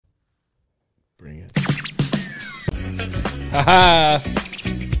Bring it. Haha.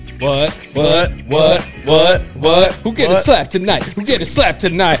 What? Who getting slapped tonight? Who getting slapped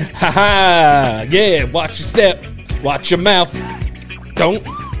tonight? Haha. Yeah, watch your step. Watch your mouth. Don't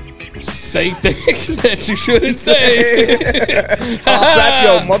say things that you shouldn't say. I'll slap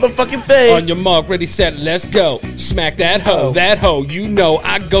your motherfucking face. On your mark, ready, set, let's go. Smack that hoe, that hoe. You know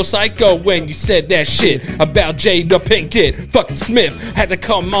I go psycho when you said that shit about Jada Pinkett. Fucking Smith had to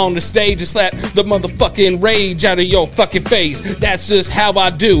come on the stage and slap the motherfucking rage out of your fucking face. That's just how I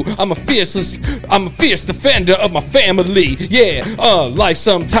do. I'm a fierce defender of my family. Yeah, life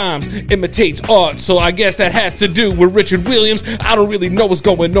sometimes imitates art, so I guess that has to do with Richard Williams. I don't really know what's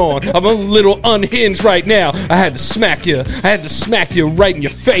going on. I'm a little unhinged right now. I had to smack you right in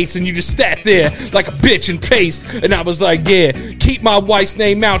your face, and you just sat there like a bitch in paste. And I was like, yeah, keep my wife's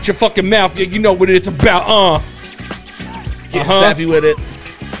name out your fucking mouth. Yeah, you know what it's about, Getting slappy with it.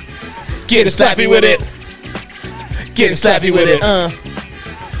 Getting slappy with it. Getting slappy with it.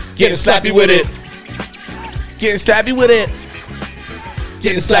 Getting slappy with it. Getting slappy with it.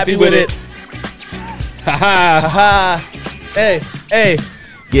 Getting slappy with it. Haha. Ha. Hey.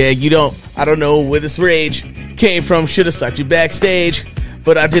 Yeah, I don't know where this rage came from. Should've slapped you backstage,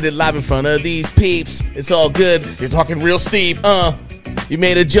 but I did it live in front of these peeps. It's all good. You're talking real steep. You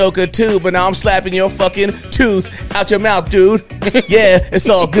made a joke or two, but now I'm slapping your fucking tooth out your mouth, dude. Yeah, it's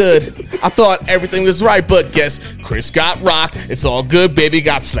all good. I thought everything was right, but guess Chris got rocked. It's all good, baby.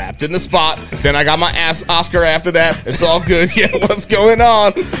 Got slapped in the spot. Then I got my ass Oscar after that. It's all good. Yeah, what's going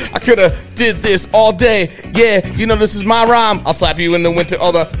on? I could have did this all day. Yeah, you know this is my rhyme. I'll slap you in the winter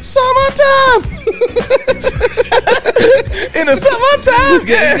or the summertime. In the summertime.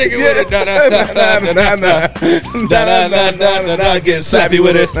 Yeah, get slappy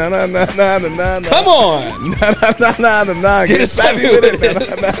with it. Come on. Get slappy with it.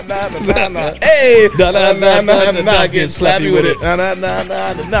 Hey. Get slappy with it.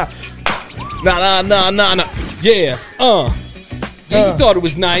 Yeah, You thought it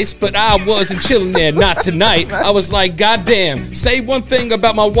was nice, but I wasn't chilling there, not tonight. I was like, goddamn, say one thing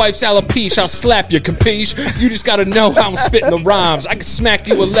about my wife's alopecia, I'll slap you, capiche? You just gotta know how I'm spitting the rhymes. I could smack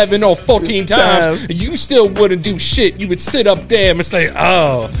you 11 or 14 times, and you still wouldn't do shit. You would sit up there and say,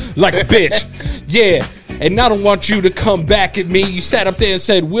 oh, like a bitch. Yeah, and I don't want you to come back at me. You sat up there and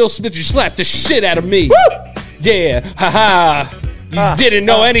said, Will Smith, you slapped the shit out of me. Woo! Yeah, haha, you didn't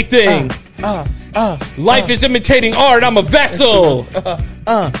know anything. Life is imitating art. I'm a vessel.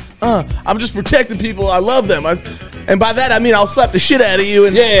 I'm just protecting people. I love them. And by that, I mean I'll slap the shit out of you.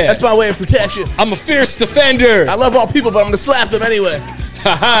 And that's my way of protection. I'm a fierce defender. I love all people, but I'm going to slap them anyway.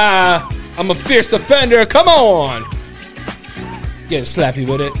 Haha. I'm a fierce defender. Come on. Get slappy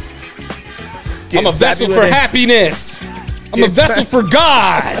with it. I'm a vessel for happiness. I'm a vessel for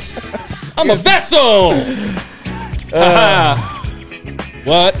God. I'm a vessel.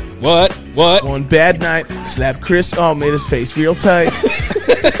 What? One bad night, slapped Chris. Oh, made his face real tight.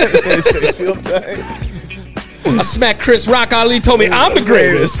 I smacked Chris Rock. Ali told me I'm the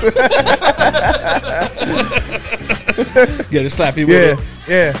greatest. Get a slappy with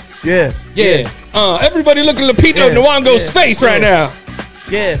it. Yeah. Everybody look at Lupito Nyong'o's face right now.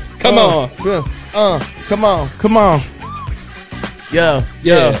 Yeah. Come on. Come on. Yo.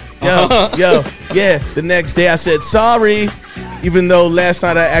 Yeah. The next day I said sorry. Even though last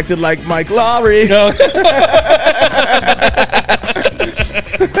night I acted like Mike Lowry. No.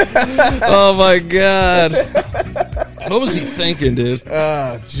 Oh my God. What was he thinking, dude?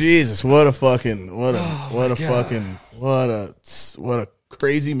 Oh, Jesus. What a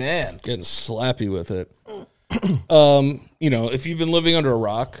crazy man. Getting slappy with it. If you've been living under a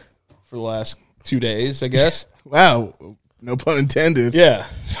rock for the last 2 days, I guess. Wow. No pun intended. Yeah.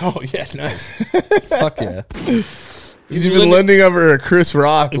 Oh, yeah. Nice. Fuck yeah. You've been living under a Chris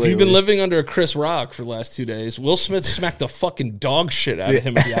Rock lately. If you've been living under a Chris Rock for the last 2 days, Will Smith smacked the fucking dog shit out of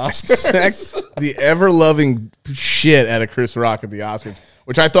him at the Oscars. Smacked the ever-loving shit out of Chris Rock at the Oscars,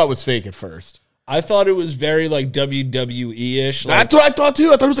 which I thought was fake at first. I thought it was very like WWE-ish. That's what I thought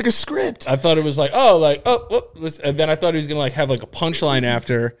too. I thought it was like a script. I thought it was like, and then I thought he was gonna like have like a punchline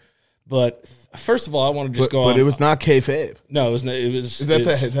after. But first of all, I want to just go on. But it was not kayfabe. No, it was. Is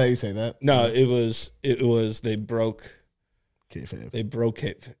that how you say that? No, it was. They broke kayfabe. They broke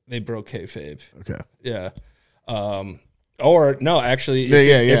kayfabe. Okay. Yeah. Or no, actually.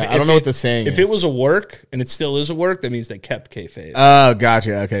 I don't know what the saying is. If it was a work and it still is a work, that means they kept kayfabe. Oh,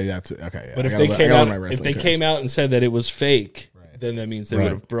 gotcha. Okay, that's okay. Yeah. But if they came out and said that it was fake, then that means they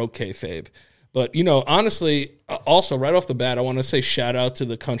would have broke kayfabe. But honestly, also right off the bat, I want to say shout out to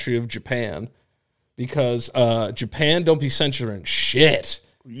the country of Japan, because Japan don't be censoring shit.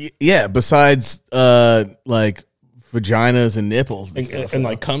 Yeah, besides like vaginas and nipples and, stuff, and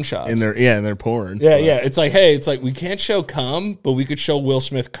like cum shots. in their porn. Yeah, yeah. It's like, hey, it's like we can't show cum, but we could show Will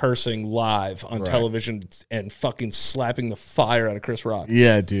Smith cursing live on television and fucking slapping the fire out of Chris Rock.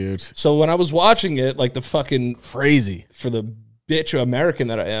 Yeah, dude. So when I was watching it, like the fucking Crazy. for the bitch American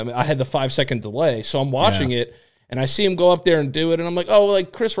that I am, I had the 5-second delay. So I'm watching it and I see him go up there and do it. And I'm like, oh,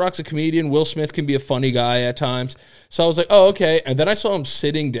 like Chris Rock's a comedian. Will Smith can be a funny guy at times. So I was like, oh, okay. And then I saw him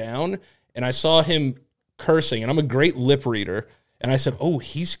sitting down and I saw him cursing. And I'm a great lip reader. And I said, oh,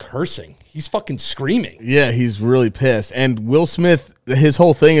 he's cursing. He's fucking screaming. Yeah, he's really pissed. And Will Smith, his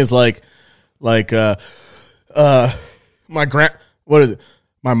whole thing is like my what is it?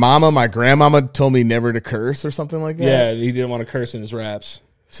 My grandmama told me never to curse or something like that. Yeah, he didn't want to curse in his raps.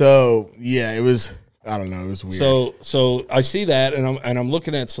 So yeah, it was. I don't know. It was weird. So I see that, and I'm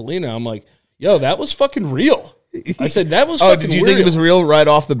looking at Selena. I'm like, yo, that was fucking real. I said that was. Oh, did you think it was real right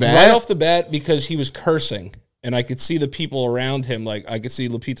off the bat? Right off the bat, because he was cursing, and I could see the people around him. Like I could see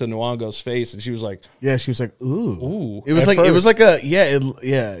Lupita Nyong'o's face, and she was like, yeah, she was like, ooh. It was at like first. it was like a yeah.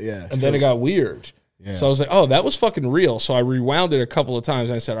 And then it got weird. Yeah. So I was like, oh, that was fucking real. So I rewound it a couple of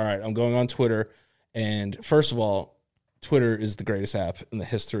times, and I said, all right, I'm going on Twitter, and first of all, Twitter is the greatest app in the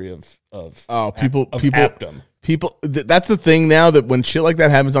history of appdom. People, that's the thing now, that when shit like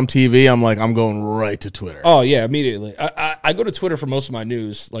that happens on TV, I'm like, I'm going right to Twitter. Oh yeah, immediately. I go to Twitter for most of my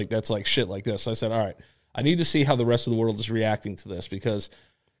news, like that's like shit like this. So I said, all right, I need to see how the rest of the world is reacting to this, because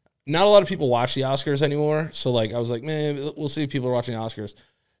not a lot of people watch the Oscars anymore. So like I was like, man, we'll see if people are watching the Oscars.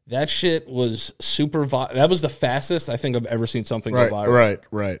 That shit was super that was the fastest I think I've ever seen something go viral.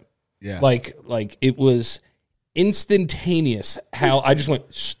 Right. Yeah. Like it was instantaneous how I just went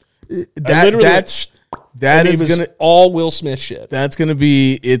that is gonna all Will Smith shit. That's gonna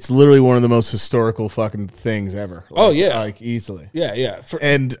be. It's literally one of the most historical fucking things ever. Like, oh yeah, like easily. Yeah.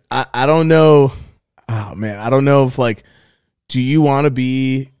 And I don't know. Oh man, I don't know if like, do you want to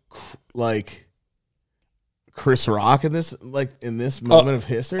be like Chris Rock in this moment of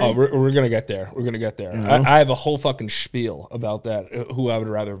history? Oh, we're gonna get there. We're gonna get there. You know? I have a whole fucking spiel about that. Who I would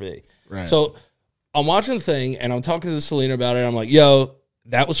rather be. Right. So I'm watching the thing and I'm talking to Selena about it. I'm like, yo,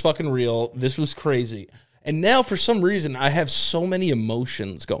 that was fucking real. This was crazy. And now for some reason I have so many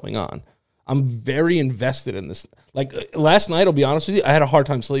emotions going on. I'm very invested in this. Like last night, I'll be honest with you, I had a hard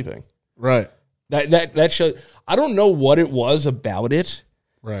time sleeping. Right. That show. I don't know what it was about it.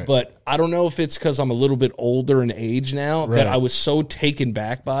 Right. But I don't know if it's because I'm a little bit older in age now that I was so taken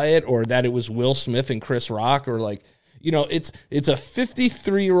back by it, or that it was Will Smith and Chris Rock, or like, you know, it's a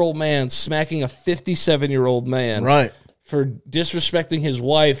 53-year-old man smacking a 57-year-old man. Right. For disrespecting his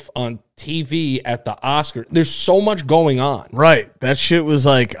wife on TV at the Oscars. There's so much going on. Right. That shit was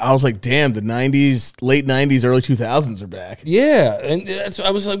like, I was like, damn, the 90s, late 90s, early 2000s are back. Yeah. And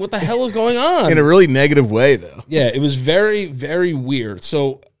I was like, what the hell is going on? In a really negative way, though. Yeah, it was very, very weird.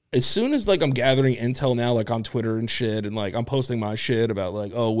 So as soon as like I'm gathering intel now, like on Twitter and shit, and like I'm posting my shit about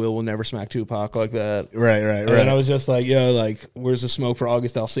like, oh, Will never smack Tupac like that. Right. And I was just like, yo, like, where's the smoke for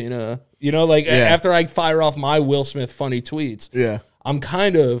August Alsina? You know, like after I fire off my Will Smith funny tweets, I'm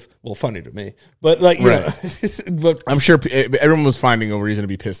kind of, well, funny to me, but like, you know, but I'm sure everyone was finding a reason to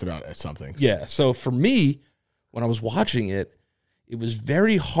be pissed about something. Yeah. So for me, when I was watching it, it was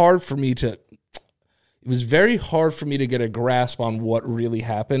very hard for me to get a grasp on what really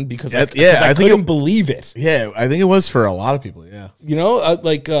happened, because I couldn't believe it. Yeah, I think it was for a lot of people. Yeah, you know,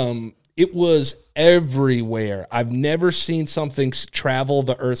 it was everywhere. I've never seen something travel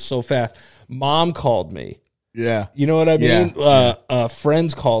the earth so fast. Mom called me. Yeah, you know what I mean. Yeah.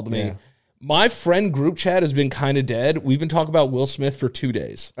 Friends called me. Yeah. My friend group chat has been kind of dead. We've been talking about Will Smith for 2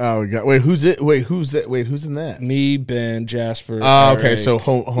 days. Oh, who's it? Who's that? Who's in that? Me, Ben, Jasper. Oh, okay. So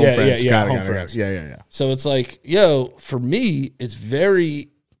home friends. Yeah, home friends. Yeah. So it's like, yo, for me, it's very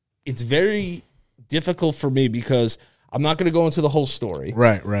difficult for me, because I'm not going to go into the whole story.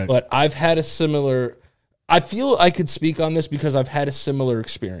 Right. But I've had a similar. I feel I could speak on this because I've had a similar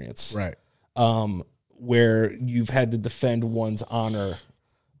experience. Right. Where you've had to defend one's honor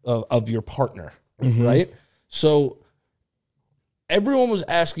of your partner, right? So everyone was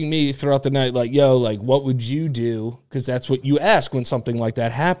asking me throughout the night, like, yo, like, what would you do? Because that's what you ask when something like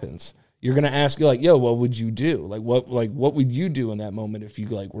that happens. You're going to ask, like, yo, what would you do? Like, what would you do in that moment if you,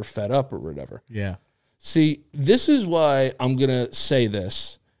 like, were fed up or whatever? Yeah. See, this is why I'm going to say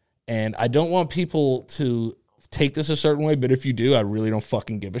this, and I don't want people to take this a certain way, but if you do, I really don't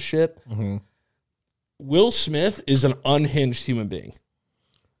fucking give a shit. Mm-hmm. Will Smith is an unhinged human being.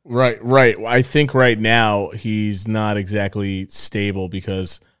 Right. I think right now he's not exactly stable,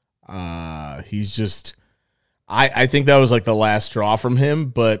 because he's just, I think that was like the last straw from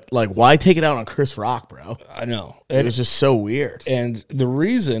him, but like, why take it out on Chris Rock, bro? I know. It was just so weird. And the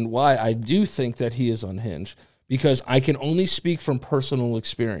reason why I do think that he is unhinged, because I can only speak from personal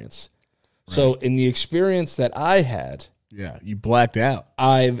experience. Right. So in the experience that I had, yeah, you blacked out.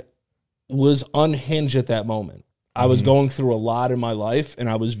 I was unhinged at that moment. I was going through a lot in my life, and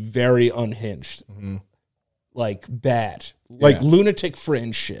I was very unhinged. Like bad. Like lunatic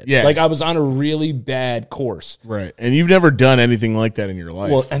fringe shit. Yeah. Like I was on a really bad course. Right. And you've never done anything like that in your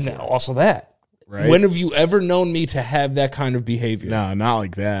life. Well, and also that. Right. When have you ever known me to have that kind of behavior? No, not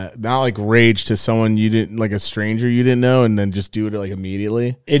like that. Not like rage to someone you didn't, like a stranger you didn't know, and then just do it like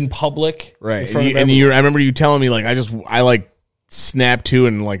immediately. In public. Right. I remember you telling me like, I like snapped to,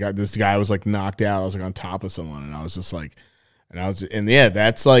 and like this guy was like knocked out. I was like on top of someone, and I was just like,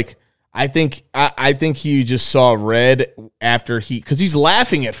 that's like, I think he just saw red after because he's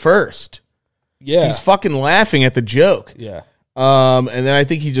laughing at first. Yeah. He's fucking laughing at the joke. Yeah. And then I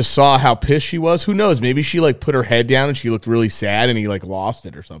think he just saw how pissed she was. Who knows? Maybe she like put her head down and she looked really sad and he like lost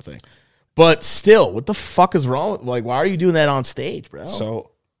it or something. But still, what the fuck is wrong? Like, why are you doing that on stage, bro?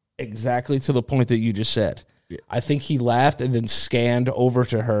 So exactly to the point that you just said. Yeah. I think he laughed and then scanned over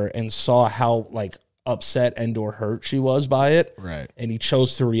to her and saw how like upset and or hurt she was by it. Right. And he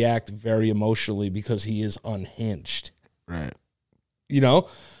chose to react very emotionally because he is unhinged. Right. You know?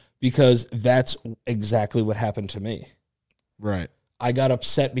 Because that's exactly what happened to me. Right. I got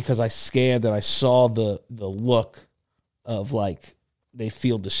upset because I scanned and I saw the look of like they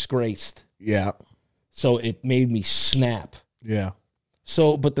feel disgraced. Yeah. So it made me snap. Yeah.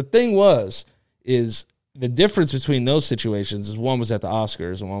 So, but the thing is the difference between those situations is one was at the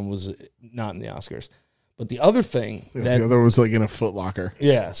Oscars and one was not in the Oscars. But the other thing the other was like in a Foot Locker.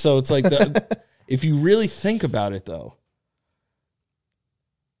 Yeah. So it's like if you really think about it though,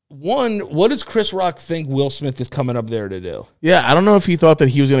 one, what does Chris Rock think Will Smith is coming up there to do? Yeah, I don't know if he thought that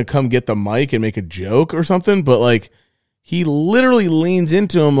he was going to come get the mic and make a joke or something, but like he literally leans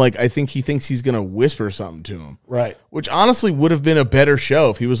into him like I think he thinks he's going to whisper something to him. Right. Which honestly would have been a better show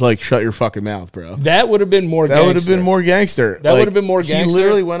if he was like, shut your fucking mouth, bro. That would have been more gangster. That would have been more gangster. That would have been more gangster. He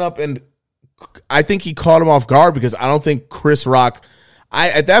literally went up and I think he caught him off guard because I don't think Chris Rock...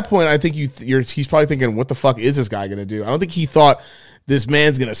 at that point, I think he's probably thinking, what the fuck is this guy going to do? I don't think he thought... this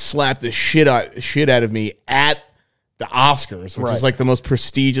man's going to slap the shit out of me at the Oscars, which is like the most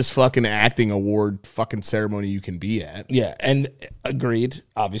prestigious fucking acting award fucking ceremony you can be at. Yeah, and agreed,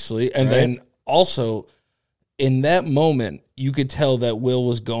 obviously. And then also, in that moment, you could tell that Will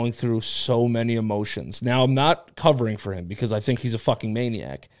was going through so many emotions. Now, I'm not covering for him because I think he's a fucking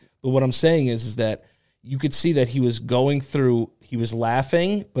maniac. But what I'm saying is that you could see that he was going through, he was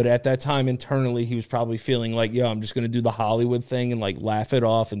laughing, but at that time internally he was probably feeling like, yo, I'm just going to do the Hollywood thing and like laugh it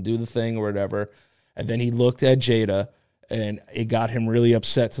off and do the thing or whatever. And then he looked at Jada and it got him really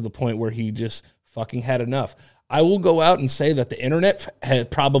upset to the point where he just fucking had enough. I will go out and say that the internet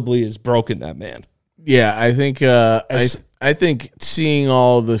probably has broken that man. Yeah, I think I think seeing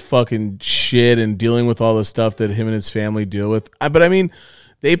all the fucking shit and dealing with all the stuff that him and his family deal with, but I mean,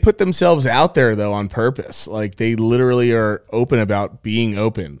 they put themselves out there though on purpose. Like they literally are open about being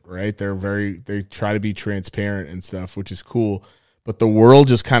open, right? They try to be transparent and stuff, which is cool. But the world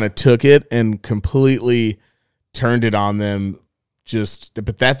just kind of took it and completely turned it on them.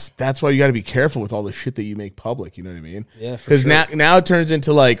 But that's why you got to be careful with all the shit that you make public. You know what I mean? Yeah, for sure. Because now it turns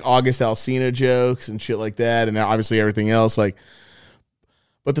into like August Alsina jokes and shit like that, and now obviously everything else. Like,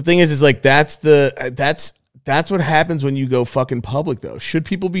 but the thing is like that's what happens when you go fucking public, though. Should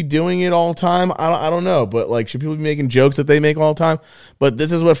people be doing it all the time? I don't know. But, like, should people be making jokes that they make all the time? But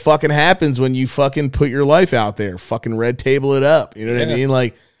this is what fucking happens when you fucking put your life out there. Fucking red table it up. You know what I mean?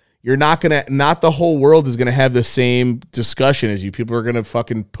 Like, you're not going to... Not the whole world is going to have the same discussion as you. People are going to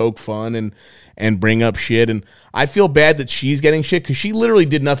fucking poke fun and bring up shit. And I feel bad that she's getting shit because she literally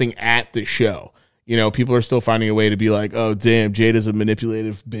did nothing at the show. You know, people are still finding a way to be like, oh, damn, Jada's a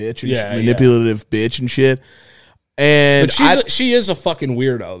manipulative bitch. And bitch and shit. And but she is a fucking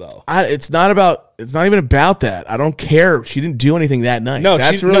weirdo, though. It's not even about that. I don't care. She didn't do anything that night. No,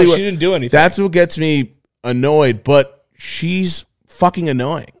 she didn't do anything. That's what gets me annoyed. But she's fucking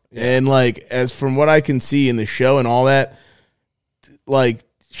annoying. Yeah. And like, as from what I can see in the show and all that, like,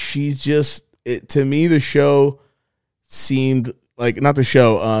 she's just, to me, the show seemed like, not the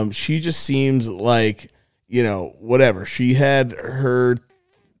show, she just seems like, you know, whatever. She had her...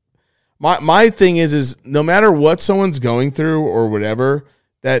 My thing is no matter what someone's going through or whatever,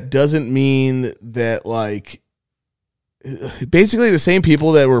 that doesn't mean that, like, basically the same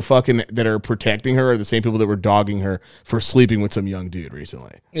people that are protecting her are the same people that were dogging her for sleeping with some young dude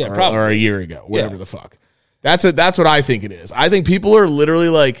recently. Yeah, probably. Or a year ago, whatever the fuck. That's what I think it is. I think people are literally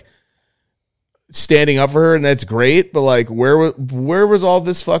like standing up for her, and that's great. But like, where was all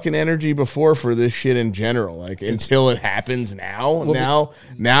this fucking energy before for this shit in general? Like, until it happens now.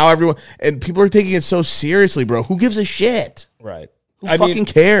 Now everyone and people are taking it so seriously, bro. Who gives a shit? Right. Who fucking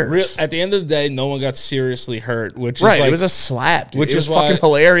cares? At the end of the day, no one got seriously hurt, which is right. like, it was a slap, dude. Which it was is why, fucking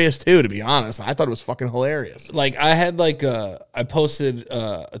hilarious too. To be honest, I thought it was fucking hilarious. Like I had like I posted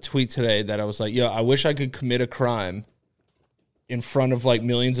a tweet today that I was like, yo, I wish I could commit a crime in front of like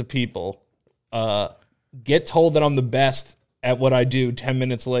millions of people, get told that I'm the best at what I do 10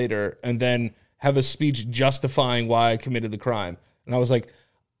 minutes later, and then have a speech justifying why I committed the crime. And I was like,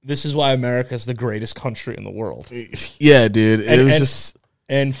 this is why America is the greatest country in the world. Yeah, dude. It was just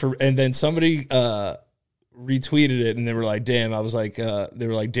and then somebody retweeted it, and they were like, "Damn!" I was like, they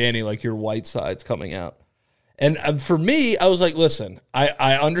were like, "Danny, like your white side's coming out." And for me, I was like, "Listen,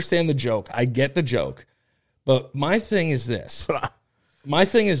 I understand the joke. I get the joke, but my thing is this.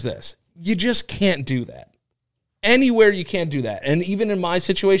 You just can't do that. Anywhere you can't do that. And even in my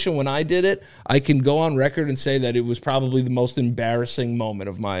situation, when I did it, I can go on record and say that it was probably the most embarrassing moment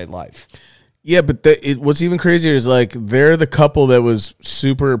of my life." Yeah, but what's even crazier is like they're the couple that was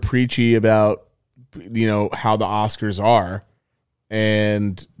super preachy about, you know, how the Oscars are,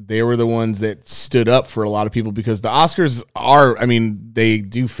 and they were the ones that stood up for a lot of people because the Oscars are, I mean, they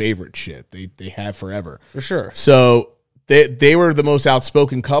do favorite shit. They have forever. For sure. So they were the most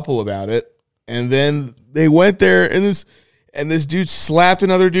outspoken couple about it, and then they went there and this dude slapped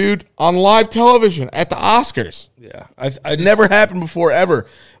another dude on live television at the Oscars. Yeah. It's never happened before, ever.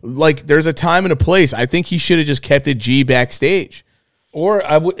 Like, there's a time and a place. I think he should have just kept it G backstage. Or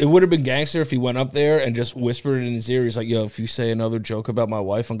it would have been gangster if he went up there and just whispered in his ear. He's like, yo, if you say another joke about my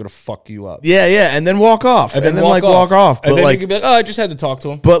wife, I'm going to fuck you up. Yeah, and then walk off. And then walk off. And but then like, you could be like, oh, I just had to talk to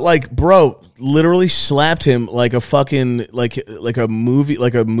him. But like, bro, literally slapped him like a fucking, like a movie,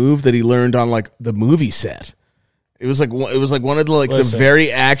 like a move that he learned on like the movie set. It was like one of the like the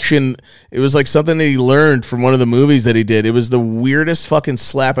very action. It was like something that he learned from one of the movies that he did. It was the weirdest fucking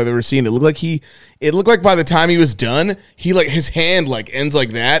slap I've ever seen. It looked like by the time he was done, he like his hand like ends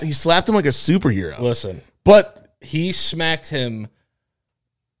like that. He slapped him like a superhero. Listen, but he smacked him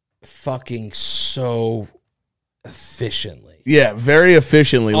fucking so efficiently. Yeah, very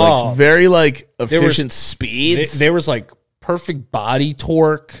efficiently. Like very like efficient speeds. There was like perfect body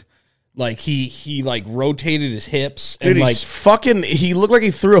torque. Like he like rotated his hips, dude. And he's fucking. He looked like he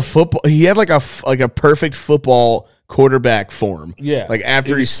threw a football. He had like a perfect football quarterback form. Yeah, like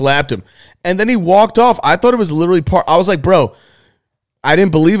after he slapped him, and then he walked off. I thought it was literally part. I was like, bro, I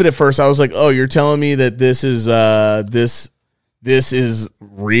didn't believe it at first. I was like, oh, you're telling me that this is this is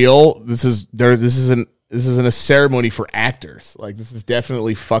real. This isn't a ceremony for actors. Like this is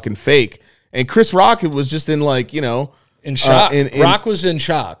definitely fucking fake. And Chris Rock was just in like, you know. In shock. Rock was in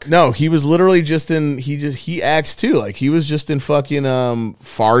shock. No, he was literally just in. He acts too. Like he was just in fucking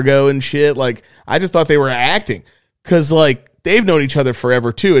Fargo and shit. Like I just thought they were acting because like they've known each other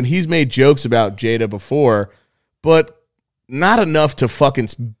forever too, and he's made jokes about Jada before, but not enough to fucking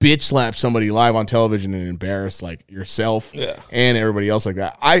bitch slap somebody live on television and embarrass like yourself and everybody else like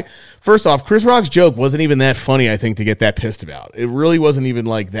that. First off, Chris Rock's joke wasn't even that funny, I think, to get that pissed about. It really wasn't even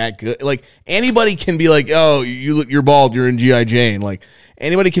like that good. Like anybody can be like, oh, you're bald, you're in G.I. Jane. Like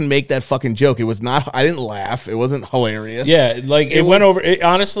anybody can make that fucking joke. It was not, I didn't laugh. It wasn't hilarious. Yeah, like it went over,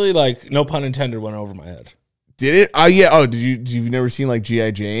 honestly, like no pun intended, went over my head. Did it? Oh yeah. Oh, you've never seen like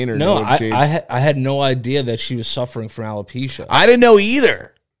G.I. Jane or no? I had no idea that she was suffering from alopecia. I didn't know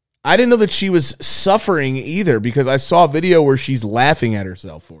either. I didn't know that she was suffering either because I saw a video where she's laughing at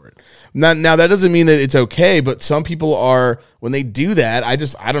herself for it. Now that doesn't mean that it's okay, but some people are when they do that.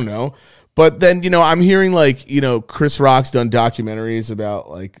 I don't know. But then I'm hearing like Chris Rock's done documentaries about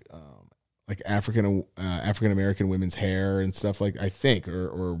like African American women's hair and stuff like I think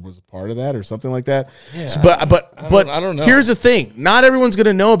or was a part of that or something like that. Yeah, so, but I don't know. Here's the thing: not everyone's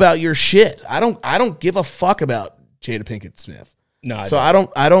gonna know about your shit. I don't give a fuck about Jada Pinkett Smith. No,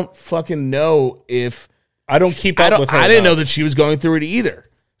 I don't fucking know if I don't keep up with her. I didn't know that she was going through it either.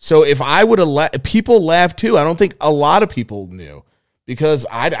 So if I would have people laughed too. I don't think a lot of people knew because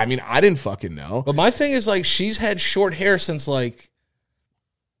I didn't fucking know. But my thing is like she's had short hair since like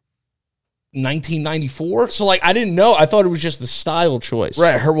 1994, so like I didn't know. I thought it was just the style choice.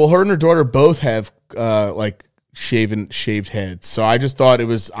 Right. Her and her daughter both have like shaved heads. So I just thought it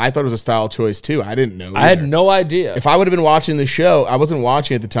was a style choice too. I didn't know. Either. I had no idea. If I would have been watching the show, I wasn't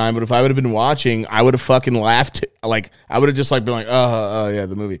watching at the time, but if I would have been watching, I would have fucking laughed. Like I would have just like been like, oh yeah,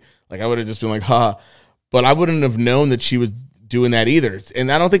 the movie. Like I would have just been like, ha. But I wouldn't have known that she was doing that either.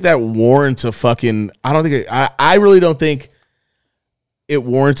 And I don't think that warrants a fucking. I really don't think it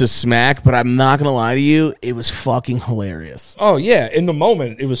warrants a smack. But I'm not gonna lie to you, it was fucking hilarious. Oh yeah, in the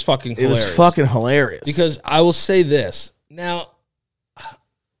moment it was fucking hilarious. It was fucking hilarious. Because I will say this now.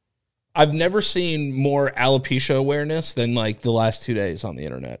 I've never seen more alopecia awareness than like the last 2 days on the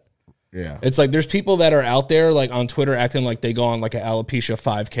internet. Yeah. It's like there's people that are out there like on Twitter acting like they go on like an alopecia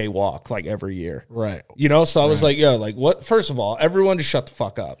 5K walk like every year. Right. You know, so I was like, yo, like what? First of all, everyone just shut the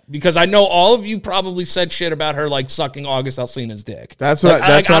fuck up. Because I know all of you probably said shit about her like sucking August Alsina's dick. That's what, like,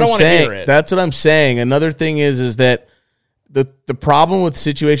 that's what I don't I'm want to saying. hear it. That's what I'm saying. Another thing is that the problem with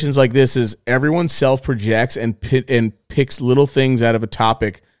situations like this is everyone self-projects and picks little things out of a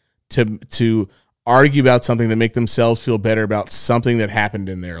topic to argue about something that make themselves feel better about something that happened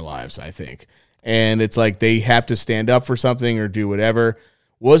in their lives, I think. And it's like they have to stand up for something or do whatever.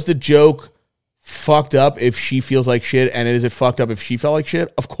 Was the joke fucked up if she feels like shit? And is it fucked up if she felt like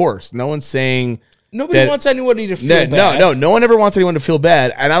shit? Of course. No one's saying... Nobody wants anybody to feel bad. No one ever wants anyone to feel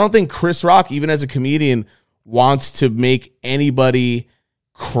bad. And I don't think Chris Rock, even as a comedian, wants to make anybody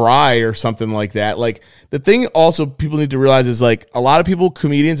cry or something like that. Like, the thing also people need to realize is like a lot of people,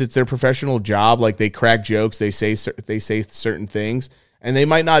 comedians, it's their professional job. Like, they crack jokes, they say certain things, and they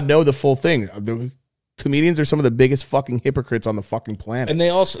might not know the full thing. The comedians are some of the biggest fucking hypocrites on the fucking planet. And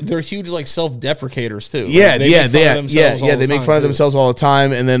they're huge like self-deprecators too. Yeah, like, they make fun of themselves all the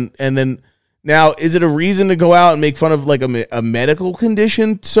time. And then now, is it a reason to go out and make fun of like a medical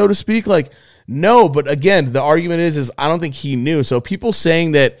condition, so to speak? Like, no, but again, the argument is I don't think he knew. So people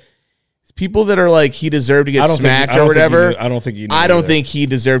saying that people that are like he deserved to get smacked or whatever, I don't think he knew. I don't think he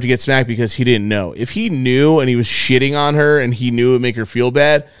deserved to get smacked because he didn't know. If he knew and he was shitting on her and he knew it would make her feel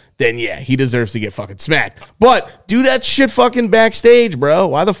bad, then yeah, he deserves to get fucking smacked. But do that shit fucking backstage, bro.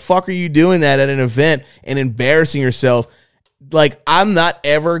 Why the fuck are you doing that at an event and embarrassing yourself? Like, I'm not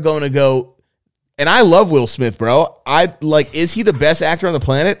ever going to go. And I love Will Smith, bro. Is he the best actor on the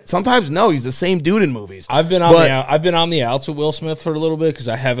planet? Sometimes no, he's the same dude in movies. I've been on the outs with Will Smith for a little bit because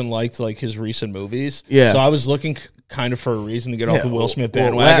I haven't liked like his recent movies. Yeah. So I was looking kind of for a reason to get off the Will Smith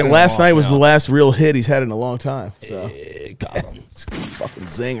bandwagon. Last night was the last real hit he's had in a long time. So got him. Fucking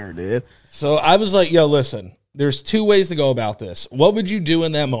zinger, dude. So I was like, yo, listen, there's two ways to go about this. What would you do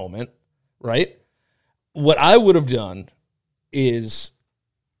in that moment? Right? What I would have done is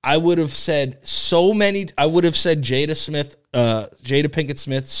I would have said Jada Pinkett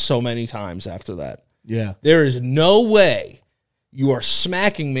Smith so many times after that. Yeah. There is no way you are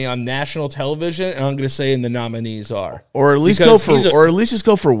smacking me on national television, and I'm going to say and the nominees are. Or at least just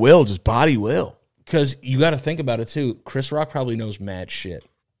go for Will, just body Will. Because you got to think about it too. Chris Rock probably knows mad shit.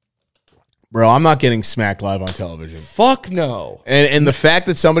 Bro, I'm not getting smacked live on television. Fuck no. And the fact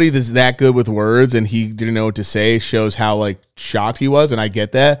that somebody that's that good with words and he didn't know what to say shows how like shocked he was, and I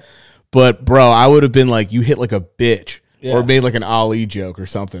get that. But bro, I would have been like, you hit like a bitch, or made like an Ali joke or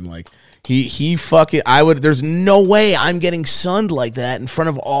something. Like he fucking, there's no way I'm getting sunned like that in front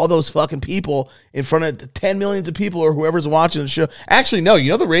of all those fucking people, in front of 10 millions of people or whoever's watching the show. Actually, no,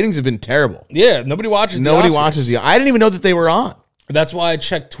 the ratings have been terrible. Yeah, nobody watches. I didn't even know that they were on. That's why I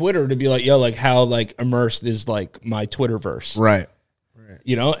checked Twitter to be like, yo, like how like immersed is like my Twitterverse. Right.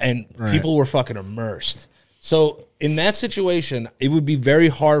 And people were fucking immersed. So in that situation, it would be very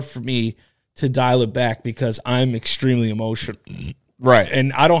hard for me to dial it back because I'm extremely emotional. Right.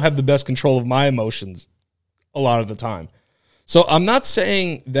 And I don't have the best control of my emotions a lot of the time. So I'm not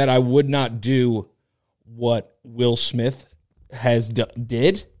saying that I would not do what Will Smith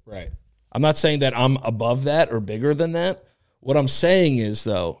did. Right. I'm not saying that I'm above that or bigger than that. What I'm saying is,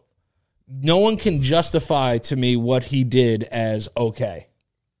 though, no one can justify to me what he did as okay.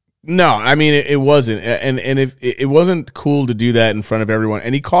 No, I mean, it wasn't. And if it wasn't cool to do that in front of everyone,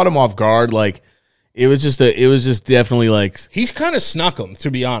 and he caught him off guard, like, it was just definitely like. He's kind of snuck him, to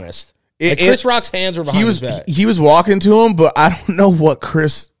be honest. Chris Rock's hands were behind his back. He was walking to him, but I don't know what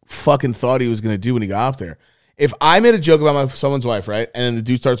Chris fucking thought he was going to do when he got up there. If I made a joke about someone's wife, right, and then the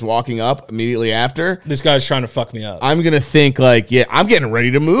dude starts walking up immediately after, this guy's trying to fuck me up. I'm gonna think like, yeah, I'm getting ready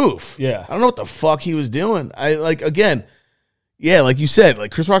to move. Yeah, I don't know what the fuck he was doing. Like you said,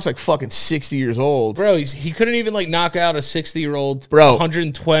 like Chris Rock's like fucking 60 years old, bro. He couldn't even like knock out a 60-year-old,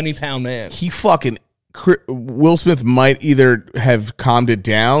 120-pound man. He fucking Will Smith might either have calmed it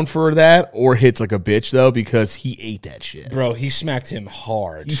down for that or hits like a bitch though, because he ate that shit, bro. He smacked him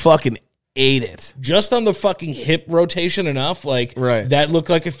hard. He fucking ate it just on the fucking hip rotation enough, like that looked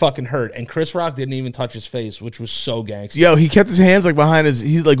like it fucking hurt. And Chris Rock didn't even touch his face, which was so gangster. Yo, he kept his hands like behind his.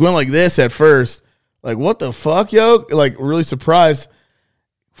 He like went like this at first, like what the fuck, yo, like really surprised.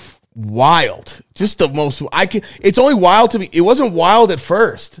 wild. Just the most. It's only wild to me. It wasn't wild at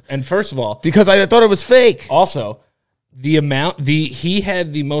first And first of all, because I thought it was fake. also, he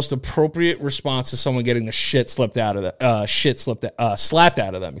had the most appropriate response to someone getting the shit slapped out of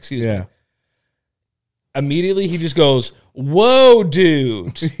them. Excuse me. Immediately, he just goes, "Whoa,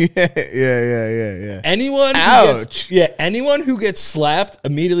 dude!" Yeah. Anyone, Ouch. anyone who gets slapped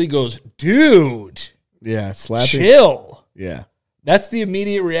immediately goes, "Dude, Yeah, slapping. chill." Yeah. That's the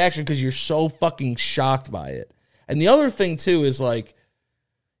immediate reaction because you're so fucking shocked by it. And the other thing too is like,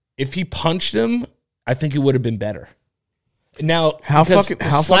 if he punched him, I think it would have been better. Now,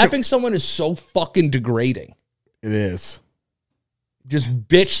 slapping someone is so fucking degrading. It is. Just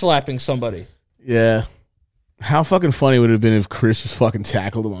bitch slapping somebody. Yeah. How fucking funny would it have been if Chris just fucking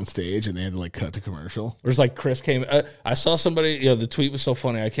tackled him on stage and they had to like cut to commercial? Or it's like Chris came. I saw somebody. The tweet was so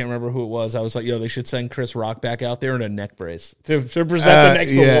funny. I can't remember who it was. I was like, they should send Chris Rock back out there in a neck brace to present the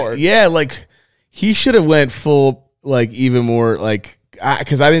next award. Yeah, like he should have went full like even more like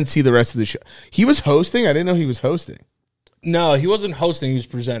because I didn't see the rest of the show. He was hosting. I didn't know he was hosting. No, he wasn't hosting. He was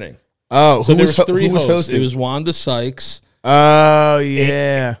presenting. Oh, so there was three who was hosts. hosting? It was Wanda Sykes. Oh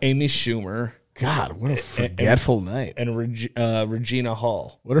yeah, Amy Schumer. God, what a forgetful night. And Regina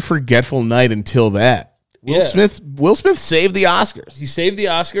Hall. What a forgetful night until that. Will Smith saved the Oscars. He saved the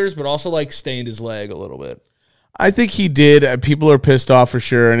Oscars, but also like stained his leg a little bit. I think he did. People are pissed off for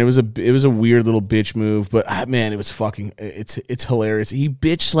sure, and it was a weird little bitch move. But man, it was fucking. It's hilarious. He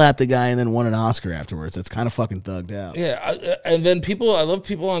bitch slapped a guy and then won an Oscar afterwards. That's kind of fucking thugged out. Yeah, and then I love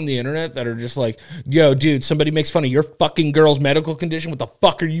people on the internet that are just like, "Yo, dude, somebody makes fun of your fucking girl's medical condition. What the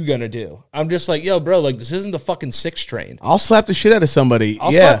fuck are you gonna do?" I'm just like, "Yo, bro, like this isn't the fucking 6 train." I'll slap the shit out of somebody.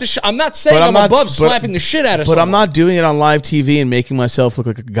 I'm not saying I'm above slapping the shit out of someone. But I'm not doing it on live TV and making myself look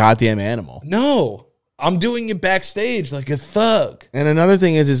like a goddamn animal. No. I'm doing it backstage like a thug. And another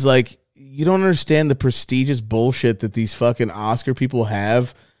thing is like, you don't understand the prestigious bullshit that these fucking Oscar people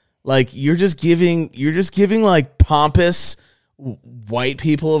have. Like, you're just giving like pompous white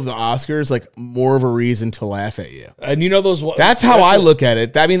people of the Oscars like more of a reason to laugh at you. And you know that's how I look at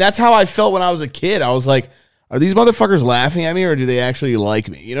it. I mean, that's how I felt when I was a kid. I was like, are these motherfuckers laughing at me or do they actually like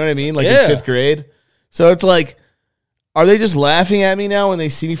me? You know what I mean? Like in 5th grade. So it's like, are they just laughing at me now when they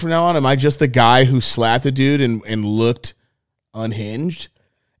see me from now on? Am I just the guy who slapped a dude and looked unhinged?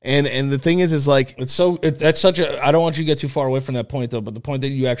 And the thing is like... That's such a... I don't want you to get too far away from that point, though, but the point that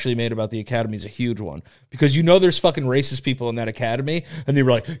you actually made about the Academy is a huge one. Because there's fucking racist people in that Academy, and they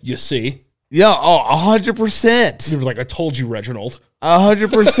were like, you see? Yeah, 100%. They were like, I told you, Reginald.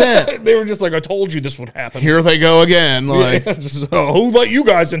 100%. They were just like, I told you this would happen. Here they go again. Like, who let you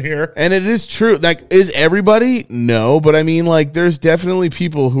guys in here? And it is true. Like, is everybody? No, but I mean, like, there's definitely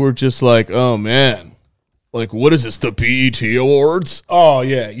people who are just like, oh man, like, what is this? The BET Awards? Oh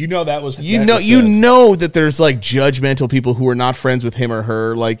yeah, that was you know that there's like judgmental people who are not friends with him or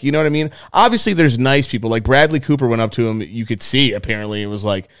her. Like, you know what I mean? Obviously, there's nice people. Like Bradley Cooper went up to him. You could see apparently it was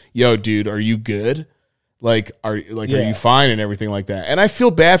like, yo, dude, are you good? Like, are you fine and everything like that? And I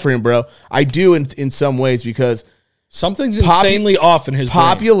feel bad for him, bro. I do in some ways because something's insanely off in his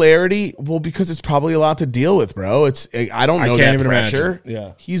popularity. Brain. Well, because it's probably a lot to deal with, bro. I don't know that pressure. Imagine.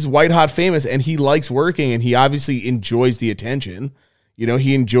 Yeah, he's white hot famous and he likes working and he obviously enjoys the attention. You know,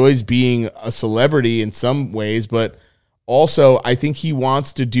 he enjoys being a celebrity in some ways, but also I think he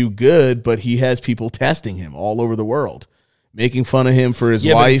wants to do good, but he has people testing him all over the world. Making fun of him for his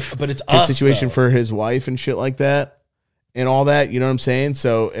wife, but it's his situation for his wife and shit like that and all that. You know what I'm saying?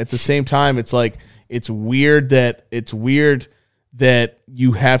 So at the same time, it's like, it's weird that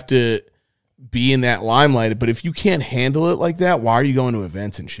you have to be in that limelight. But if you can't handle it like that, why are you going to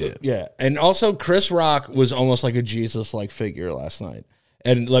events and shit? Yeah. And also Chris Rock was almost like a Jesus-like figure last night.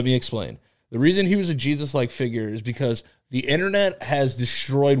 And let me explain. The reason he was a Jesus-like figure is because the internet has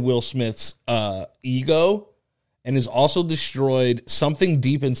destroyed Will Smith's ego and has also destroyed something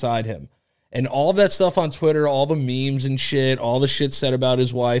deep inside him. And all that stuff on Twitter, all the memes and shit, all the shit said about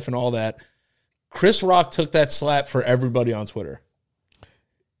his wife and all that, Chris Rock took that slap for everybody on Twitter.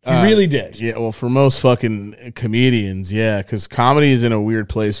 He really did. Yeah, well, for most fucking comedians, yeah, because comedy is in a weird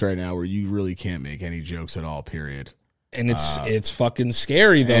place right now where you really can't make any jokes at all, period. And it's fucking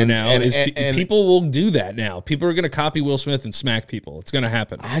scary, though, people will do that now. People are going to copy Will Smith and smack people. It's going to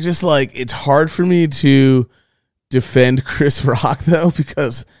happen. I just it's hard for me to defend Chris Rock, though,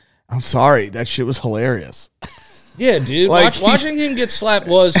 because I'm sorry, that shit was hilarious. Yeah, dude. Watching him get slapped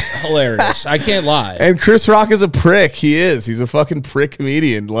was hilarious. I can't lie. And Chris Rock is a prick. He is. He's a fucking prick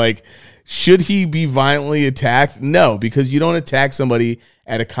comedian. Like, should he be violently attacked? No, because you don't attack somebody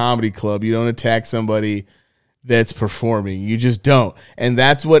at a comedy club. You don't attack somebody that's performing. You just don't. And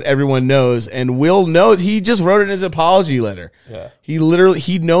that's what everyone knows. And Will knows. He just wrote it in his apology letter. Yeah. He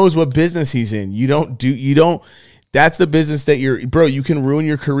knows what business he's in. You don't, that's the business that you can ruin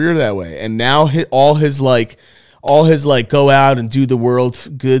your career that way. And now all his go out and do the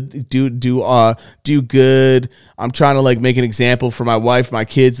world good, do good. I'm trying to like make an example for my wife, my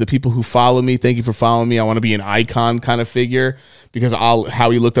kids, the people who follow me. Thank you for following me. I want to be an icon kind of figure because how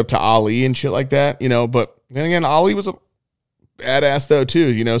he looked up to Ali and shit like that, but then again, Ali was a badass though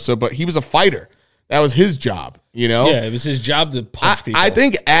too, but he was a fighter. That was his job, Yeah, it was his job to punch people. I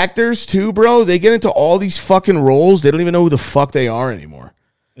think actors too, bro, they get into all these fucking roles. They don't even know who the fuck they are anymore.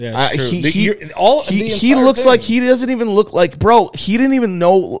 Yeah, it's true. He looks like he doesn't even look like, bro. He didn't even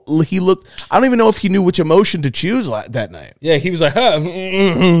know he looked. I don't even know if he knew which emotion to choose that night. Yeah, he was like, huh.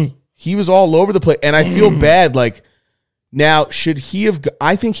 He was all over the place, and I feel bad. Like now, should he have?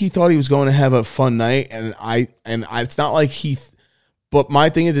 I think he thought he was going to have a fun night, and it's not like he. But my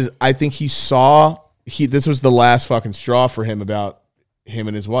thing is I think he saw this was the last fucking straw for him about him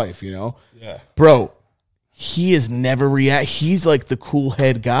and his wife. Yeah, bro. He is never react. He's like the cool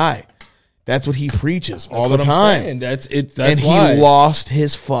head guy. That's what he preaches all the time. That's and why. He lost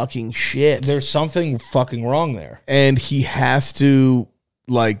his fucking shit. There's something fucking wrong there. And he has to,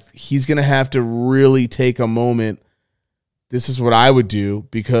 he's going to have to really take a moment. This is what I would do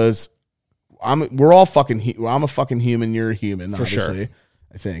because we're all fucking, I'm a fucking human. You're a human, for obviously. Sure.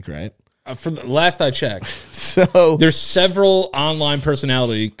 I think, right? For the last I checked. So there's several online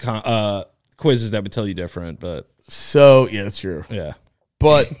personality quizzes that would tell you different, but so yeah, that's true. Yeah,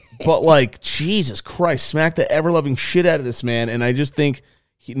 but Jesus Christ, smack the ever loving shit out of this man, and I just think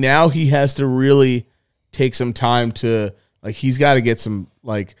now he has to really take some time to he's got to get some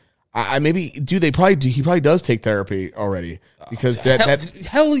he probably does take therapy already because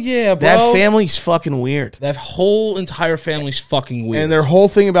hell yeah, bro. That family's fucking weird. That whole entire family's fucking weird, and their whole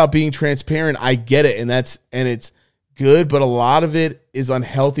thing about being transparent, I get it, and it's good, but a lot of it is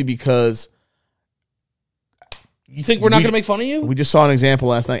unhealthy because. You think we're not going to make fun of you? We just saw an example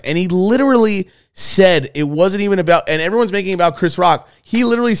last night. And he literally said it wasn't even about, and everyone's making it about Chris Rock. He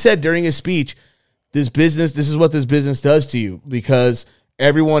literally said during his speech, this is what this business does to you because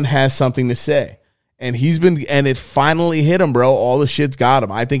everyone has something to say. And it finally hit him, bro. All the shit's got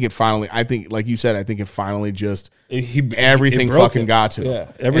him. I think, like you said, it finally just, everything fucking got to him.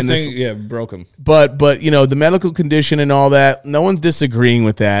 Yeah, everything, broke him. But, the medical condition and all that, no one's disagreeing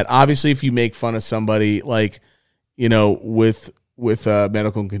with that. Obviously, if you make fun of somebody, with a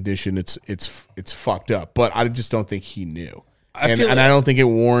medical condition, it's fucked up. But I just don't think he knew, and I don't think it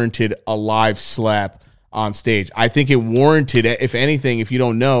warranted a live slap on stage. I think it warranted, if anything, if you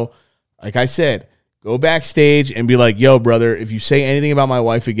don't know, like I said, go backstage and be like, "Yo, brother, if you say anything about my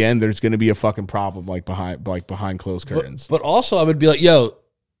wife again, there's going to be a fucking problem, behind closed curtains." But also, I would be like, "Yo,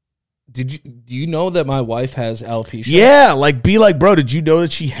 do you know that my wife has alopecia?" Yeah, be like, "Bro, did you know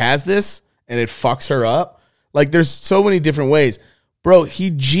that she has this and it fucks her up?" There's so many different ways. Bro, he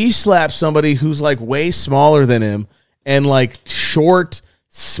G-slapped somebody who's, way smaller than him and, short,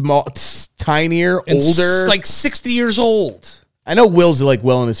 small, tinier, and older. 60 years old. I know Will's,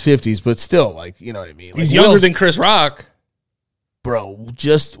 well in his 50s, but still, you know what I mean? He's younger than Chris Rock. Bro,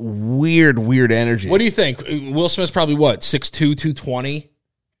 just weird energy. What do you think? Will Smith's probably, 6'2", 220?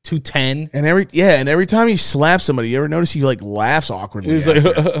 210, and every time he slaps somebody, you ever notice he laughs awkwardly? He's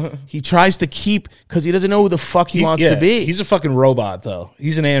like, he tries to keep because he doesn't know who the fuck he wants to be. He's a fucking robot, though.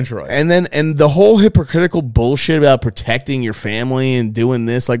 He's an android. And the whole hypocritical bullshit about protecting your family and doing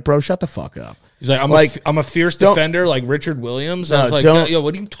this, bro, shut the fuck up. He's like, I'm a fierce defender, like Richard Williams. I was like, yo,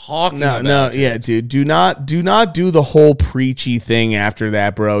 what are you talking about? No, yeah, dude, do not do the whole preachy thing after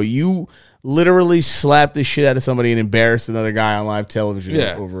that, bro. You literally slapped the shit out of somebody and embarrassed another guy on live television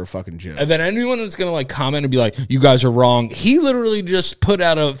over a fucking joke. And then anyone that's going to comment and be like, you guys are wrong. He literally just put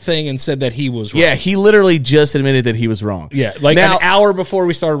out a thing and said that he was wrong. Yeah, he literally just admitted that he was wrong. Yeah, an hour before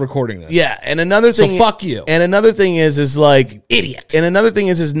we started recording this. Yeah, and another thing. So fuck you. And another thing is idiot. And another thing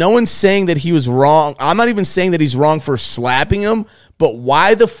is no one's saying that he was wrong. I'm not even saying that he's wrong for slapping him, but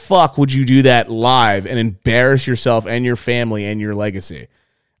why the fuck would you do that live and embarrass yourself and your family and your legacy?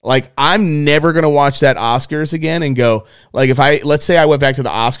 I'm never going to watch that Oscars again and go, let's say I went back to the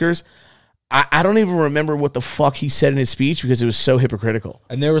Oscars. I don't even remember what the fuck he said in his speech because it was so hypocritical.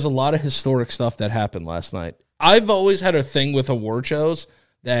 And there was a lot of historic stuff that happened last night. I've always had a thing with award shows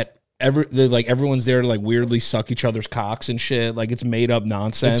that everyone's there to weirdly suck each other's cocks and shit. It's made up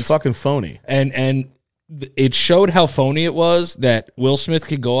nonsense. It's fucking phony. And it showed how phony it was that Will Smith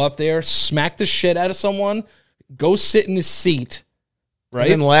could go up there, smack the shit out of someone, go sit in his seat,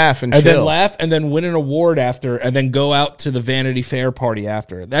 right? And then laugh and then chill. laugh and then win an award after and then go out to the Vanity Fair party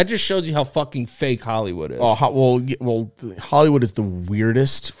after. That just shows you how fucking fake Hollywood is. Oh, well, Hollywood is the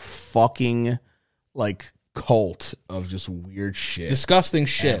weirdest fucking like cult of just weird shit. Disgusting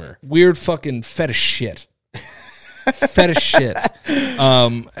shit. Ever. Weird fucking fetish shit. Fetish shit.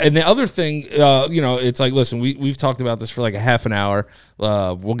 And the other thing, it's like, listen, we've talked about this for like a half an hour.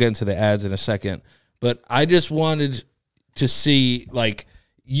 We'll get into the ads in a second. But I just wanted to see, like,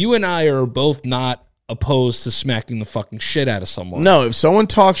 you and I are both not opposed to smacking the fucking shit out of someone. No, if someone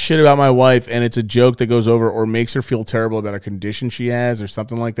talks shit about my wife and it's a joke that goes over or makes her feel terrible about a condition she has or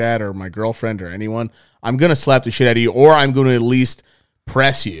something like that, or my girlfriend or anyone, I'm going to slap the shit out of you, or I'm going to at least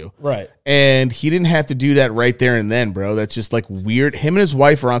press you. Right. And he didn't have to do that right there and then, bro. That's just like weird. Him and his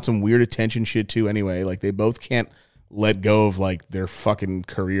wife are on some weird attention shit too anyway. Like they both can't let go of like their fucking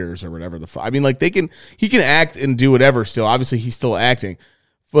careers or whatever the fuck. I mean, like he can act and do whatever still. Obviously he's still acting.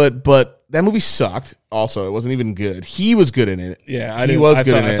 But that movie sucked. Also, it wasn't even good. He was good in it. Yeah, I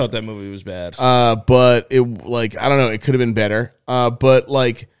thought that movie was bad. But it, like, I don't know, it could have been better. But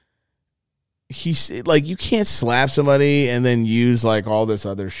like he's like, you can't slap somebody and then use like all this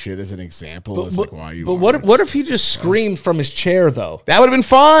other shit as an example. Like why you. But what if he just screamed from his chair though? That would have been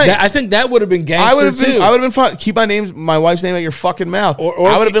fine. I think that would have been gangster I would have too. been fine. Keep my wife's name out your fucking mouth. Or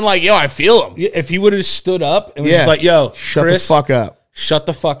I would have been like, yo, I feel him. If he would have stood up and was just like, yo, shut Chris, the fuck up. Shut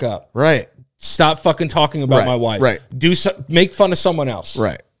the fuck up. Right. Stop fucking talking about my wife. Right. Make fun of someone else.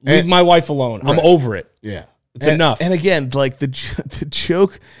 Right. Leave my wife alone. I'm over it. Yeah. It's enough. And again, like the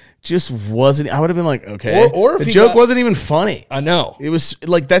joke just wasn't. I would have been like, okay. Or if the joke wasn't even funny. I know. It was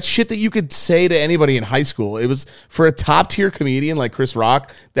like that shit that you could say to anybody in high school. It was for a top tier comedian like Chris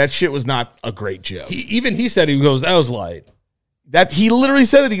Rock. That shit was not a great joke. He said, he goes, that was light. That he literally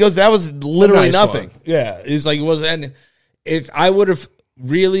said it. He goes, that was literally nothing. One. Yeah. He's like, it wasn't. And if I would have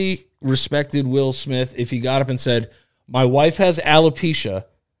really respected Will Smith if he got up and said, my wife has alopecia.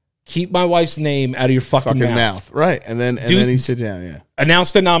 Keep my wife's name out of your fucking mouth. Right. And then he sit down. Yeah.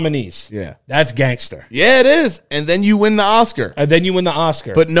 Announce the nominees. Yeah. That's gangster. Yeah, it is. And then you win the Oscar.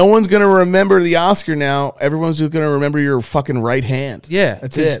 But no one's going to remember the Oscar now. Everyone's just going to remember your fucking right hand. Yeah.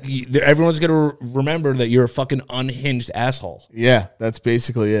 That's it. Everyone's going to remember that you're a fucking unhinged asshole. Yeah. That's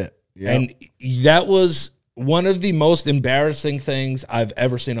basically it. Yeah. And that was one of the most embarrassing things I've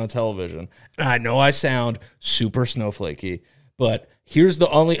ever seen on television. And I know I sound super snowflakey, but here's the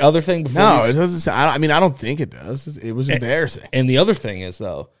only other thing before. No, it doesn't. I mean, I don't think it does. It was embarrassing. And the other thing is,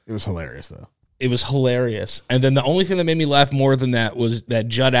 though, it was hilarious, though. It was hilarious. And then the only thing that made me laugh more than that was that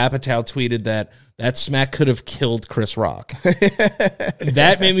Judd Apatow tweeted that smack could have killed Chris Rock.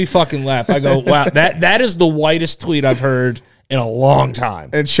 That made me fucking laugh. I go, wow, that is the whitest tweet I've heard in a long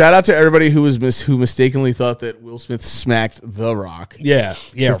time. And shout out to everybody who mistakenly thought that Will Smith smacked The Rock. Yeah.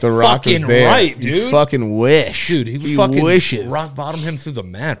 The Rock fucking was there. right, dude. You fucking wish. Dude, he fucking wishes. rock bottom him through the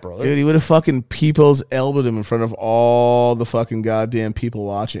mat, brother. Dude, he would have fucking people's elbowed him in front of all the fucking goddamn people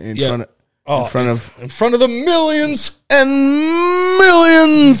watching. In front of the millions and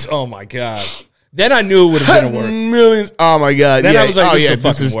millions. Oh my god. Then I knew it would have been a work. Millions. Oh my god. Then I was like,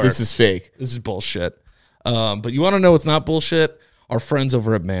 this is fake. This is bullshit. But you want to know what's not bullshit? Our friends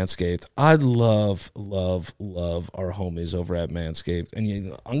over at Manscaped. I love our homies over at Manscaped.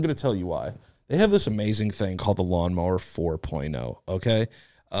 And I'm going to tell you why. They have this amazing thing called the Lawnmower 4.0, okay?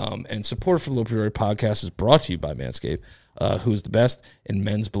 And support for the Low Priority Podcast is brought to you by Manscaped, who's the best in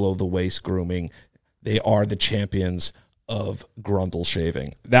men's below-the-waist grooming. They are the champions of grundle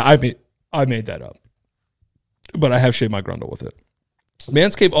shaving. Now, I made that up, but I have shaved my grundle with it.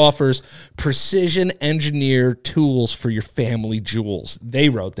 Manscaped offers precision-engineered tools for your family jewels. They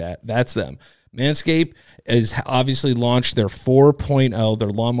wrote that. That's them. Manscaped has obviously launched their 4.0, their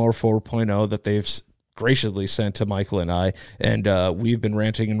Lawnmower 4.0 that they've graciously sent to Michael and I, and we've been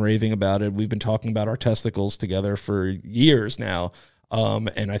ranting and raving about it. We've been talking about our testicles together for years now,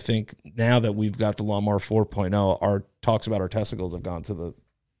 and I think now that we've got the Lawnmower 4.0, our talks about our testicles have gone to the,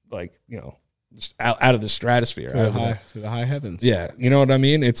 like, out of the stratosphere. To the high heavens. Yeah, you know what I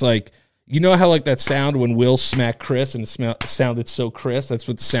mean? It's like, you know how like that sound when Will smacked Chris and it sounded so crisp? That's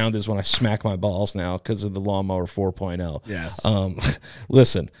what the sound is when I smack my balls now because of the Lawnmower 4.0. Yes.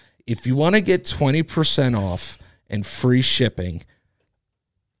 Listen, if you want to get 20% off and free shipping,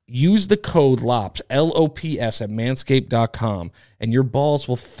 use the code LOPS, L-O-P-S, at manscaped.com, and your balls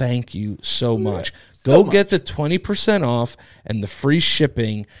will thank you so much. Go get the 20% off and the free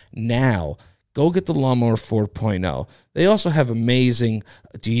shipping now. Go get the Lawnmower 4.0. They also have amazing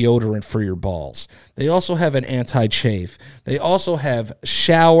deodorant for your balls. They also have an anti-chafe. They also have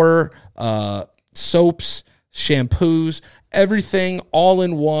shower soaps. shampoos, everything all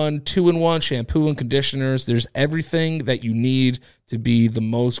in one, 2-in-1 shampoo and conditioners. There's everything that you need to be the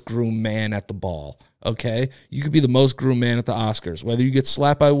most groomed man at the ball. Okay? You could be the most groomed man at the Oscars. Whether you get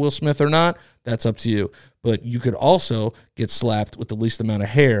slapped by Will Smith or not, that's up to you. But you could also get slapped with the least amount of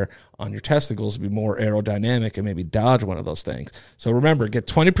hair on your testicles to be more aerodynamic and maybe dodge one of those things. So remember, get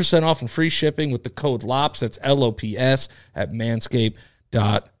 20% off and free shipping with the code LOPS, that's LOPS, at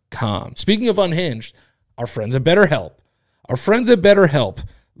manscaped.com. Speaking of unhinged, our friends at BetterHelp.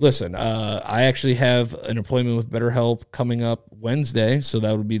 Listen, I actually have an appointment with BetterHelp coming up Wednesday, so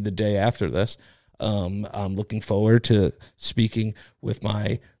that would be the day after this. I'm looking forward to speaking with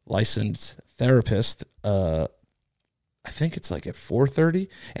my licensed therapist. I think it's like at 4:30,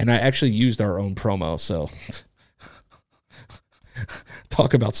 and I actually used our own promo, so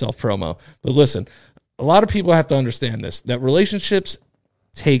talk about self-promo. But listen, a lot of people have to understand this, that relationships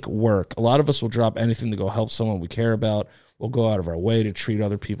take work. A lot of us will drop anything to go help someone we care about. We'll go out of our way to treat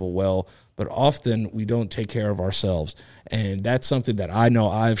other people well, but often we don't take care of ourselves. And that's something that I know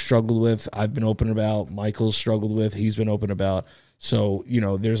I've struggled with. I've been open about. Michael's struggled with. He's been open about. So,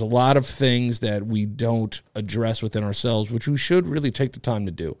 there's a lot of things that we don't address within ourselves, which we should really take the time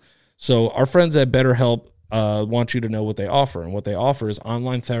to do. So our friends at BetterHelp want you to know what they offer. And what they offer is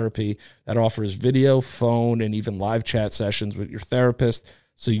online therapy that offers video, phone, and even live chat sessions with your therapist.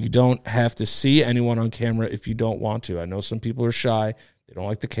 So you don't have to see anyone on camera if you don't want to. I know some people are shy. They don't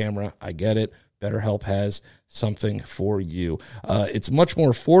like the camera. I get it. BetterHelp has something for you. It's much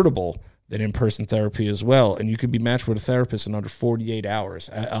more affordable than in-person therapy as well. And you could be matched with a therapist in under 48 hours.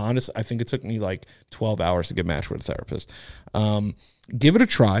 Honestly, I think it took me like 12 hours to get matched with a therapist. Give it a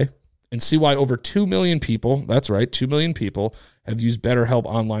try and see why over 2 million people, that's right, 2 million people have used BetterHelp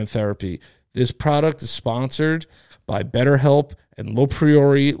online therapy. This product is sponsored by BetterHelp, and Low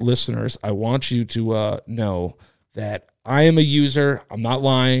Priori listeners, I want you to know that I am a user. I'm not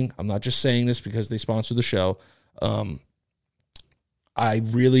lying. I'm not just saying this because they sponsor the show. I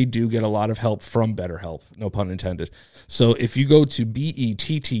really do get a lot of help from BetterHelp, no pun intended. So if you go to BetterHelp,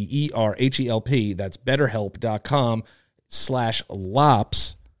 that's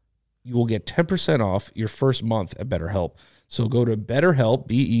betterhelp.com/lops, you will get 10% off your first month at BetterHelp. So go to BetterHelp,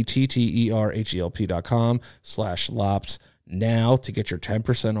 BetterHelp.com/lops now to get your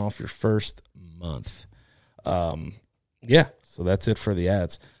 10% off your first month. Yeah, so that's it for the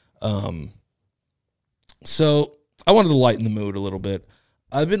ads. So I wanted to lighten the mood a little bit.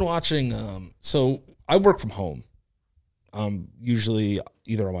 I've been watching, so I work from home. I'm usually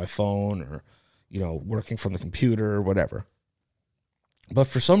either on my phone or, working from the computer or whatever. But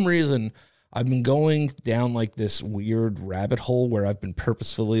for some reason, I've been going down like this weird rabbit hole where I've been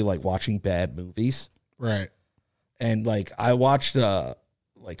purposefully like watching bad movies. Right. And like I watched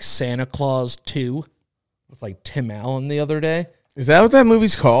like Santa Claus 2 with like Tim Allen the other day. Is that what that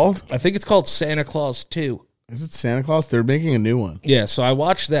movie's called? I think it's called Santa Claus 2. Is it Santa Claus? They're making a new one. Yeah, so I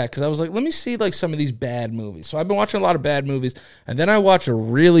watched that because I was like, let me see like some of these bad movies. So I've been watching a lot of bad movies, and then I watched a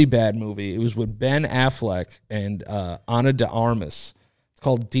really bad movie. It was with Ben Affleck and Ana de Armas. It's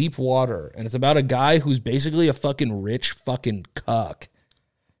called Deep Water, and it's about a guy who's basically a fucking rich fucking cuck.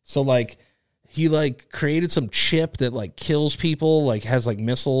 So like he like created some chip that like kills people, like has like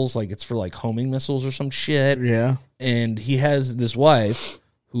missiles, like it's for like homing missiles or some shit. Yeah. And he has this wife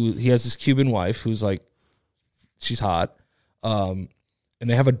he has this Cuban wife who's like, she's hot. And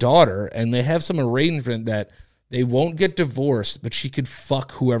they have a daughter, and they have some arrangement that they won't get divorced, but she could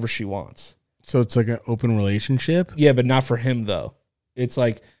fuck whoever she wants. So it's like an open relationship? Yeah, but not for him though. It's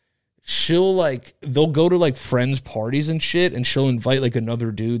like they'll go to like friends' parties and shit, and she'll invite like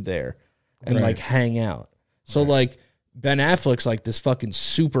another dude there and Right. like hang out. So like Ben Affleck's like this fucking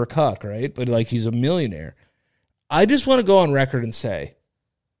super cuck, right? But like he's a millionaire. I just want to go on record and say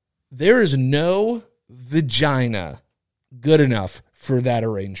there is no vagina good enough for that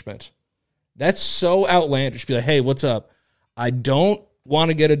arrangement. That's so outlandish. Be like, hey, what's up? I don't want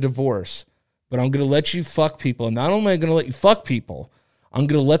to get a divorce, but I'm going to let you fuck people. And not only am I going to let you fuck people, I'm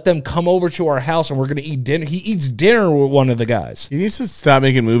going to let them come over to our house and we're going to eat dinner. He eats dinner with one of the guys. He needs to stop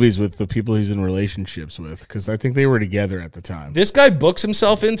making movies with the people he's in relationships with, because I think they were together at the time. This guy books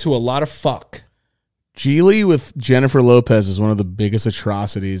himself into a lot of fuck. Geely with Jennifer Lopez is one of the biggest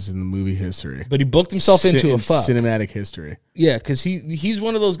atrocities in the movie history. But he booked himself into a fuck. Cinematic history. Yeah, because he's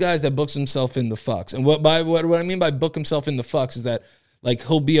one of those guys that books himself in the fucks. And what I mean by book himself in the fucks is that like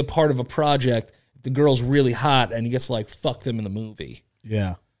he'll be a part of a project. The girl's really hot, and he gets to like fuck them in the movie.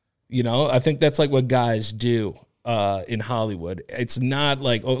 Yeah. I think that's like what guys do in Hollywood. It's not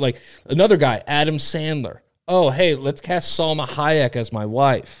like like another guy, Adam Sandler. Oh, hey, let's cast Salma Hayek as my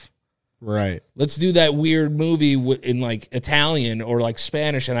wife. Right. Let's do that weird movie in like Italian or like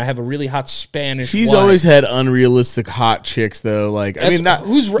Spanish, and I have a really hot Spanish. He's wife. always had unrealistic hot chicks, though. Like, I mean,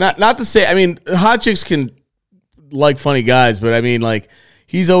 not to say. I mean, hot chicks can like funny guys, but I mean, like,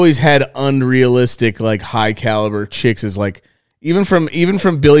 he's always had unrealistic, like, high caliber chicks. Is like even from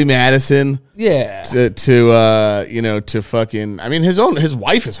Billy Madison, to fucking. I mean, his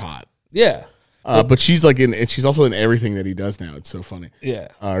wife is hot. Yeah. But she's like she's also in everything that he does now. It's so funny. Yeah.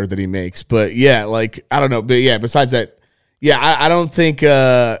 Or that he makes. But yeah, like, I don't know. But yeah, besides that, yeah, I don't think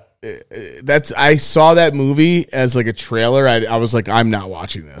I saw that movie as like a trailer. I was like, I'm not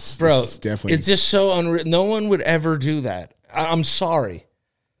watching this. Bro, this is definitely. It's just so unreal. No one would ever do that. I'm sorry.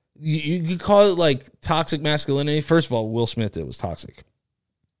 You call it like toxic masculinity. First of all, Will Smith did was toxic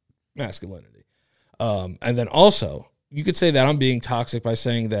masculinity. And then also, you could say that I'm being toxic by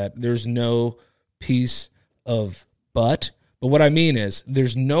saying that there's no piece of butt. But what I mean is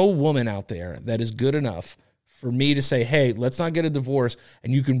there's no woman out there that is good enough for me to say, hey, let's not get a divorce,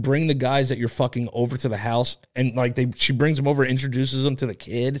 and you can bring the guys that you're fucking over to the house, and like she brings them over, introduces them to the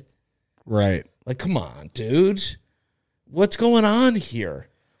kid. Right. Like, come on, dude. What's going on here?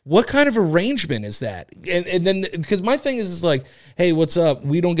 What kind of arrangement is that? And then, because my thing is like, hey, what's up?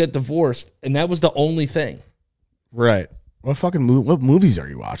 We don't get divorced. And that was the only thing. Right. What movies are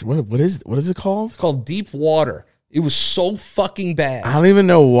you watching? What is it called? It's called Deep Water. It was so fucking bad. I don't even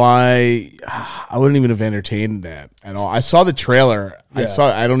know why. I wouldn't even have entertained that at all. I saw the trailer. Yeah.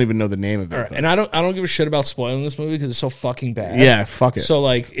 I don't even know the name of it. Right. And I don't give a shit about spoiling this movie because it's so fucking bad. Yeah, fuck it. So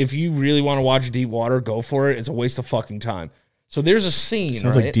like, if you really want to watch Deep Water, go for it. It's a waste of fucking time. So there's a scene.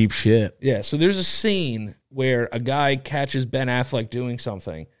 Sounds like deep shit. Yeah. So there's a scene where a guy catches Ben Affleck doing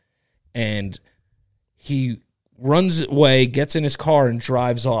something, and he runs away, gets in his car, and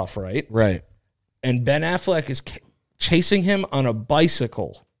drives off. Right. Right. And Ben Affleck is chasing him on a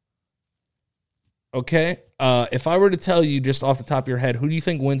bicycle. Okay? If I were to tell you just off the top of your head, who do you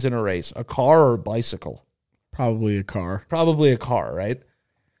think wins in a race? A car or a bicycle? Probably a car. Probably a car, right?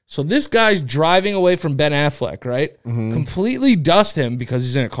 So this guy's driving away from Ben Affleck, right? Mm-hmm. Completely dust him because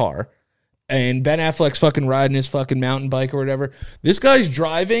he's in a car. And Ben Affleck's fucking riding his fucking mountain bike or whatever. This guy's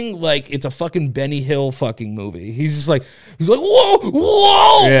driving like it's a fucking Benny Hill fucking movie. He's like, whoa,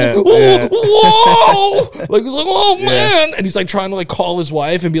 whoa, yeah, whoa, yeah. whoa. Like, he's like, oh, man. Yeah. And he's like trying to like call his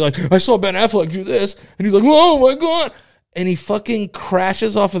wife and be like, I saw Ben Affleck do this. And he's like, oh my God. And he fucking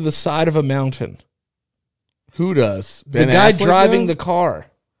crashes off of the side of a mountain. Who does? The guy driving the car.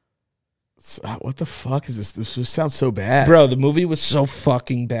 What the fuck is this? This sounds so bad. Bro, the movie was so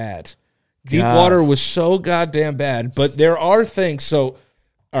fucking bad. Deep Water was so goddamn bad, but there are things. So,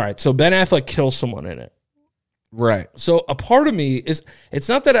 all right. So Ben Affleck kills someone in it, right? So a part of me is it's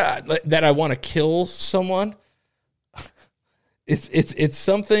not that I want to kill someone. It's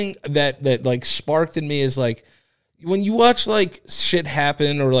something that like sparked in me is like when you watch like shit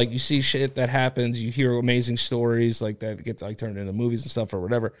happen or like you see shit that happens, you hear amazing stories like that gets like turned into movies and stuff or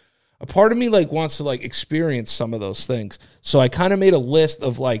whatever. A part of me like wants to like experience some of those things. So I kind of made a list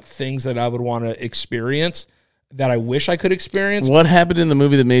of like things that I would want to experience that I wish I could experience. What happened in the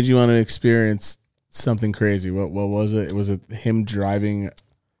movie that made you want to experience something crazy? What was it? Was it him riding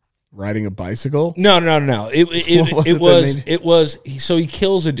a bicycle? No. It was so he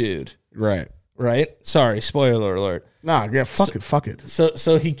kills a dude. Right. Sorry, spoiler alert. Nah, yeah, fuck it.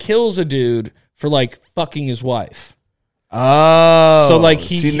 So he kills a dude for like fucking his wife. Oh, so like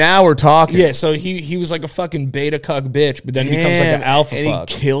now we're talking. Yeah, so he was like a fucking beta cuck bitch, but then he becomes like an alpha fuck.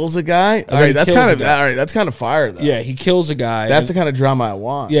 He kills a guy. All right, that's kind of fire though. Yeah, he kills a guy. That's the kind of drama I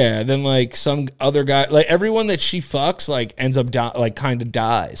want. Yeah, then like some other guy, like everyone that she fucks, like ends up like kind of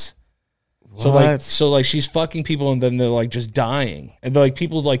dies. What? So like she's fucking people and then they're like just dying, and like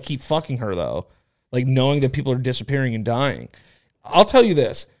people like keep fucking her though, like knowing that people are disappearing and dying. I'll tell you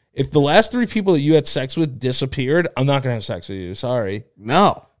this. If the last 3 people that you had sex with disappeared, I'm not going to have sex with you. Sorry.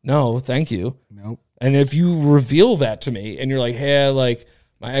 No, thank you. Nope. And if you reveal that to me and you're like, hey, like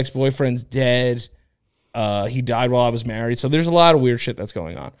my ex-boyfriend's dead. He died while I was married. So there's a lot of weird shit that's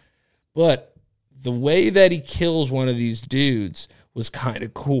going on. But the way that he kills one of these dudes was kind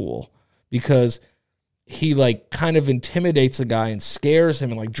of cool because he like kind of intimidates the guy and scares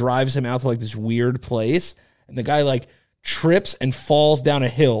him and like drives him out to like this weird place. And the guy like trips and falls down a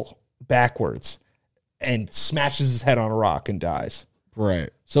hill backwards and smashes his head on a rock and dies. Right.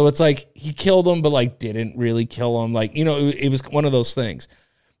 So it's like he killed him, but like didn't really kill him. Like, you know, it was one of those things.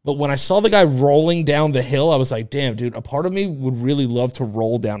 But when I saw the guy rolling down the hill, I was like, damn, dude, a part of me would really love to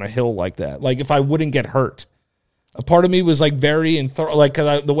roll down a hill like that. Like if I wouldn't get hurt. A part of me was like very like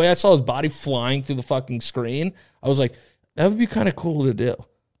cause the way I saw his body flying through the fucking screen, I was like, that would be kind of cool to do.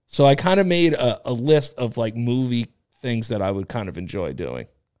 So I kind of made a list of like movie things that I would kind of enjoy doing.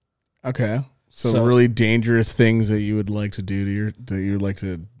 Okay. So really dangerous things that you would like to do that you would like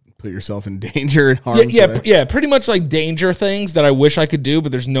to put yourself in danger and harm. Yeah, pretty much like danger things that I wish I could do,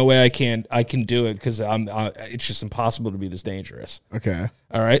 but there's no way I can do it because it's just impossible to be this dangerous. Okay.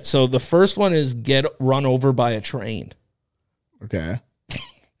 All right. So the first one is get run over by a train. Okay.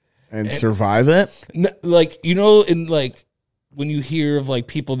 And survive it? Like, you know, in like when you hear of like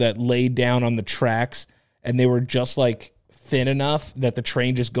people that laid down on the tracks and they were just like thin enough that the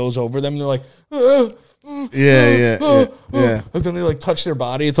train just goes over them and they're like, yeah. and then they like touch their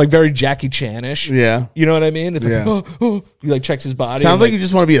body. It's like very Jackie Chan-ish. Yeah. You know what I mean? It's like, he like checks his body. Sounds like you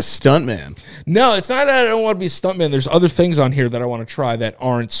just want to be a stuntman. No, it's not that I don't want to be a stuntman. There's other things on here that I want to try that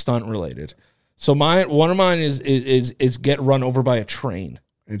aren't stunt related. So one of mine is get run over by a train.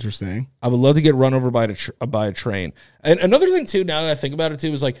 Interesting. I would love to get run over by a train. And another thing too, now that I think about it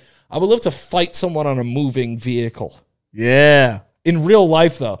too, is like I would love to fight someone on a moving vehicle. Yeah. In real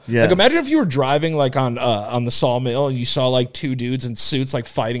life, though, yes. Like imagine if you were driving like on the Sawmill and you saw like two dudes in suits like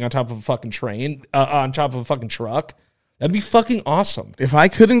fighting on top of a fucking train, on top of a fucking truck. That'd be fucking awesome. If I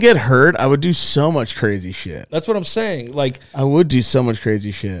couldn't get hurt, I would do so much crazy shit. That's what I'm saying. Like I would do so much crazy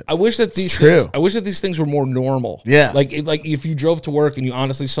shit. I wish that these things were more normal. Yeah. Like if you drove to work and you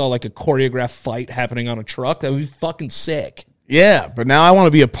honestly saw like a choreographed fight happening on a truck, that would be fucking sick. Yeah, but now I want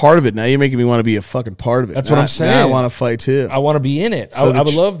to be a part of it. Now you're making me want to be a fucking part of it. That's what I'm saying. Now I want to fight too. I want to be in it. So I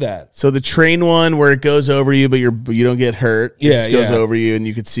would love that. So the train one where it goes over you, but you don't get hurt. It just goes over you, and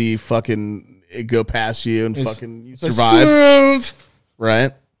you could see fucking it go past you, and fucking you survive.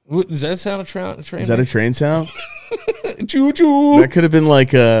 Right? Does that sound a train? Is that a train sound? Choo choo. That could have been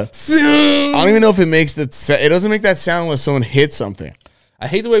like a. I don't even know if it makes that. It doesn't make that sound unless someone hits something. I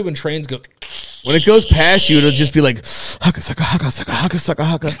hate the way when trains go. When it goes past you, it'll just be like haka saka haka saka haka saka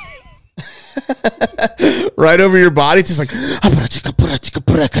haka. Right over your body, it's just like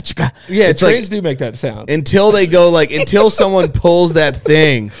yeah. It's trains like, do make that sound until they go like until someone pulls that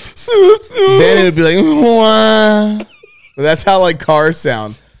thing. Then it would be like. Wah. But that's how like cars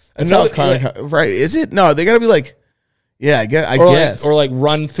sound. That's how right? Is it? No, they gotta be like. Yeah, I guess. Or like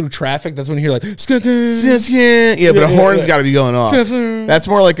run through traffic. That's when you hear like yeah, but a horn's got to be going off. That's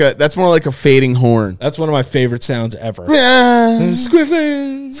more like a fading horn. That's one of my favorite sounds ever. It's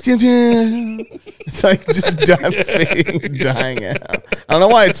like just fading, dying out. I don't know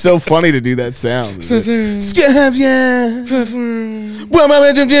why it's so funny to do that sound.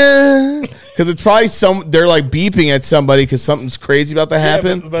 Because it's probably they're like beeping at somebody because something's crazy about to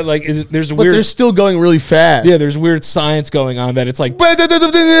happen. But like there's weird. But they're still going really fast. Yeah, there's weird science going on that it's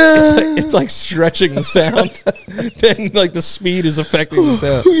it's like stretching the sound. Then like the speed is affecting the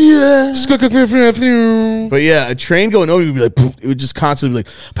sound. Yeah. But yeah, a train going over would be like it would just constantly be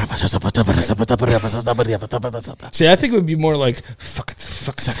like. See, I think it would be more like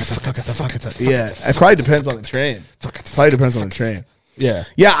yeah, it probably depends on the train. Yeah.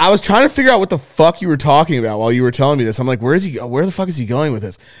 Yeah, I was trying to figure out what the fuck you were talking about while you were telling me this. I'm like, where the fuck is he going with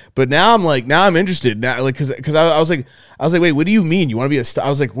this? But now I'm interested now, like, cause I was like, wait, what do you mean? You want to be I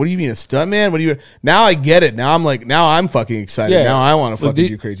was like, what do you mean a stuntman? Now I get it. Now I'm fucking excited. Yeah. Now I want to fucking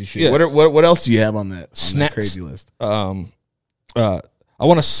do crazy shit. Yeah. What else do you have on that crazy list? I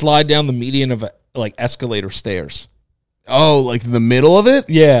want to slide down the median of like escalator stairs. Oh, like the middle of it?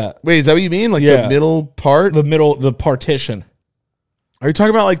 Yeah. Wait, is that what you mean? Like the middle part? The partition. Are you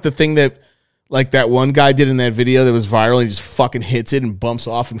talking about like the thing that like that one guy did in that video that was viral and he just fucking hits it and bumps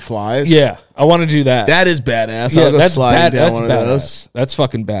off and flies? Yeah, I want to do that. That is badass. Yeah, that's badass. That's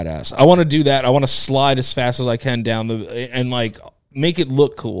fucking badass. I want to do that. I want to slide as fast as I can down and like make it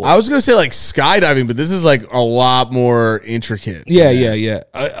look cool. I was gonna say like skydiving, but this is like a lot more intricate. Yeah.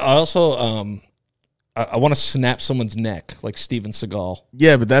 I also I want to snap someone's neck like Steven Seagal.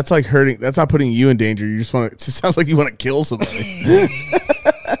 Yeah, but that's like hurting. That's not putting you in danger. You just want to. It sounds like you want to kill somebody.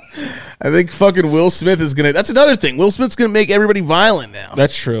 I think fucking Will Smith is gonna. That's another thing. Will Smith's gonna make everybody violent now.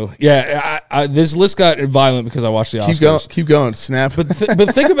 That's true. Yeah, this list got violent because I watched the Oscars. Keep going. Snap. But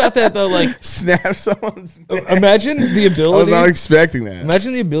think about that though. Like snap someone's neck. Imagine the ability. I was not expecting that.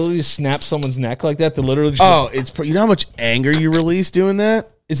 Imagine the ability to snap someone's neck like that. To literally. Just you know how much anger you release doing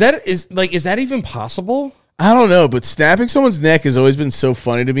that. Is that even possible? I don't know, but snapping someone's neck has always been so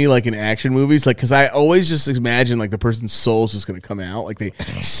funny to me, like in action movies, like because I always just imagine like the person's soul's just gonna come out, like they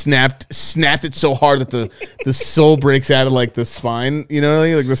snapped it so hard that the soul breaks out of like the spine, you know,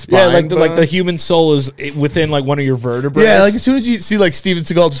 like the spine. Yeah, like the human soul is within like one of your vertebrae. Yeah, like as soon as you see like Steven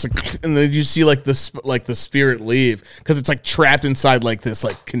Seagal just like, and then you see like the spirit leave because it's like trapped inside like this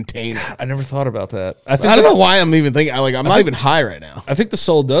like container. I never thought about that. I don't know why I'm even thinking. I'm not even high right now. I think the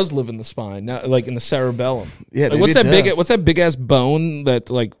soul does live in the spine, not like in the cerebellum. Yeah, like, what's that big ass bone that's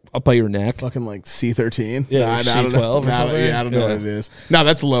like up by your neck? Fucking like C13. Yeah, C12 or something. Yeah, I don't know what it is. No,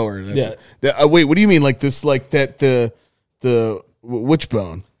 that's lower. Wait, what do you mean? Like this? Like that? The which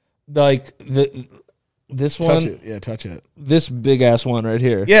bone? Like this one? Touch it. Yeah, touch it. This big ass one right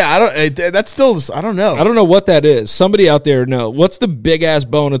here. Yeah, I don't. That's still. I don't know. I don't know what that is. Somebody out there know. What's the big ass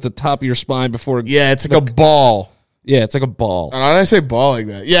bone at the top of your spine before? Yeah, it's like a ball. Yeah, it's like a ball. Why did I say ball like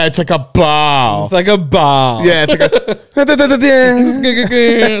that? Yeah, it's like a ball. It's like a ball. Yeah, it's like a.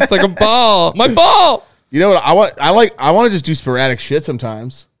 It's like a ball. My ball. You know what I want? I want to just do sporadic shit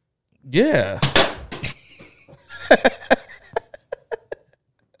sometimes. Yeah.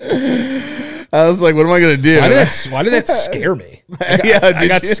 I was like, what am I gonna do? Why did that scare me? I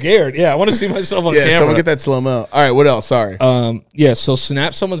got scared. Yeah, I want to see myself on camera. Someone get that slow mo. All right, what else? Sorry. Yeah. So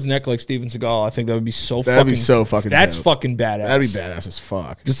snap someone's neck like Steven Seagal. I think that would be so. That'd be so fucking. That's dope. fucking badass. That'd be badass as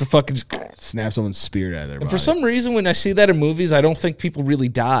fuck. Just to fucking snap someone's spirit out of their body. For some reason, when I see that in movies, I don't think people really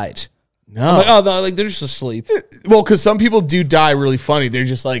died. No. I'm like, oh no, like they're just asleep. Well, because some people do die really funny. They're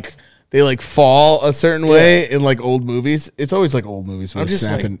just like. They like fall a certain way in like old movies. It's always like old movies where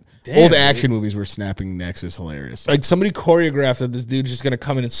snapping. Like, old action movies where snapping necks is hilarious. Like somebody choreographed that this dude's just gonna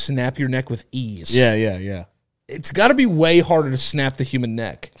come in and snap your neck with ease. Yeah. It's got to be way harder to snap the human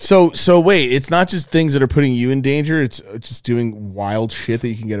neck. So wait, it's not just things that are putting you in danger. It's just doing wild shit that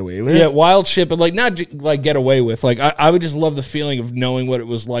you can get away with. Yeah, wild shit, but like not like get away with. Like I would just love the feeling of knowing what it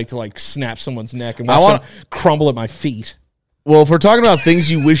was like to like snap someone's neck and watch them crumble at my feet. Well, if we're talking about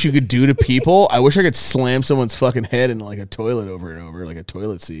things you wish you could do to people, I wish I could slam someone's fucking head into like a toilet over and over, like a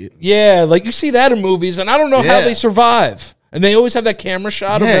toilet seat. Yeah, like you see that in movies, and I don't know how they survive. And they always have that camera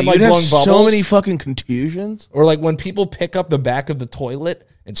shot of them like blowing bubbles. So many fucking contusions. Or like when people pick up the back of the toilet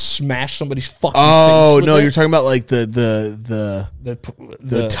and smash somebody's fucking face. Oh no, you're talking about like the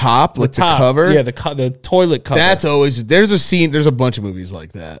top, like the cover. Yeah, the toilet cover. That's always there's a bunch of movies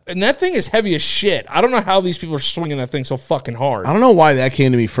like that. And that thing is heavy as shit. I don't know how these people are swinging that thing so fucking hard. I don't know why that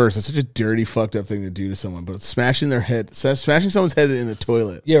came to me first. It's such a dirty, fucked up thing to do to someone. But smashing someone's head in a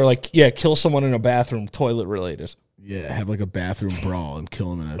toilet. Yeah, or like kill someone in a bathroom, toilet related. Yeah, have like a bathroom brawl and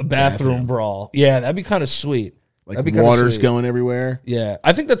kill them in a bathroom brawl. Yeah, that'd be kind of sweet. Like water's going everywhere. Yeah,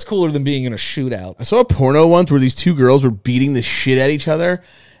 I think that's cooler than being in a shootout. I saw a porno once where these two girls were beating the shit at each other,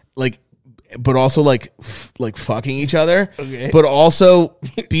 like, but also like fucking each other, but also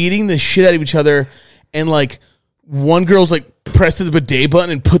beating the shit out of each other, and like one girl's like pressed the bidet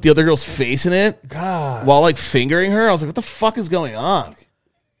button and put the other girl's face in it, while like fingering her. I was like, what the fuck is going on?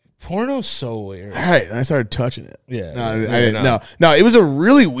 Porno's so weird. All right, and I started touching it. Yeah, no, it was a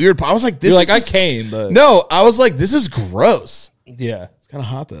really weird. I was like, this. You're like, I came, but no, I was like, this is gross. Yeah, it's kind of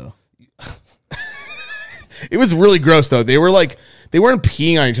hot though. It was really gross though. They weren't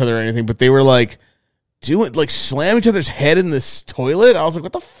peeing on each other or anything, but they were like slam each other's head in this toilet. I was like,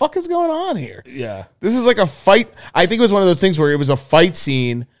 what the fuck is going on here? Yeah, this is like a fight. I think it was one of those things where it was a fight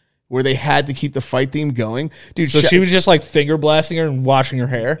scene where they had to keep the fight theme going. Dude, so she was just like finger blasting her and washing her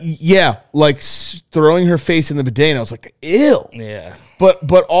hair? Yeah, like throwing her face in the bidet, and I was like, ew. Yeah.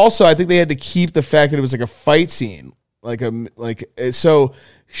 But also, I think they had to keep the fact that it was like a fight scene. So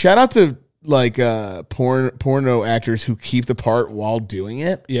shout out to like porno actors who keep the part while doing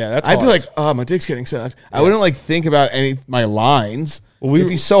it. Yeah, that's I'd be like, oh, my dick's getting sucked. Yeah. I wouldn't like think about my lines. Well, it'd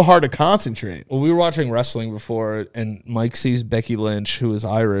be so hard to concentrate. Well, we were watching wrestling before, and Mike sees Becky Lynch, who is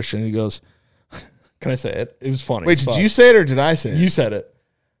Irish, and he goes, can I say it? It was funny. Wait, did you say it or did I say it? You said it.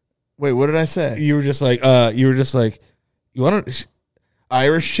 Wait, what did I say? You were just like, you want to...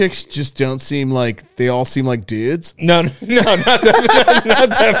 Irish chicks just don't seem like, they all seem like dudes? No, not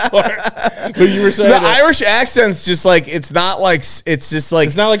that part. But you were saying the Irish accent's just like, it's not like, it's just like...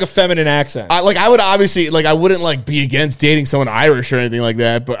 It's not like a feminine accent. I would obviously, like, I wouldn't like be against dating someone Irish or anything like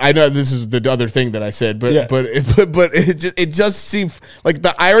that, but I know this is the other thing that I said, but it just seems, like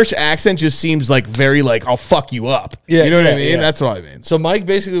the Irish accent just seems like very like, I'll fuck you up. Yeah, you know what I mean? Yeah. That's what I mean. So Mike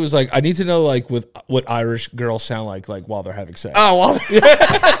basically was like, I need to know like what Irish girls sound like while they're having sex. Oh, well...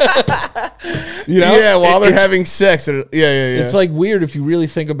 You know? Yeah, while they're having sex. Yeah. It's like weird if you really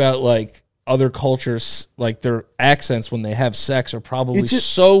think about like other cultures, like their accents when they have sex, are probably It's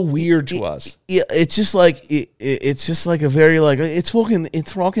just- so weird to us. Yeah, it's just like it's just like a very like it's fucking.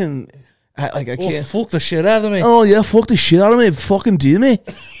 I Oh, can't. fuck the shit out of me. Oh yeah, fuck the shit out of me. Fucking do me.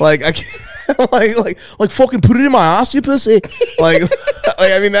 Like I can't. like fucking put it in my ass, you pussy. Like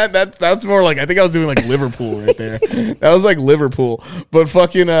I mean that's more like I think I was doing like Liverpool right there. That was like Liverpool, but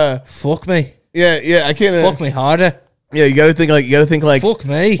fucking Fuck me. yeah I can't. Fuck me harder. Yeah, you gotta think like. Fuck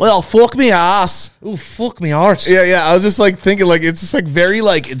me. Well, fuck me ass. Ooh, fuck me arse. Yeah. I was just like thinking like it's just like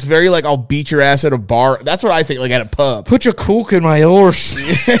it's very like I'll beat your ass at a bar. That's what I think like at a pub. Put your cook in my horse.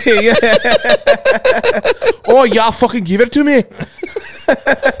 Yeah. Oh yeah, fucking give it to me.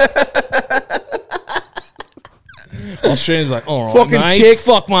 Australians like, all right, Fucking mate, chick.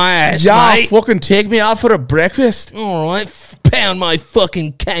 fuck my ass, Yeah, mate. fucking take me out for a breakfast. All right, pound my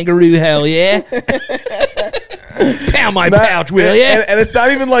fucking kangaroo, hell yeah. Pound my pouch, will ya? And it's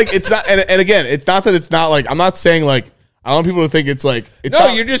not even like it's not. And again, it's not that it's not like I'm not saying like I don't want people to think it's like it's No,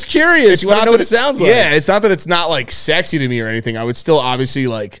 not, you're just curious. it's You want not to know that what it sounds like. Yeah, it's not that it's not like sexy to me or anything. I would still obviously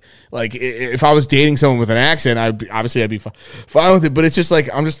like if I was dating someone with an accent, I'd be fine with it. But it's just like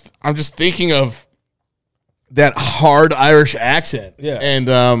I'm just thinking of that hard Irish accent. Yeah.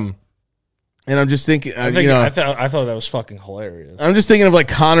 And I'm just thinking, I thought that was fucking hilarious. I'm just thinking of like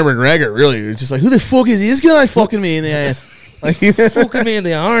Conor McGregor. Really, it's just like who the fuck is this guy fucking me in the ass? Like, Fucking me in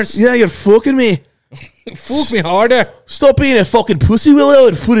the arse. yeah, you're fucking me. Fuck me harder. Stop being a fucking pussy, Willow,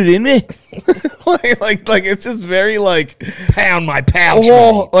 and put it in me. like it's just very like Pound my pouch,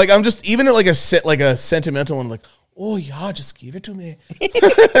 oh, mate. like I'm just even at like a sentimental one, like oh yeah, just give it to me. You're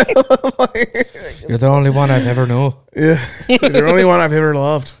the only one I've ever known. Yeah, you're the only one I've ever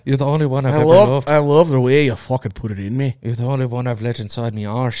loved. You're the only one I've ever loved. I love the way you fucking put it in me. You're the only one I've let inside me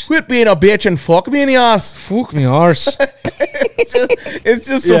arse. Quit being a bitch and fuck me in the ass. Fuck me arse. It's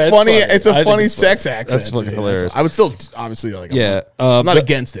just Yeah, so it's funny. funny. It's a I think funny it's funny. sex accent. That's fucking to me. hilarious. I would still obviously like. Yeah, I'm not but-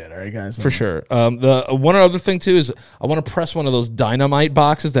 against it. All right, guys. For sure. The one other thing too is I want to press one of those dynamite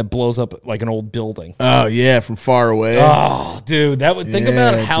boxes that blows up like an old building. Oh yeah, from far away. Oh, dude, that would think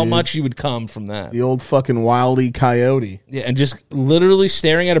about Yeah, how dude. much you would come from that. The old fucking Wile E. Coyote. Yeah, and just literally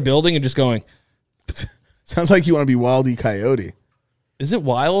staring at a building and just going, Sounds like you want to be Wild E. Coyote. is it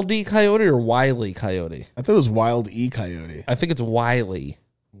Wild E. Coyote or Wiley Coyote? I thought it was Wild E. Coyote. I think it's Wiley.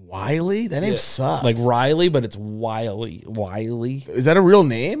 Wiley? That name sucks. Like Riley, but it's Wiley. Wiley. is that a real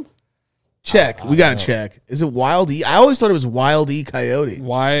name? Check. We gotta check. Is it Wild E? I always thought it was Wild E. Coyote.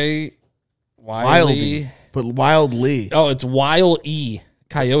 Wiley. Wildy, but Wildly. Oh, it's Wild E.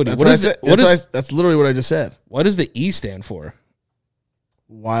 Coyote. That's What what I is said. it? What is? That's literally what I just said. What does the E stand for?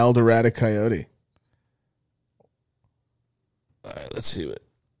 Wild erratic coyote. All right, let's see what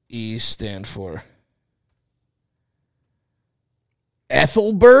E stand for.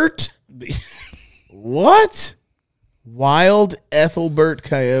 Ethelbert? What? Wild Ethelbert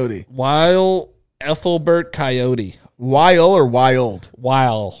coyote. Wild Ethelbert Coyote. Wile or wild?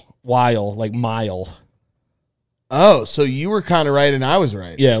 Wile, like mile. Oh, so you were kind of right and I was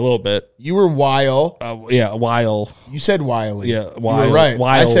right. Yeah, a little bit. You were Wile. Yeah, Wile. You said Wiley. Yeah, you were right.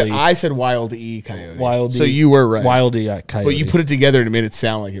 Wiley. I said Wild E coyote. Wild So E. you were right. Wild E Coyote. But you put it together and it made it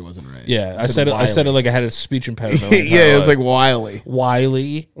sound like it wasn't right. Yeah, I said it like I had a speech impediment. Yeah, it was like Wiley.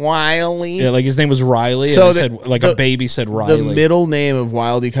 Wiley. Wiley. Yeah, like his name was Riley. So and it the- said like the- a baby said Riley. The middle name of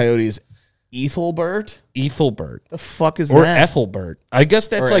Wild E coyote is Ethelbert. Ethelbert. The fuck is Or that? Ethelbert. I guess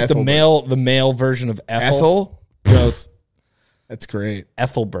that's Or like Ethelbert. the male version of Ethel. Ethel? No, it's That's great.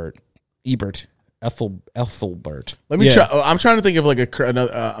 Ethelbert. Ethelbert. Let me Yeah. try. I'm trying to think of like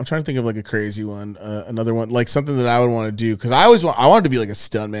I'm trying to think of like a crazy one. Another one, like something that I would want to do because I wanted to be like a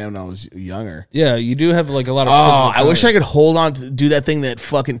stuntman when I was younger. Yeah, you do have like a lot of. Oh, I wish I could hold on to do that thing that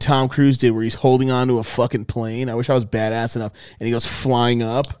fucking Tom Cruise did, where he's holding on to a fucking plane. I wish I was badass enough, and he goes flying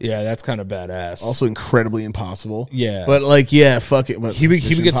up. Yeah, that's kind of badass. Also, incredibly impossible. Yeah. but like, yeah, fuck it. But he would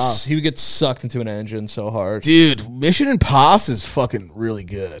Mission Impossible. he would get sucked into an engine so hard. Dude, Mission Impossible is fucking really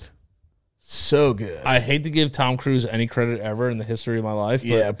good. So good. I hate to give Tom Cruise any credit ever in the history of my life. But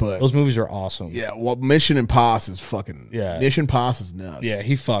Yeah, but- those movies are awesome. Yeah, well, Mission Impossible is fucking. Yeah. Mission Impossible is nuts. Yeah,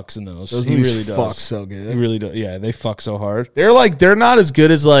 he fucks in those. those he movies really does. fuck so good. He really does. Yeah, they fuck so hard. They're not as good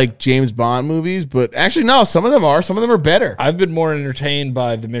as like James Bond movies, but actually no, some of them are. Some of them are better. I've been more entertained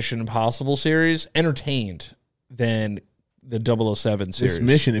by the Mission Impossible series, than the 007 series. This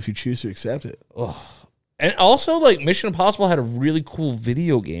mission, if you choose to accept it. And also, like, Mission Impossible had a really cool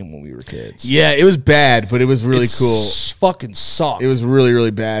video game when we were kids. Yeah, it was bad, but it was really cool. Fucking sucked. It was really, really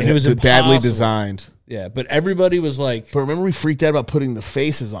bad. And it was badly impossible. designed. Yeah, but everybody was like, But remember, we freaked out about putting the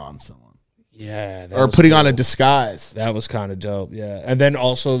faces on someone. Yeah, that or was putting on a cool. disguise. That was kind of dope. Yeah, and then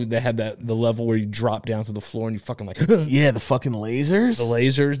also they had the level where you drop down to the floor and you fucking like the Yeah, the fucking lasers.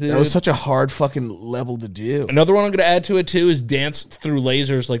 lasers, dude. That was such a hard fucking level to do. Another one I'm gonna add to it too is dance through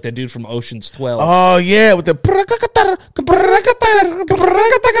lasers like that dude from Ocean's 12. Oh yeah, with the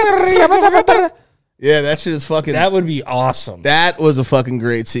yeah, that shit is fucking. That would be awesome. That was a fucking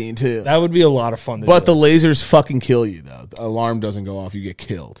great scene too. That would be a lot of fun. But the lasers fucking kill you though. The alarm doesn't go off. You get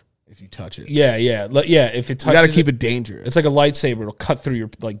killed if you touch it. yeah. If it touches, You got to keep it dangerous. It's like a lightsaber. It'll cut through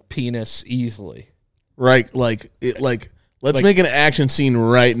your like penis easily. Right, like it. Let's make an action scene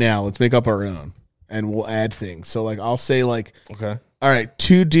right now. Let's make up our own, and we'll add things. So like, I'll say like, Okay. all right,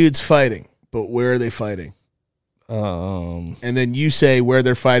 two dudes fighting, but where are they fighting? Um. And then you say where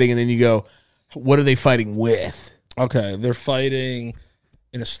they're fighting, and then you go, what are they fighting with? Okay. They're fighting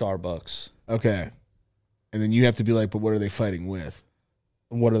in a Starbucks. Okay, and then you have to be like, but what are they fighting with?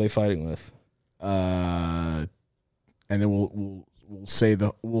 What are they fighting with? And then we'll say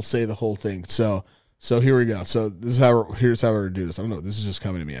the whole thing. So here we go. So here's how we're gonna do this. I don't know. This is just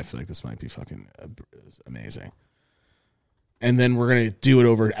coming to me. I feel like this might be fucking amazing. And then we're gonna do it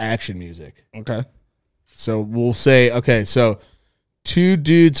over action music. Okay. So we'll say, okay, so two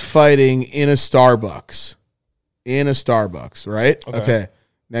dudes fighting in a Starbucks. In a Starbucks, right? Okay.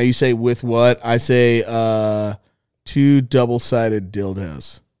 Now you say with what? I say two double-sided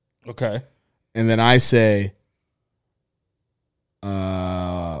dildos. Okay. And then I say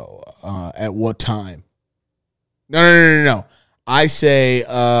at what time? No. I say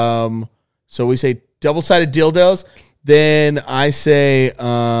so we say double-sided dildos, then I say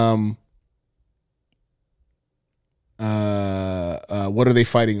what are they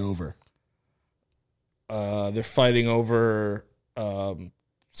fighting over? They're fighting over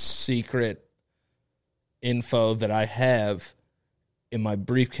secret info that I have in my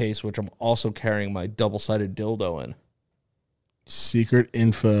briefcase, which I'm also carrying my double-sided dildo in. Secret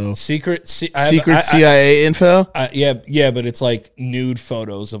info. Secret CIA info? yeah, but it's like nude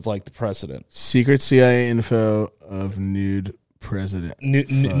photos of like the president. Secret CIA info of nude president.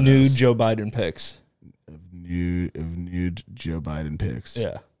 Nude Joe Biden pics. Of nude Joe Biden pics.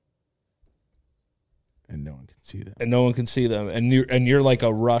 Yeah. And no one can see them. And no one can see them. And you're like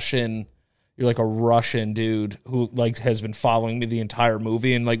a Russian dude who like has been following me the entire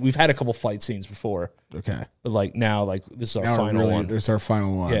movie, and like we've had a couple fight scenes before. Okay. But like now, like this is our Now final one. It's our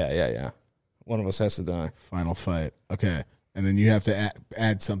final one. Yeah. One of us has to die. Final fight. Okay. And then you have to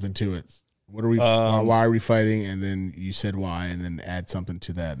add something to it. What are we? Why are we fighting? And then you said why, and then add something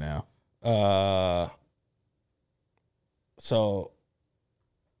to that now. So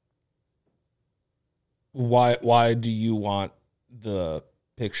why do you want the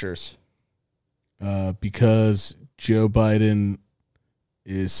pictures? Because Joe Biden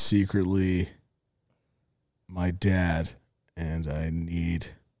is secretly my dad, and I need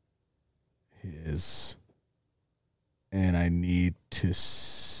to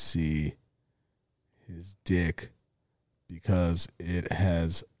see his dick because it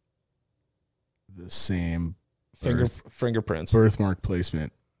has the same Fingerprints. birthmark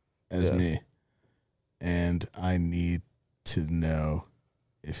placement as me, and I need to know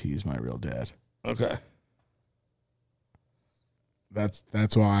if he's my real dad. Okay. That's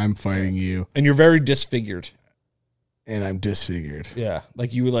why I'm fighting you, And you're very disfigured. and I'm disfigured. Yeah,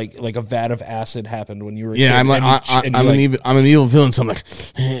 like you like a vat of acid happened when you were a Yeah, kid, I'm like I'm an evil villain. So I'm like,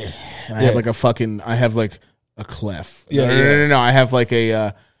 and I have like I have like a clef. No. I have like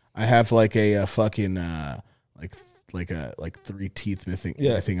a fucking like three teeth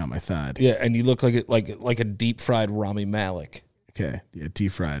missing on my thigh. Yeah, and you look like a deep fried Rami Malek. Okay, yeah,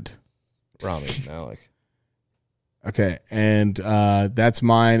 deep fried Rami Malek. Okay, and that's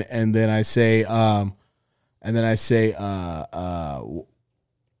mine. And then I say,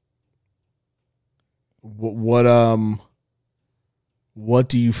 what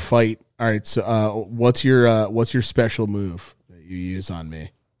do you fight? All right, so what's your special move that you use on me?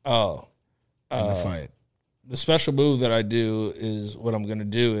 Oh, in the fight. The special move that I do is what I'm gonna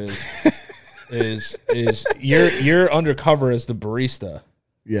do is you're undercover as the barista.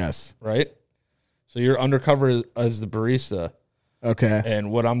 Yes. Right. So you're undercover as the barista. Okay.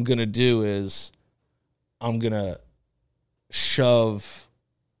 And what I'm gonna do is I'm gonna shove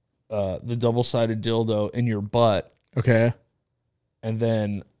the double-sided dildo in your butt. Okay. And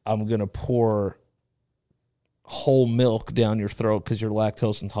then I'm gonna pour whole milk down your throat because you're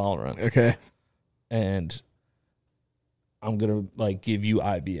lactose intolerant. Okay. And I'm gonna like give you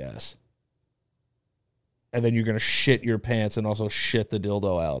IBS. And then you're gonna shit your pants and also shit the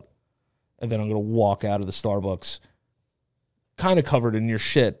dildo out. And then I'm gonna walk out of the Starbucks kind of covered in your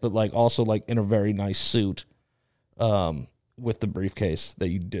shit, but like also like in a very nice suit, with the briefcase that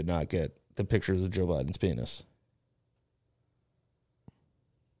you did not get the pictures of Joe Biden's penis.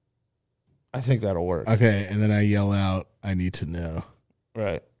 I think that'll work. Okay, and then I yell out, I need to know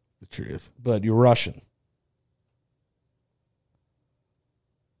Right. the truth. But you're Russian.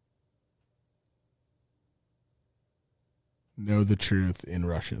 Know the truth in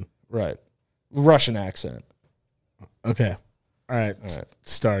Russian. Right. Russian accent. Okay. All right.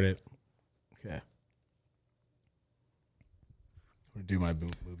 Start it. Okay. I'm going to do my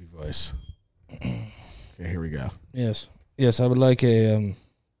movie voice. Okay, here we go. Yes. Yes, I would like a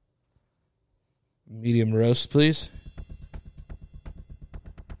medium roast, please.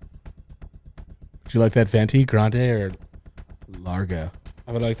 Would you like that Venti, Grande, or Largo?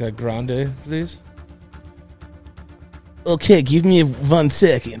 I would like that grande, please. Okay, give me 1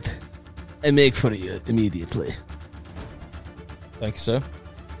 second. I make for you immediately. Thank you, sir.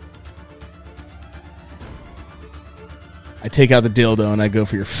 I take out the dildo and I go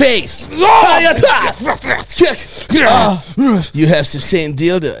for your face. You have sustained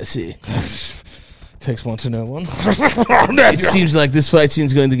dildo, I see. Takes one to know one. It seems like this fight scene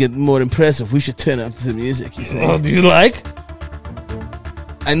is going to get more impressive. We should turn up the music, you think? Oh, do you like?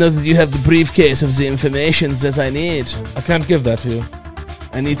 I know that you have the briefcase of the information that I need. I can't give that to you.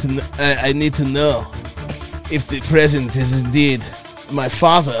 I need to know if the president is indeed my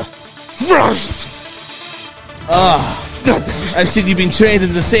father. I've seen you've been trained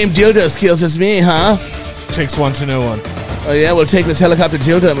in the same dildo skills as me, huh? Takes one to know one. Oh yeah, we'll take this helicopter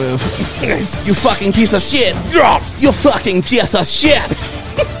dildo move. You fucking piece of shit! You fucking piece of shit!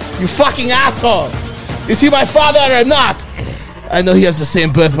 You fucking asshole! Is he my father or not? I know he has the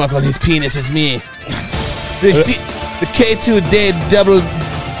same birthmark on his penis as me. The K2 Day Double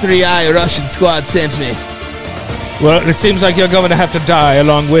 3I Russian squad sent me. Well, it seems like you're going to have to die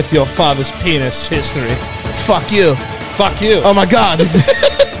along with your father's penis history. Fuck you. Fuck you. Oh my god, is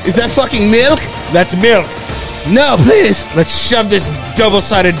that fucking milk? That's milk. No, please. Let's shove this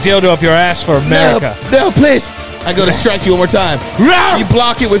double-sided dildo up your ass for America. No, please. I go to strike you one more time. You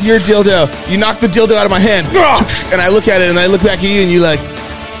block it with your dildo. You knock the dildo out of my hand. And I look at it and I look back at you and you like,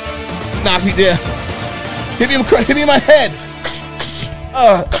 knock me down. Hit me in my head.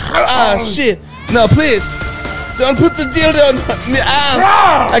 Shit. No, please. Don't put the dildo in my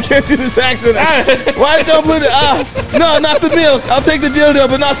ass. I can't do this accent. Why don't put it? No, not the milk. I'll take the dildo,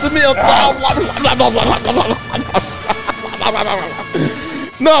 but not the milk.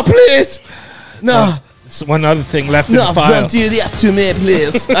 No, please. No. There's one other thing left in the No, file. don't do this to me,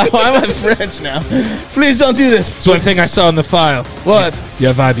 please. I'm French now. Please don't do this. There's one thing I saw in the file. What? You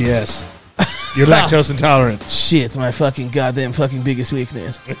have IBS. You're lactose intolerant. Shit, my fucking goddamn fucking biggest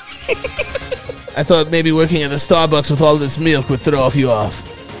weakness. I thought maybe working at a Starbucks with all this milk would throw you off.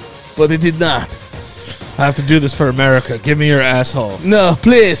 But it did not. I have to do this for America. Give me your asshole. No,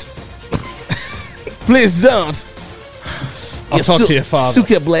 please. Please don't. I'll talk to your father.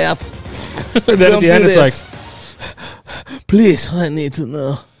 Suke blap. Then at the end, it's like, please, I need to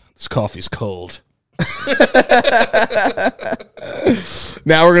know. this coffee's cold.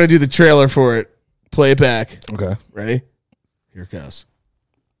 Now we're going to do the trailer for it. Play it back. Okay. Ready? Here it goes.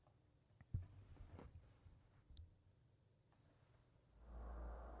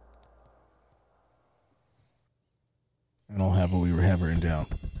 I don't have what we have written down.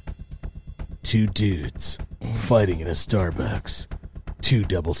 2 dudes fighting in a Starbucks. 2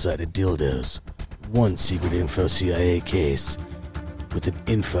 double-sided dildos. 1 secret info CIA case with the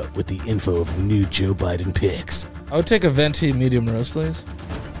info of new Joe Biden pics. I would take a venti medium roast, please.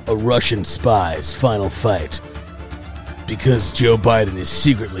 A Russian spy's final fight. Because Joe Biden is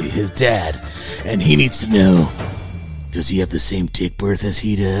secretly his dad, and he needs to know, does he have the same dick birth as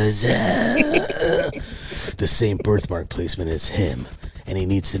he does? The same birthmark placement as him, and he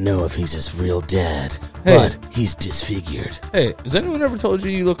needs to know if he's his real dad. Hey. But he's disfigured. Hey, has anyone ever told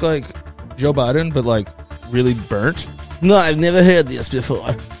you look like Joe Biden, but like really burnt? No, I've never heard this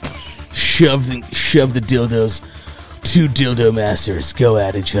before. Shove the dildos. 2 dildo masters go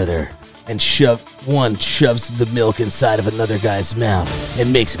at each other, and one shoves the milk inside of another guy's mouth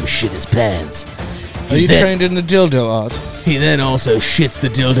and makes him shit his pants. Are you trained in the dildo art? He then also shits the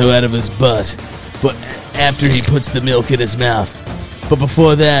dildo out of his butt, but after he puts the milk in his mouth. But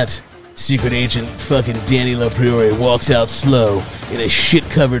before that, Secret Agent fucking Danny LaPriore walks out slow in a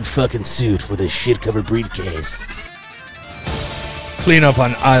shit-covered fucking suit with a shit-covered briefcase. Clean up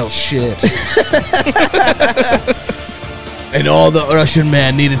on aisle shit. And all the Russian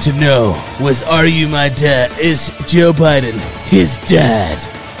man needed to know was, are you my dad? Is Joe Biden his dad?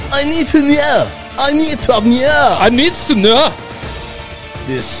 I need to know. I need to know. I need to know.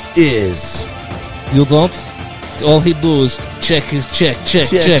 This is You don't? All he do is check his check. check.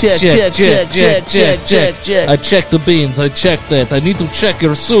 I check the beans. I check that. I need to check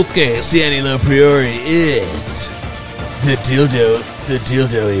your suitcase. Danny Lopriori is the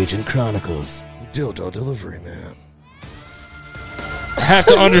Dildo Agent Chronicles. The Dildo Delivery Man. I have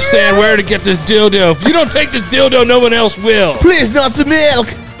to understand where to get this dildo. If you don't take this dildo, no one else will. Please, not some milk.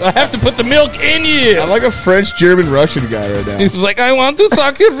 I have to put the milk in you. I'm like a French, German, Russian guy right now. He was like, I want to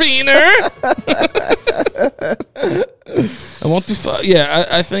suck your wiener. I want to yeah,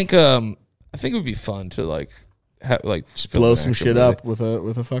 I think it would be fun to like Just blow some shit up with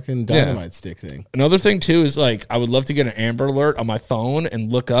a fucking dynamite stick thing. Another thing too is like I would love to get an Amber Alert on my phone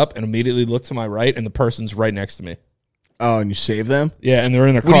and look up and immediately look to my right and the person's right next to me. Oh, and you save them? Yeah, and they're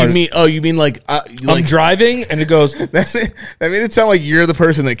in a car. What do you mean? Oh, you mean like I'm driving and it goes. That made it sound like you're the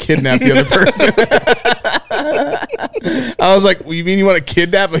person that kidnapped the other person. I was like, well, you mean you want to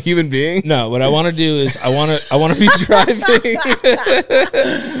kidnap a human being? No, what I want to do is I want to be driving.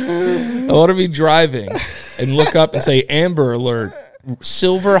 I want to be driving and look up and say Amber Alert,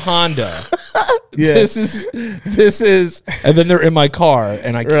 silver Honda. Yeah. This is, and then they're in my car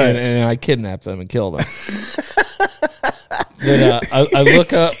and I kidnap them and kill them. Then I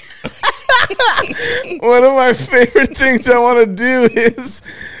look up. One of my favorite things I want to do is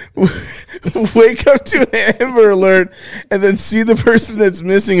wake up to an Amber Alert and then see the person that's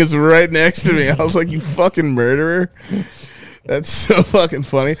missing is right next to me. I was like, you fucking murderer. That's so fucking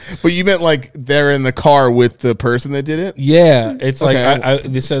funny. But you meant like they're in the car with the person that did it? Yeah, it's Okay. like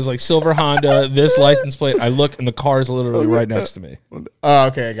this says like silver Honda, this license plate. I look and the car's literally right next to me. Oh,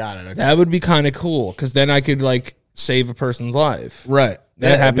 okay, I got it. Okay. That would be kind of cool because then I could like save a person's life. Right.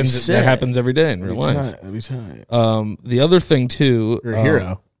 That happens. That happens every day in real life. That'd be tight. The other thing too, You're a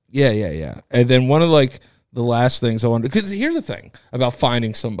hero. Yeah. And then one of like the last things I want to, because here's the thing about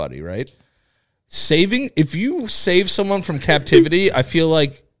finding somebody, right? If you save someone from captivity, I feel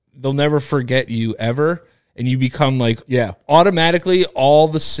like they'll never forget you ever, and you become like automatically all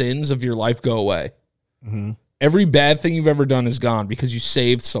the sins of your life go away. Mm-hmm. Every bad thing you've ever done is gone because you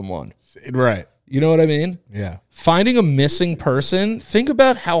saved someone. Right. You know what I mean? Yeah. Finding a missing person, think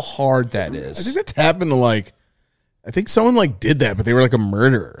about how hard that is. I think that's happened to like, I think someone like did that, but they were like a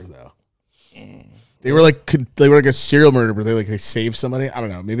murderer though. They were like a serial murderer, but they saved somebody. I don't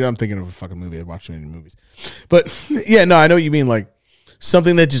know. Maybe I'm thinking of a fucking movie. I watched too many movies, but yeah, no, I know what you mean. Like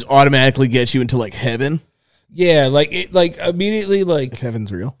something that just automatically gets you into like heaven. Yeah, like immediately like If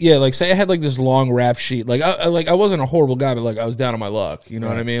heaven's real. Yeah, like say I had like this long rap sheet. Like I wasn't a horrible guy, but like I was down on my luck. You know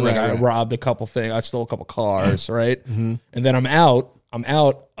what I mean? Like I robbed a couple things. I stole a couple cars, right? Mm-hmm. And then I'm out.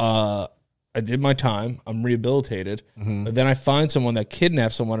 I did my time. I'm rehabilitated. Mm-hmm. But then I find someone that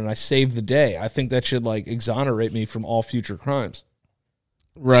kidnapped someone and I save the day. I think that should like exonerate me from all future crimes.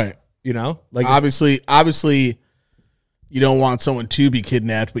 Right. You know? Like obviously you don't want someone to be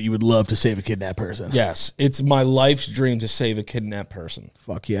kidnapped, but you would love to save a kidnapped person. Yes. It's my life's dream to save a kidnapped person.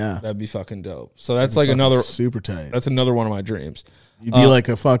 Fuck yeah. That'd be fucking dope. So that's like another super tight. That's another one of my dreams. You'd be like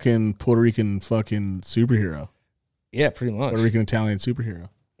a fucking Puerto Rican fucking superhero. Yeah, pretty much. Puerto Rican Italian superhero.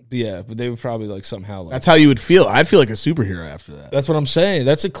 Yeah, but they would probably like somehow. Like, that's how you would feel. I'd feel like a superhero after that. That's what I'm saying.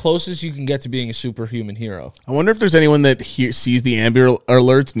 That's the closest you can get to being a superhuman hero. I wonder if there's anyone that sees the Amber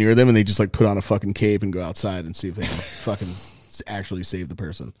Alerts near them and they just like put on a fucking cape and go outside and see if they can fucking actually save the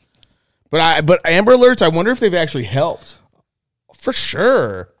person. But Amber Alerts, I wonder if they've actually helped. For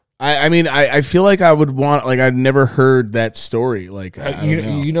sure. I mean, I feel like I would want, like, I'd never heard that story. Like,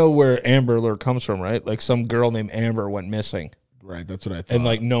 you know where Amber Alert comes from, right? Like some girl named Amber went missing. Right, that's what I thought. And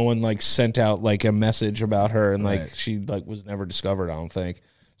like no one like sent out like a message about her, and like she like was never discovered. I don't think.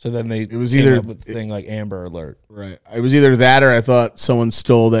 So then it was either up with the thing like Amber Alert. Right. It was either that or I thought someone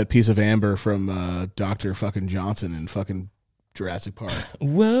stole that piece of amber from Dr. fucking Johnson in fucking Jurassic Park.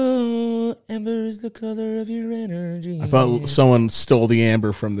 Whoa, amber is the color of your energy. I thought someone stole the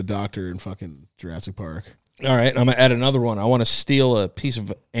amber from the doctor in fucking Jurassic Park. All right, I'm gonna add another one. I want to steal a piece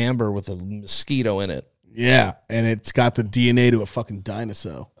of amber with a mosquito in it. Yeah, and it's got the DNA to a fucking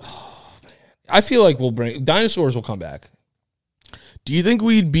dinosaur. Oh, man. I feel like dinosaurs will come back. Do you think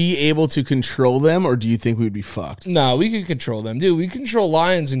we'd be able to control them, or do you think we'd be fucked? No, we could control them, dude. We control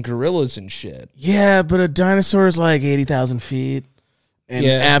lions and gorillas and shit. Yeah, but a dinosaur is like 80,000 feet and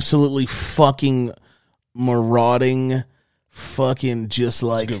absolutely fucking marauding, fucking just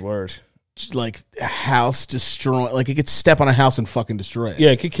like... That's a good word. Like a house destroy, like it could step on a house and fucking destroy it.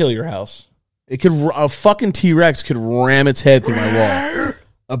 Yeah, it could kill your house. A fucking T-Rex could ram its head through my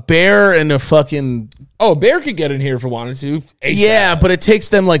wall. A bear and a fucking... Oh, a bear could get in here if it wanted to. ASAP. Yeah, but it takes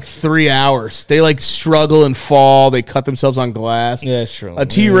them like 3 hours. They like struggle and fall. They cut themselves on glass. Yeah, that's true. A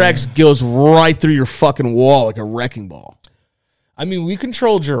T-Rex goes right through your fucking wall like a wrecking ball. I mean, we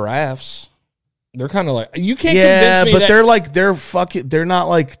control giraffes. They're kind of like... You can't convince me but that... they're not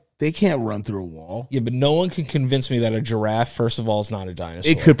like... They can't run through a wall. Yeah, but no one can convince me that a giraffe, first of all, is not a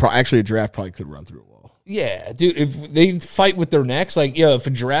dinosaur. It could actually, a giraffe probably could run through a wall. Yeah, dude, if they fight with their necks, like, if a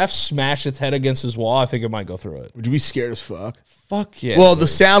giraffe smashed its head against his wall, I think it might go through it. Would you be scared as fuck? Fuck yeah. Well, the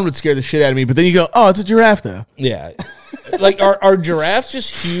sound would scare the shit out of me, but then you go, oh, it's a giraffe though. Yeah. Like, are giraffes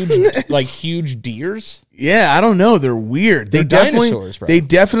just huge, like huge deers? Yeah, I don't know. They're weird. They're dinosaurs, bro. They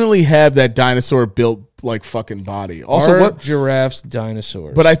definitely have that dinosaur built like fucking body. Also, Are giraffes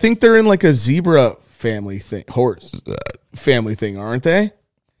dinosaurs? But I think they're in like a zebra family thing, horse family thing, aren't they?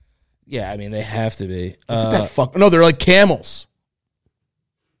 Yeah, I mean, they have to be. No, they're like camels.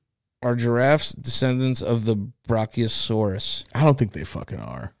 Are giraffes descendants of the Brachiosaurus? I don't think they fucking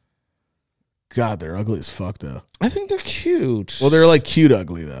are. God, they're ugly as fuck, though. I think they're cute. Well, they're like cute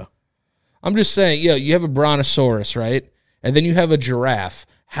ugly, though. I'm just saying, you have a brontosaurus, right? And then you have a giraffe.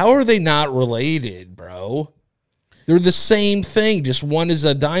 How are they not related, bro? They're the same thing. Just one is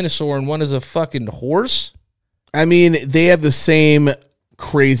a dinosaur and one is a fucking horse. I mean, they have the same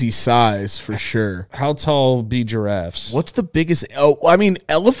crazy size for sure. How tall be giraffes? What's the biggest? Oh, I mean,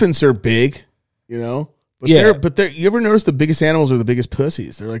 elephants are big, you know. But Yeah. you ever notice the biggest animals are the biggest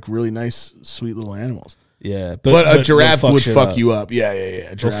pussies? They're like really nice, sweet little animals. Yeah, But a giraffe they'll would shit fuck up. you up. Yeah. A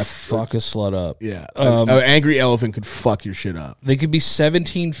They'll giraffe, fuck a slut up. yeah. An angry elephant could fuck your shit up. They could be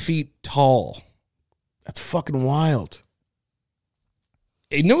 17 feet tall. That's fucking wild.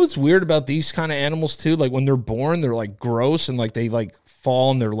 You know what's weird about these kind of animals too? Like when they're born, they're like gross and like they like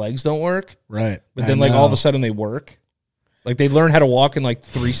fall and their legs don't work. Right. But then like all of a sudden they work. Like they learn how to walk in like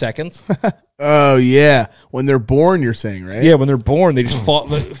 3 seconds. Oh yeah, when they're born, you're saying, right? Yeah, when they're born, they just fall.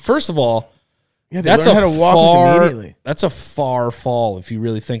 First of all, Yeah, they that's learn a how to walk like, immediately. That's a far fall if you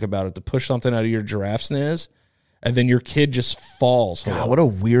really think about it. To push something out of your giraffe sniz, and then your kid just falls. God, what a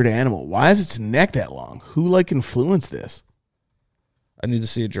weird animal. Why is its neck that long? Who like influenced this? I need to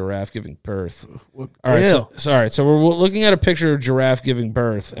see a giraffe giving birth. What? All right, Ew. so we're looking at a picture of a giraffe giving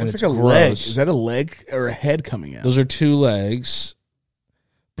birth, and Looks it's like a gross. leg. Is that a leg or a head coming out? Those are 2 legs.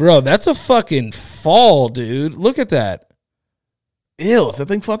 Bro, that's a fucking fall, dude. Look at that. Ew, is that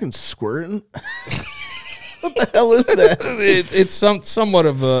thing fucking squirting? What the hell is that? It's somewhat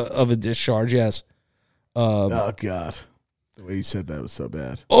of a discharge, yes. Oh God, the way you said that was so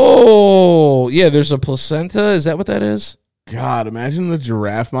bad. Oh, yeah, there's a placenta. Is that what that is? God, imagine the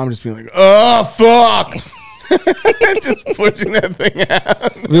giraffe mom just being like, "Oh fuck," just pushing that thing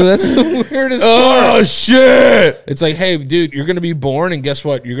out. Dude, that's the weirdest Oh part. shit! It's like, hey, dude, you're gonna be born, and guess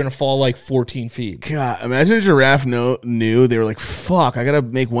what? You're gonna fall like 14 feet. God, imagine a giraffe knew they were like, "Fuck, I gotta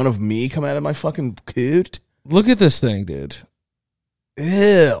make one of me come out of my fucking coot." Look at this thing, dude.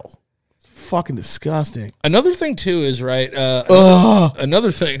 Ew, it's fucking disgusting. Another thing too is right. Ugh.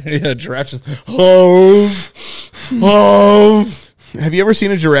 Another thing, yeah, giraffes just hove. Have you ever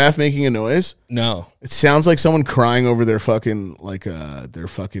seen a giraffe making a noise? No, It sounds like someone crying over their fucking their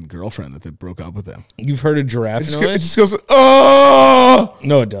fucking girlfriend that broke up with them. you've heard a giraffe It noise? just goes, oh,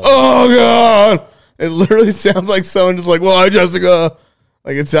 No, it doesn't. oh God. It literally sounds like someone just like, well, hi, Jessica.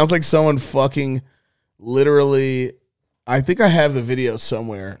 Like, it sounds like someone fucking literally. I think I have the video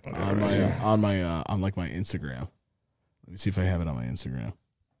somewhere on my Instagram. Let me see if I have it on my Instagram.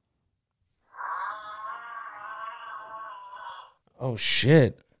 Oh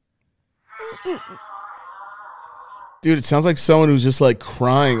shit. Dude, it sounds like someone who's just like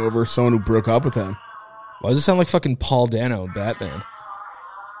crying over someone who broke up with them. Why does it sound like fucking Paul Dano in Batman?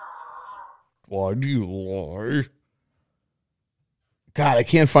 Why do you lie? God, I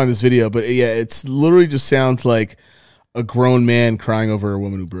can't find this video, but yeah, it's literally just sounds like a grown man crying over a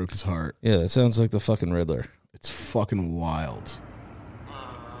woman who broke his heart. Yeah, that sounds like the fucking Riddler. It's fucking wild.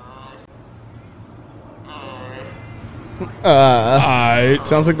 It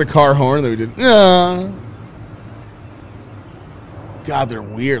sounds like the car horn that we did. God, they're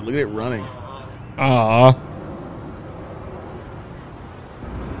weird. Look at it running.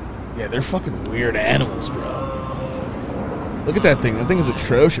 Yeah, they're fucking weird animals, bro. Look at that thing. That thing is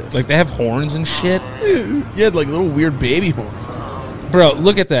atrocious. Like they have horns and shit. yeah, like little weird baby horns. Bro,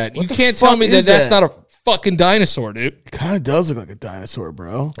 look at that. You the can't tell fuck me is that's that? not a fucking dinosaur, dude. It kind of does look like a dinosaur,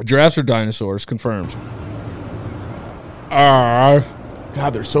 bro. Giraffes are dinosaurs, confirmed. God,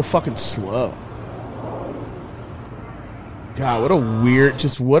 they're so fucking slow. God,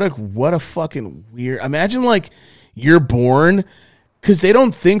 what a fucking weird. Imagine like you're born Because they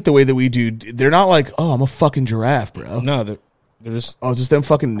don't think the way that we do. They're not like, oh, I'm a fucking giraffe, bro. No, they're just... Oh, it's just them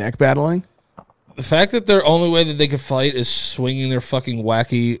fucking neck battling? The fact that their only way that they could fight is swinging their fucking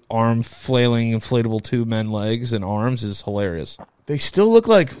wacky arm flailing inflatable two men legs and arms is hilarious. They still look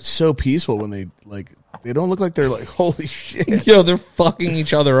like so peaceful when they don't look like they're like, holy shit. Yo, they're fucking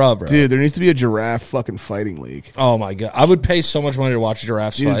each other up, bro. Dude, there needs to be a giraffe fucking fighting league. Oh my God. I would pay so much money to watch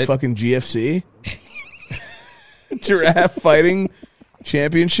giraffes fight. Fucking GFC? Giraffe fighting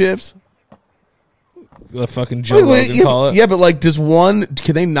championships? The fucking Joe Rogan call it. Yeah, but like,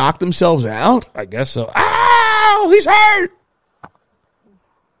 can they knock themselves out? I guess so. Ow! He's hurt!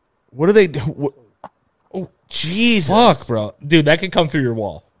 What do they do? Oh, Jesus. Fuck, bro. Dude, that could come through your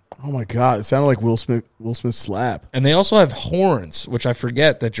wall. Oh my God. It sounded like Will Smith's slap. And they also have horns, which I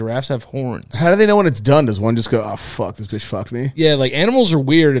forget that giraffes have horns. How do they know when it's done? Does one just go, oh, fuck, this bitch fucked me? Yeah, like animals are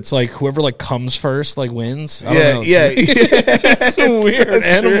weird. It's like whoever like comes first like wins. I Yeah, don't know. yeah. It's so weird. So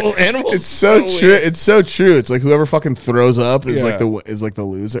Animals. It's so true. Weird. It's so true. It's like whoever fucking throws up is Yeah. like the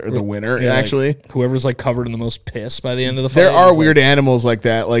loser or the winner. Yeah, Actually, like, whoever's like covered in the most piss by the end of the fight. there are is, weird animals like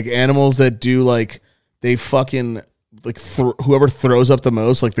that. Like animals that do like they fucking like whoever throws up the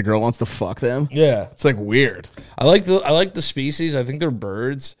most. Like the girl wants to fuck them. Yeah, It's like weird. I like the species. I think they're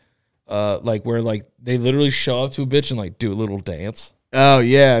birds. Like where like they literally show up to a bitch and like do a little dance. Oh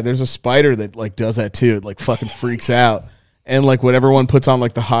yeah, there's a spider that like does that too. It like fucking freaks out. And like whatever one puts on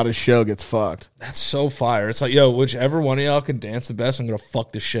like the hottest show gets fucked. That's so fire. It's like, yo, whichever one of y'all can dance the best, I'm gonna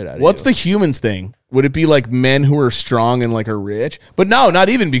fuck the shit out of you. What's the humans thing? Would it be like men who are strong and like are rich? But no, not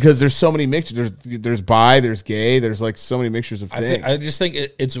even, because there's so many mixtures. There's bi, there's gay, there's like so many mixtures of things. I just think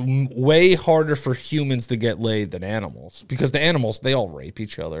it's way harder for humans to get laid than animals, because the animals, they all rape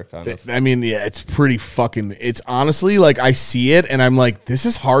each other kind of. I mean, yeah, it's pretty fucking. It's honestly like I see it and I'm like, this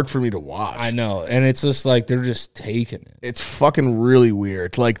is hard for me to watch. I know, and it's just like they're just taking it. It's fucking really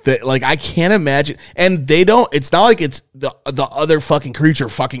weird. Like I can't imagine. And they don't. It's not like it's the other fucking creature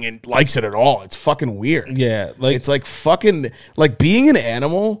fucking likes it at all. It's fucking weird. Yeah, like It's like fucking like being an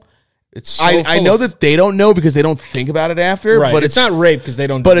animal. it's. So I know that they don't know because they don't think about it after. right, But it's not rape because they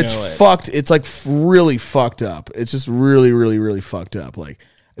don't. But know it's it. fucked. It's like really fucked up. It's just really, really, really fucked up. Like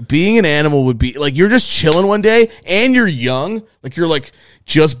being an animal would be like you're just chilling one day and you're young, like you're like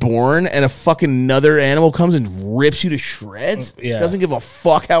just born, and a fucking another animal comes and rips you to shreds. Yeah. Doesn't give a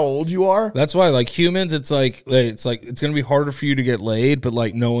fuck how old you are. That's why, like humans, it's gonna be harder for you to get laid, but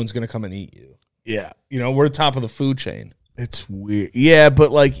like no one's gonna come and eat you. Yeah, You know, we're top of the food chain. it's weird. Yeah,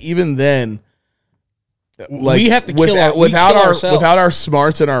 but like even then, like We have to kill without ourselves. without our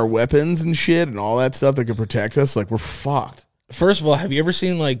smarts and our weapons and shit and all that stuff that could protect us. Like we're fucked. First of all, have you ever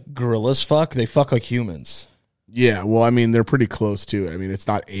seen like gorillas fuck? They fuck like humans. Yeah, well, I mean, they're pretty close to it. I mean, it's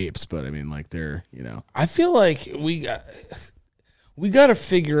not apes, but I mean, like they're, you know. I feel like we got to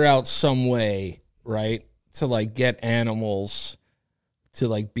figure out some way, right, to like get animals to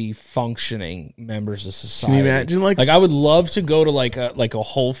like be functioning members of society. Can you imagine, like I would love to go to like a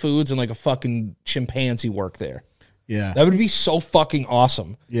Whole Foods and like a fucking chimpanzee work there. yeah. That would be so fucking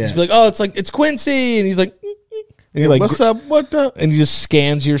awesome. Yeah. Just be like, oh, it's Quincy, and he's like, and you're like, What's up? What the? and he just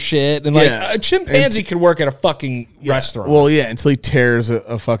scans your shit, and Yeah. like a chimpanzee could work at a fucking restaurant. Well, yeah, until he tears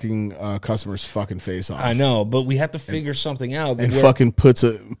a fucking customer's fucking face off. I know, but we have to figure something out. And where- fucking puts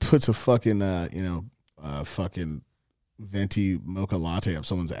a fucking fucking venti mocha latte up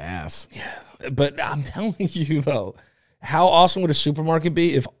someone's ass. But I'm telling you though, how awesome would a supermarket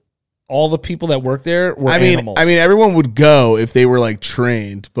be if all the people that work there were animals? I mean, everyone would go if they were like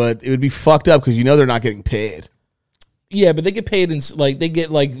trained, but it would be fucked up because they're not getting paid. yeah, but they get paid in like they get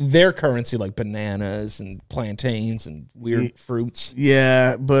like their currency, like bananas and plantains and weird fruits.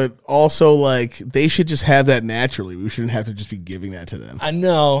 Yeah, but also like they should just have that naturally. We shouldn't have to just be giving that to them. I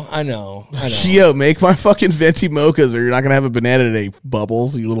know. Yo, make my fucking venti mochas, or you're not gonna have a banana today,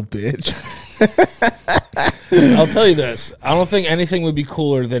 Bubbles, you little bitch. I'll tell you this: I don't think anything would be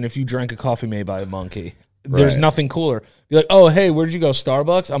cooler than if you drank a coffee made by a monkey. There's Right. nothing cooler. Be like, oh hey, where'd you go?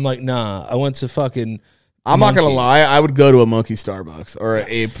 Starbucks? I'm like, nah, I went to fucking. I'm not gonna Monkeys. lie, I would go to a monkey Starbucks or an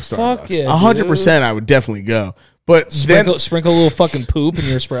ape Starbucks. Fuck yeah, 100%, I would definitely go. But Sprinkle a little fucking poop in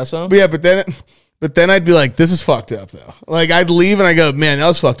your espresso. but then I'd be like, this is fucked up though. Like I'd leave and I go, man, that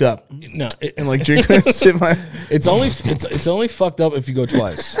was fucked up, No, and like drink sip my. it's only fucked up if you go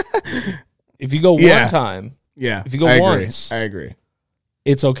twice. If you go Yeah. one time, Yeah, If you go I once- I agree.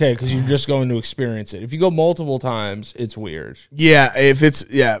 it's okay because you're just going to experience it. If you go multiple times, it's weird. Yeah, if it's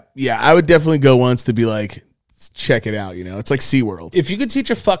I would definitely go once to be like, check it out. You know, it's like SeaWorld. If you could teach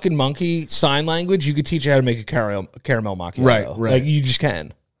a fucking monkey sign language, you could teach it how to make a caramel macchiato. Right. Like you just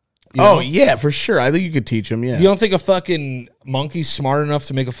can. You know? yeah, for sure. I think you could teach them. Yeah. You don't think a fucking monkey's smart enough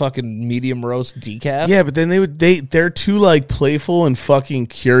to make a fucking medium roast decaf? Yeah, but then they're too like playful and fucking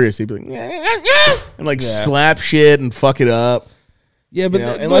curious. They'd be like, and like slap shit and fuck it up. Yeah, but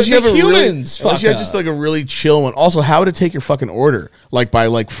unless you have humans, unless you have just like a really chill one. Also, how would it take your fucking order? Like by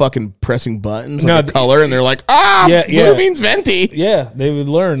like fucking pressing buttons, like a color, and they're like, blue means venti. Yeah, they would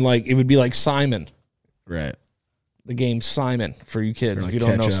learn like it would be like Simon, right? The game Simon for you kids Or, like, if you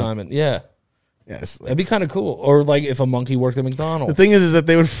don't know catch up. Simon. Yeah, Yes, that'd be kind of cool. Or like if a monkey worked at McDonald's. the thing is that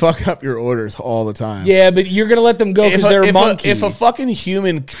they would fuck up your orders all the time. Yeah, but you're gonna let them go because they're a monkey. If a fucking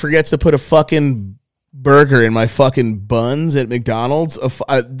human forgets to put a fucking burger in my fucking buns at McDonald's,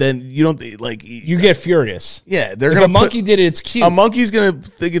 then you don't like. You get furious. Yeah, they're If gonna. a monkey did it, it's cute. A monkey's gonna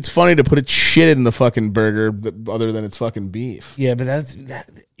think it's funny to put its shit in the fucking burger, other than it's fucking beef. Yeah, but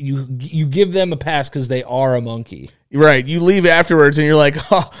you give them a pass because they are a monkey. Right. You leave afterwards and you're like,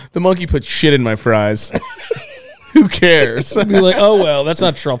 oh, the monkey put shit in my fries. Who cares? Be like, oh well, that's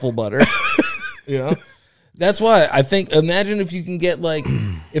not truffle butter. You know. That's why I think, imagine if you can get like,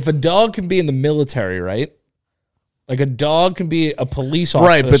 if a dog can be in the military, right? Like a dog can be a police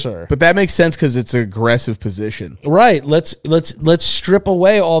officer. Right, but that makes sense because it's an aggressive position. Right. Let's strip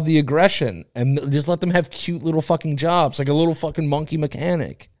away all the aggression and just let them have cute little fucking jobs, like a little fucking monkey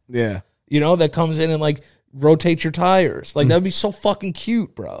mechanic. Yeah. You know, that comes in and like rotates your tires. Like that'd be so fucking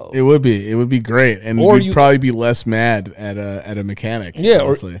cute, bro. It would be. It would be great. And you'd probably be less mad at a mechanic. Yeah,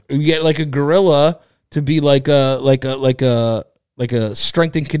 honestly. or you get like a gorilla to be like a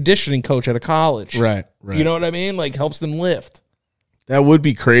strength and conditioning coach at a college. Right, right. You know what I mean? Like helps them lift. That would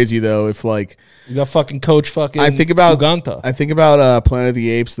be crazy though if like You got fucking coach fucking I think about Uganda. Planet of the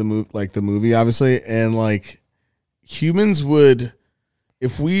Apes, the movie obviously, and like humans would,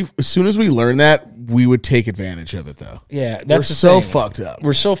 if we, as soon as we learn that, we would take advantage of it though. Yeah, we're so fucked up.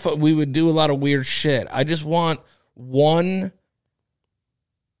 We're so we would do a lot of weird shit. I just want one.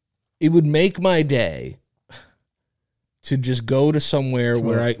 It would make my day to just go to somewhere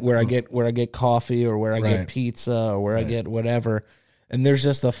where I get coffee or where I get pizza or where I get whatever, and there's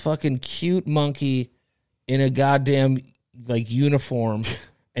just a fucking cute monkey in a goddamn like uniform,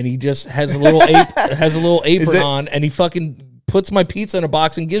 and he just has a little apron on, and he fucking puts my pizza in a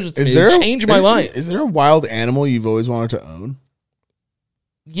box and gives it to me. It changed my life. Is there a wild animal you've always wanted to own?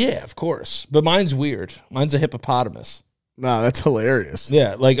 Yeah, of course, but mine's weird. Mine's a hippopotamus. No, that's hilarious.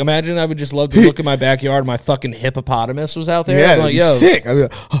 Yeah, like imagine I would just love to look in my backyard. My fucking hippopotamus was out there. Yeah, I'm like, yo, sick.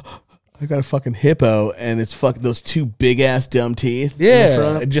 I got a fucking hippo, and it's fucking those two big ass dumb teeth.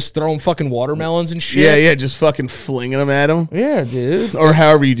 Yeah, just throwing fucking watermelons and shit. Yeah, just fucking flinging them at them. Yeah, dude. Or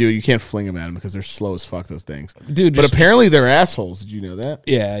however you do it. You can't fling them at them because they're slow as fuck, those things. Dude, but apparently they're assholes. Did you know that?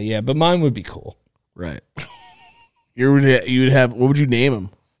 Yeah, but mine would be cool. Right. You would have, what would you name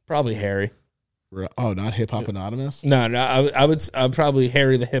them? Probably Harry. Oh, not Hip Hop Anonymous? No, I'd probably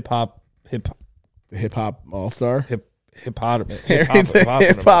Harry the hip hop all-star? Hippopotamus. Harry the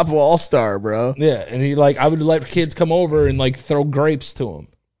hip hop all-star, bro. Yeah, and I would let kids come over and like throw grapes to him.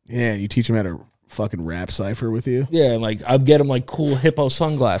 Yeah, you teach them how to fucking rap cipher with you? Yeah, and like I'd get him like cool hippo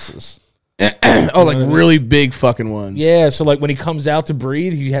sunglasses. Oh, like really big fucking ones. Yeah, so like when he comes out to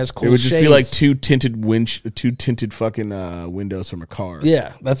breathe, he has cool. It would just shades. be like two tinted fucking windows from a car.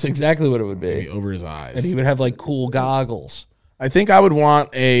 Yeah, that's exactly what it would be. Maybe over his eyes, and he would have like cool goggles. I think I would want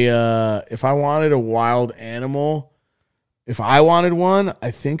if I wanted a wild animal, if I wanted one, I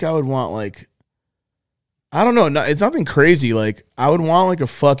think I would want like, I don't know, it's nothing crazy. Like I would want like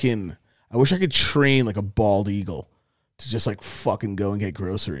I wish I could train like a bald eagle to just like fucking go and get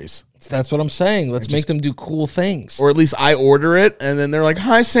groceries. That's what I'm saying. Let's make them do cool things. Or at least I order it and then they're like,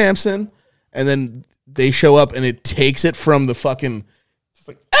 "Hi, Samson." And then they show up and it takes it from the fucking, it's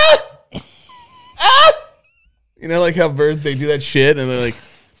like, ah! You know, like how birds, they do that shit and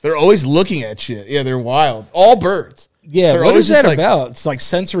they're always looking at shit. Yeah, they're wild. All birds. Yeah, they're what is that about? It's like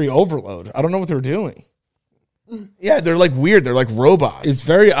sensory overload. I don't know what they're doing. Yeah, they're like weird. They're like robots. It's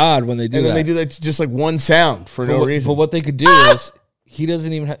very odd when they do that. And then they do that just like one sound for no reason. But what they could do is, he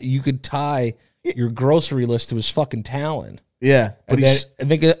doesn't even you could tie your grocery list to his fucking talon. Yeah. But and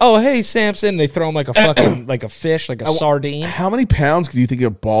they go, "Oh, hey, Samson." They throw him like a fucking, like a fish, like a sardine. How many pounds do you think a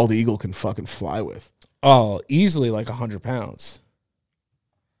bald eagle can fucking fly with? Oh, easily like 100 pounds.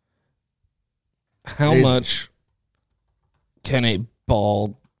 How much can a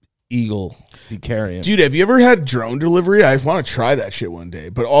bald eagle be carrying? Dude, have you ever had drone delivery? I want to try that shit one day.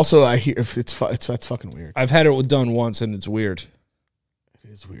 But also, I hear if that's fucking weird. I've had it done once, and it's weird. It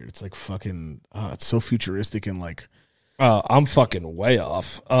is weird. It's like fucking. It's so futuristic and like. I'm fucking way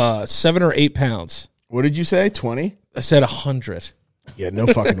off. 7 or 8 pounds. What did you say? 20? I said 100. Yeah, no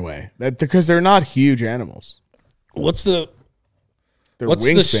fucking way. That because they're not huge animals. What's the Their what's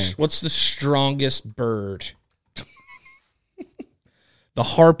wingspan. what's the strongest bird? The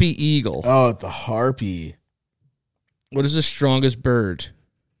harpy eagle. Oh, the harpy. What is the strongest bird?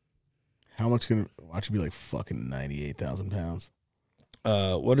 How much can watch it be like fucking 98,000 pounds?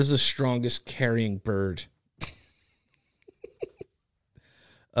 What is the strongest carrying bird?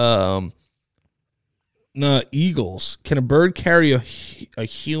 No, eagles. Can a bird carry a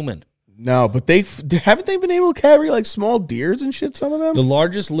human? No, but haven't they been able to carry like small deers and shit, some of them? The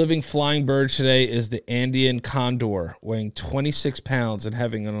largest living flying bird today is the Andean condor, weighing 26 pounds and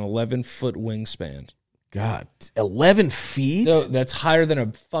having an 11-foot wingspan. God, 11 feet? No, that's higher than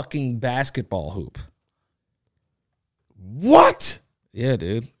a fucking basketball hoop. What? Yeah,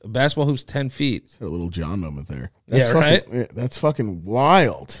 dude. A basketball hoop's 10 feet. A little John moment there. Yeah, right? That's fucking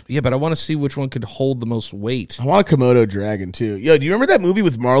wild. Yeah, but I want to see which one could hold the most weight. I want a Komodo dragon, too. Yo, do you remember that movie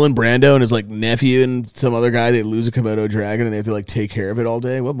with Marlon Brando and his, like, nephew and some other guy? They lose a Komodo dragon and they have to, like, take care of it all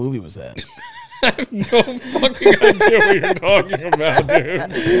day? What movie was that? I have no fucking idea what you're talking about,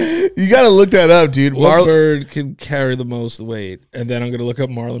 dude. You got to look that up, dude. What bird can carry the most weight? And then I'm going to look up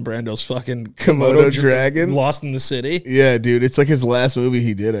Marlon Brando's fucking Komodo dragon? Lost in the City. Yeah, dude. It's like his last movie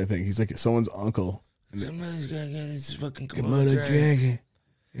he did, I think. He's like someone's uncle. Somebody's got to get this fucking Komodo dragon.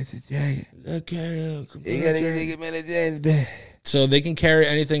 It's a dragon. You got to get the Komodo dragon. So they can carry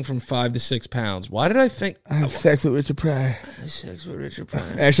anything from 5 to 6 pounds. Why did I think? I have sex with Richard Pryor. Sex with Richard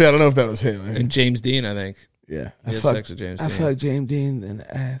Pryor. Actually, I don't know if that was him. And James Dean, I think. Yeah. He had sex with James Dean. I fucked James Dean in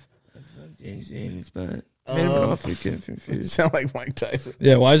the ass. I fucked James Dean in his butt. Made him an offer, you can't confuse. Sound like Mike Tyson.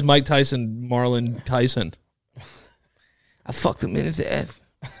 Yeah, why is Mike Tyson Marlon Tyson? I fucked him in his ass.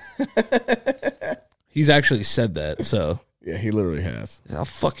 He's actually said that, so. Yeah, he literally has. I'll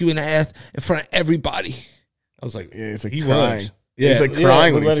fuck you in the ass in front of everybody. I was like, yeah, he's like he crying. was. Yeah, he's like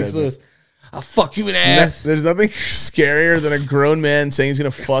crying when he says Lewis. I'll fuck you in the ass. There's nothing scarier than a grown man saying he's gonna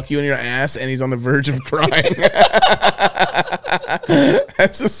fuck you in your ass and he's on the verge of crying.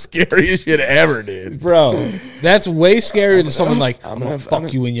 That's the scariest shit ever, dude. Bro, that's way scarier than someone like, I'm gonna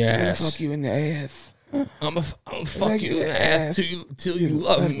fuck you in your ass. Fuck you in the ass. I'm gonna fuck you in the ass till you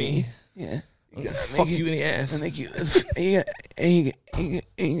love me. Yeah. I'm gonna fuck you in the ass. And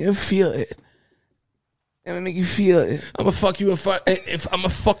you feel it. I'm gonna make you feel it. I'm gonna fuck you in front. I'm gonna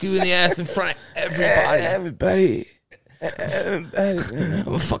fuck you in the ass in front of everybody. I'm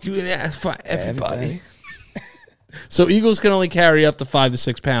gonna fuck you in the ass in front of everybody. So eagles can only carry up to 5 to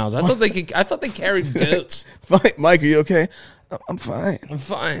 6 pounds. I thought they could. I thought they carried goats. Mike, are you okay? I'm fine. I'm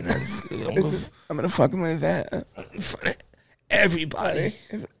fine. I'm gonna fuck him like that in front of everybody.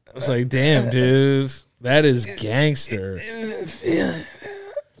 I was like, damn, dude, that is gangster.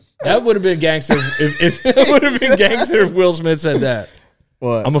 That would have been gangster if it would have been gangster if Will Smith said that.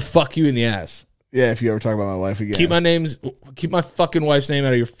 What? I'm gonna fuck you in the ass. Yeah, if you ever talk about my wife again. Keep my fucking wife's name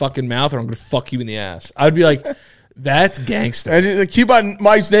out of your fucking mouth, or I'm gonna fuck you in the ass. I'd be like, that's gangster. And like, keep my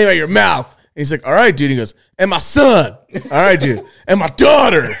wife's name out of your mouth. And he's like, all right, dude. He goes, and my son. All right, dude. And my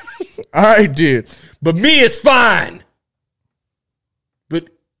daughter. All right, dude. But me is fine. But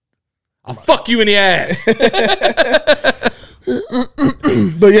I'll fuck you in the ass.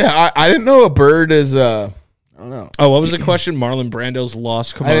 But yeah, I didn't know a bird is I don't know. Oh, what was the question? Marlon Brando's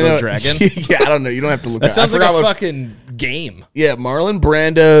lost Komodo dragon? Yeah, I don't know. You don't have to look that sounds like a what, fucking game. Yeah, Marlon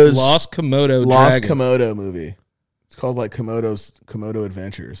Brando's Lost Komodo Lost dragon. Komodo movie. It's called like Komodo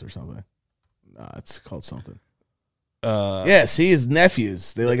Adventures or something. Nah, it's called something. Yeah, see his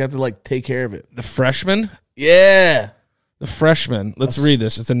nephews. They like have to like take care of it. The Freshman? Yeah. The Freshman. Let's read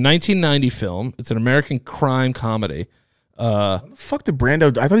this. It's a 1990 film. It's an American crime comedy. Fuck the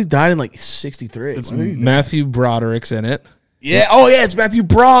Brando. I thought he died in like 63. It's Matthew Broderick's in it. Yeah. Oh, yeah. It's Matthew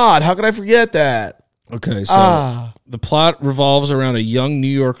Broad. How could I forget that? Okay. So the plot revolves around a young New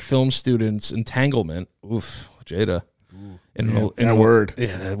York film student's entanglement. Oof, Jada. That word.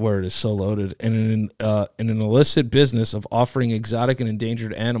 Yeah, that word is so loaded. In an illicit business of offering exotic and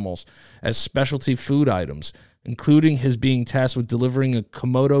endangered animals as specialty food items, including his being tasked with delivering a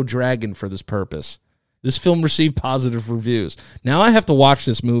Komodo dragon for this purpose. This film received positive reviews. Now I have to watch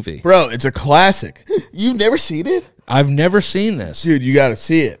this movie. Bro, it's a classic. You've never seen it? I've never seen this. Dude, you got to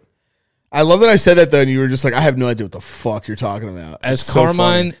see it. I love that I said that, though, and you were just like, I have no idea what the fuck you're talking about. As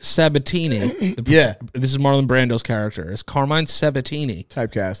Carmine Sabatini, yeah. This is Marlon Brando's character. As Carmine Sabatini.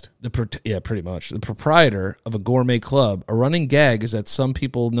 Typecast. Yeah, pretty much. The proprietor of a gourmet club, a running gag is that some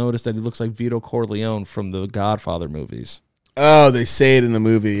people notice that he looks like Vito Corleone from the Godfather movies. Oh, they say it in the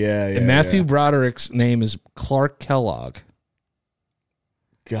movie. Yeah, yeah. And Matthew Broderick's name is Clark Kellogg.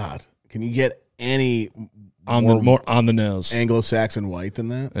 God, can you get any more on the nose. Anglo-Saxon white than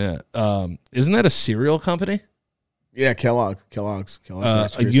that. Yeah. Isn't that a cereal company? Yeah, Kellogg's.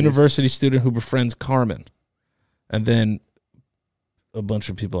 A university student who befriends Carmen, and then a bunch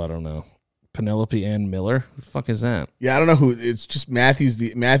of people I don't know. Penelope Ann Miller. Who the fuck is that? Yeah, I don't know who. It's just Matthew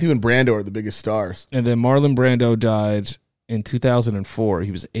and Brando are the biggest stars. And then Marlon Brando died in 2004.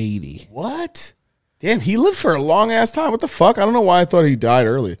 He was 80. What? Damn, he lived for a long ass time. What the fuck? I don't know why I thought he died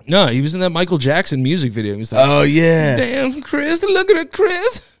early. No, he was in that Michael Jackson music video. He was like, oh yeah, damn, Chris, look at her,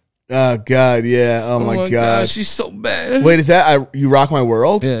 Chris. Oh god, yeah. Oh my god, she's so bad. Wait, is that You Rock My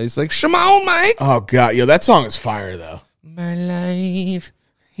World? Yeah, he's like, Shimon, Mike. Oh god, yo, that song is fire though. My life.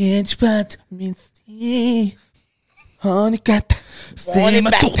 It's but me. Honey got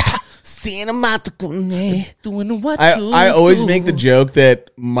doing what I always make the joke that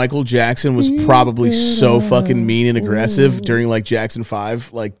Michael Jackson was probably so fucking mean and aggressive during like Jackson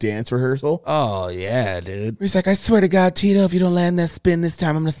 5 like dance rehearsal. Oh yeah, dude. He's like, I swear to God, Tito, if you don't land that spin this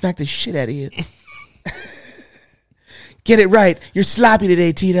time, I'm gonna smack the shit out of you. Get it right. You're sloppy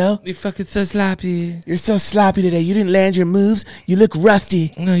today, Tito. You're fucking so sloppy. You're so sloppy today. You didn't land your moves. You look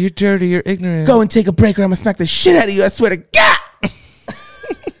rusty. No, you're dirty. You're ignorant. Go and take a break or I'm going to smack the shit out of you. I swear to God.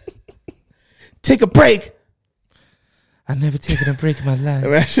 Take a break. I've never taken a break in my life.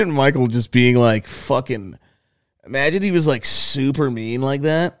 Imagine Michael just being like fucking... Imagine he was like super mean like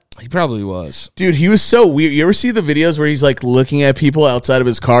that. He probably was. Dude, he was so weird. You ever see the videos where he's like looking at people outside of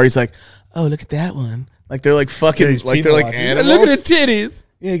his car? He's like, oh, look at that one. Like they're like fucking, like they're like watching animals. Look at the titties.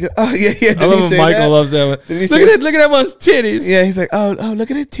 Yeah, he goes, oh yeah. Did I love when Michael loves that one. Look at that one's titties. Yeah, he's like, oh, look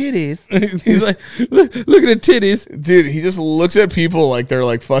at the titties. He's like, look at the titties. Dude, he just looks at people like they're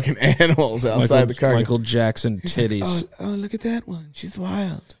like fucking animals outside the car. Michael Jackson titties. Like, oh, look at that one. She's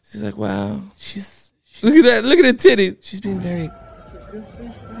wild. He's like, wow. She's look at that. Look at the titties. She's being very.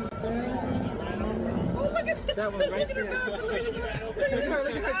 That one right there. Look at her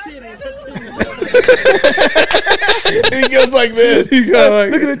titties. And he goes like this. He goes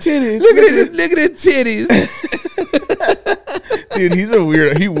like, look at the titties. Look at the titties. Dude, he's a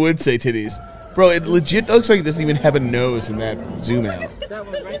weird. He would say titties. Bro, it legit looks like he doesn't even have a nose in that zoom out. That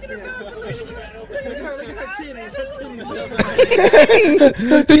one right there. Look at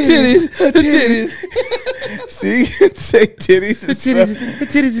her titties. The titties. See, say titties. The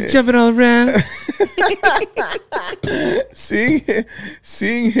titties is jumping all around.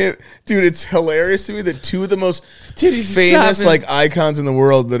 Seeing him, dude, it's hilarious to me that two of the most famous like icons in the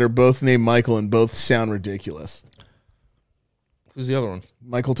world that are both named Michael and both sound ridiculous. Who's the other one?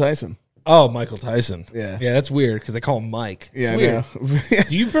 Michael Tyson. Oh, Michael Tyson. Yeah, that's weird because they call him Mike. Yeah, weird.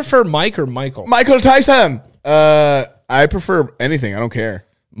 Do you prefer Mike or Michael? Michael Tyson. I prefer anything. I don't care.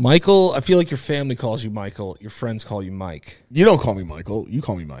 Michael, I feel like your family calls you Michael. Your friends call you Mike. You don't call me Michael. You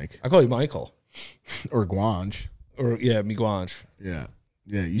call me Mike. I call you Michael. Or Guanj. Or Miguanj. Yeah.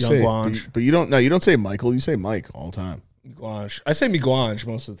 You Young say Guanj. but you don't. No, you don't say Michael. You say Mike all the time. Miguanj. I say Miguanj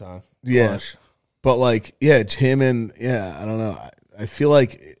most of the time. Yeah. But like, yeah, it's him and I don't know. I feel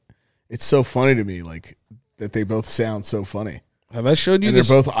like it's so funny to me, like that they both sound so funny. Have I showed you? And this?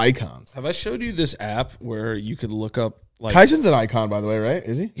 They're both icons. Have I showed you this app where you could look up? Like, Tyson's an icon, by the way, right?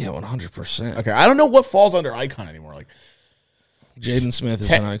 Is he? Yeah, 100%. Okay, I don't know what falls under icon anymore. Like Jaden Smith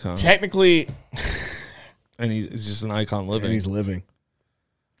is an icon. Technically, and he's just an icon living. And he's living.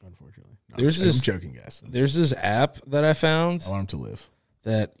 Unfortunately, no, I'm joking, guys. There's this app that I found. I want him to live.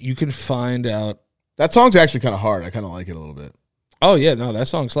 That you can find out. That song's actually kind of hard. I kind of like it a little bit. Oh yeah, no, that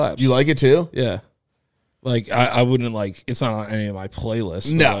song slaps. You like it too? Yeah. Like I wouldn't like. It's not on any of my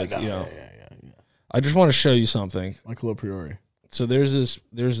playlists. No, like, you know. Yeah. I just want to show you something. Michael Priori. So there's this.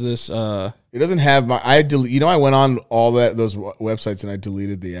 It doesn't have my. I went on all those websites and I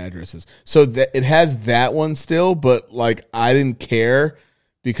deleted the addresses. So that it has that one still, but like I didn't care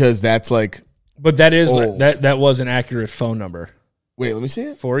because that's like. But that is old. that was an accurate phone number. Wait, let me see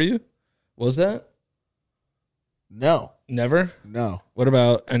it for you. Was that? No. Never. No. What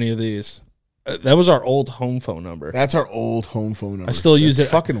about any of these? That was our old home phone number. That's our old home phone number. I still use it.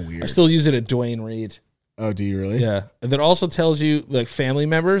 Fucking weird. I still use it at Dwayne Reed. Oh, do you really? Yeah. And that also tells you like family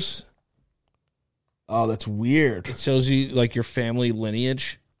members. Oh, that's weird. It shows you like your family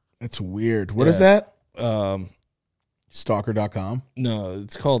lineage. That's weird. What is that? Stalker.com? No,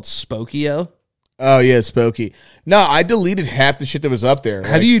 it's called Spokio. Oh, yeah, Spokey. No, I deleted half the shit that was up there.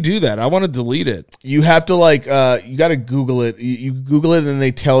 How do you do that? I want to delete it. You have to like, you got to Google it. You Google it and then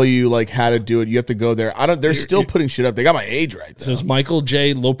they tell you like how to do it. You have to go there. They're still putting shit up. They got my age right. It says Michael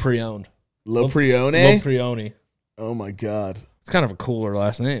J. Loprione. Loprione? Loprione. Oh my God. It's kind of a cooler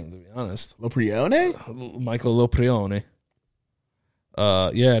last name, to be honest. Loprione? Michael Loprione.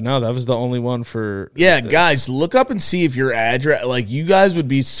 Yeah, no, that was the only one for. Yeah, guys, look up and see if your address, like you guys would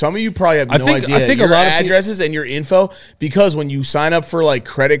be, some of you probably have no idea I think your a lot of addresses and your info, because when you sign up for like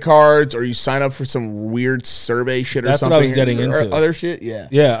credit cards or you sign up for some weird survey shit or That's something. what I was getting or into. Other shit, yeah.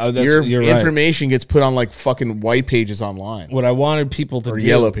 Yeah, Your you're right. information gets put on like fucking white pages online. What I wanted people to Or do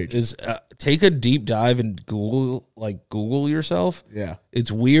yellow pages. is take a deep dive and Google yourself. Yeah.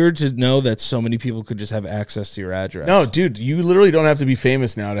 It's weird to know that so many people could just have access to your address. No, dude, you literally don't have to be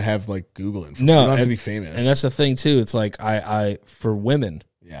famous now to have like Google info. No, you don't have and- to be famous. And that's the thing too. It's like I for women,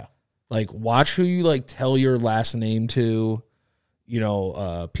 yeah. like watch who you like tell your last name to. You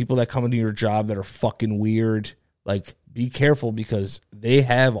know, people that come into your job that are fucking weird. Like, be careful because they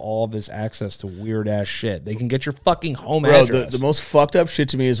have all this access to weird ass shit. They can get your fucking home Bro, address. the most fucked up shit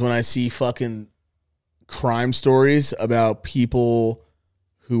to me is when I see fucking crime stories about people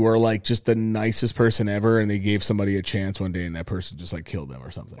who are like just the nicest person ever, and they gave somebody a chance one day and that person just like killed them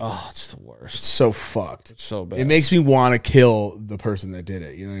or something. Oh, it's the worst. So fucked. It's so bad. It makes me want to kill the person that did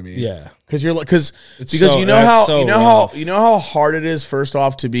it. You know what I mean? Yeah. Because you're like, because so- you know that's how so you know rough. how you know how hard it is. First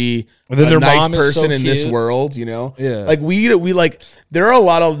off, to be And then a their nice mom is so person in this cute. world. You know, Yeah. Like we like there are a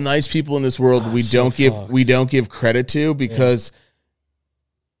lot of nice people in this world we so don't give credit to because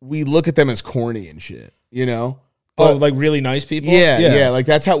we look at them as corny and shit. You know. Oh, like really nice people? Yeah, like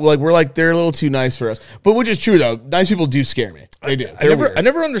that's how like we're like they're a little too nice for us. But which is true though. Nice people do scare me. They do. I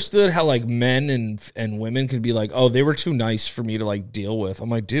never understood how like men and women could be like, oh, they were too nice for me to like deal with. I'm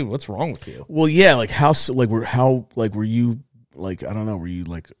like, dude, what's wrong with you? Well, yeah, like were you like I don't know, were you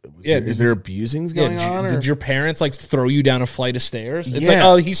like is there abusings going on? Did your parents like throw you down a flight of stairs? It's Yeah. like,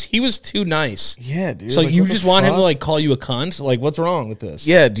 oh, he was too nice. Yeah, dude. So like, you what the just want him to fuck? like call you a cunt? Like, what's wrong with this?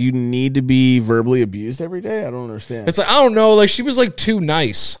 Yeah, do you need to be verbally abused every day? I don't understand. It's like, I don't know. Like, she was like too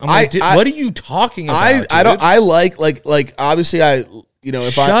nice. I'm like, what are you talking about? I don't dude? I like obviously I you know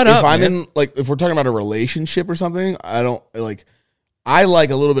if Shut up, I'm man. in like if we're talking about a relationship or something, I don't like I like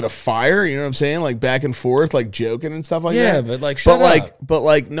a little bit of fire, you know what I'm saying? Like back and forth, like joking and stuff like that. Yeah, but like, shut but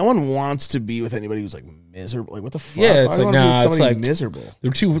like no one wants to be with anybody who's like miserable. Like what the fuck? Yeah, it's Why like, do I wanna be nah, with it's somebody like- miserable. They're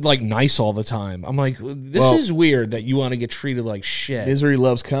too like nice all the time. I'm like, this Well- is weird that you want to get treated like shit. Misery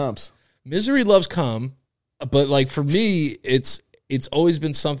loves comps. Misery loves cum, but like for me, it's always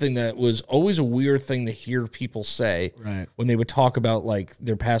been something that was always a weird thing to hear people say Right. when they would talk about like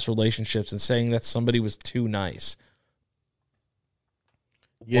their past relationships and saying that somebody was too nice.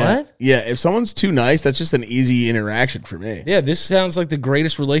 Yeah. What? Yeah, if someone's too nice, that's just an easy interaction for me. Yeah, this sounds like the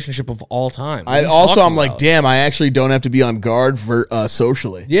greatest relationship of all time. What are you I'm talking like, about? damn, I actually don't have to be on guard for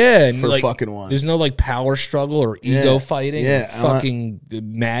socially. Yeah, and for like, fucking once. there's no like power struggle or ego Yeah, fighting, yeah, or fucking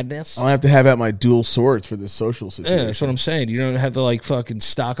madness. I don't have to have out my dual swords for this social situation. Yeah, that's what I'm saying. You don't have to like fucking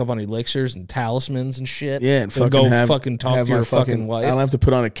stock up on elixirs and talismans and shit. Yeah, and and fucking go have, fucking talk have to my your fucking wife. I don't have to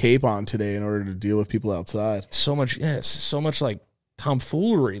put on a cape on today in order to deal with people outside. So much, so much like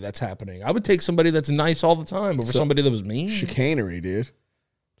tomfoolery that's happening. I would take somebody that's nice all the time over somebody that was mean. Chicanery, dude.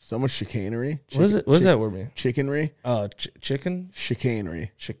 So much chicanery. What is it? What does that word mean? Chickenry? Chicken? Chicanery.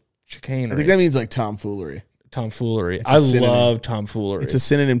 Chicanery. I think that means like tomfoolery. Tomfoolery. a I synonym. love tomfoolery. It's a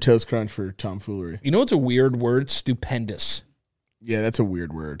synonym toast crunch for tomfoolery. You know what's a weird word? Stupendous. Yeah, that's a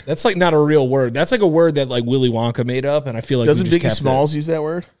weird word. That's like not a real word. That's like a word that like Willy Wonka made up, and I feel like Doesn't we just Biggie kept Smalls use that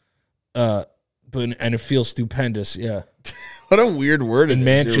word? It. And it feels stupendous. Yeah. What a weird word it And is.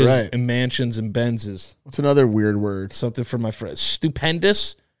 mansions You're right. and mansions and Benzes. What's another weird word? Something for my friends.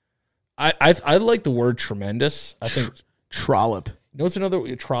 Stupendous. I like the word tremendous. I think. Trollop. You know what's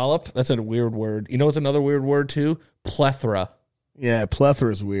another trollop? That's a weird word. You know what's another weird word too? Plethora. Yeah,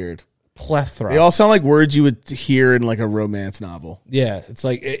 plethora is weird. Plethora. They all sound like words you would hear in like a romance novel. Yeah, it's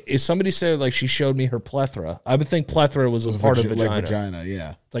like if somebody said like she showed me her plethora, I would think plethora was a part of vagina. Like vagina,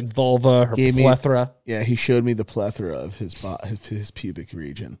 yeah. It's like vulva, her Gave me- plethora. Yeah, he showed me the plethora of his pubic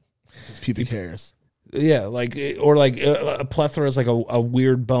region, his pubic hairs. Yeah, like or like a plethora is like a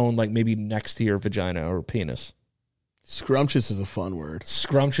weird bone, like maybe next to your vagina or penis. Scrumptious is a fun word.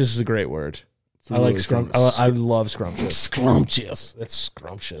 Scrumptious is a great word. It's a I like really fun- I love scrumptious. Scrumptious. That's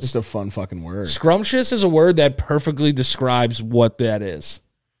scrumptious. Just a fun fucking word. Scrumptious is a word that perfectly describes what that is.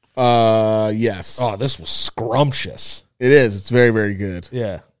 Yes. Oh, this was scrumptious. It is. It's very, very good.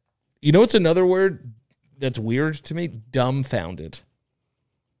 Yeah. You know what's another word that's weird to me? Dumbfounded.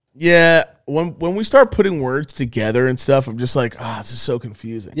 Yeah, when we start putting words together and stuff, I'm just like, this is so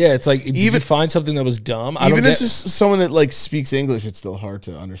confusing. Yeah, it's like, did you Even- find something that was dumb? I Even don't as get, just someone that like speaks English, it's still hard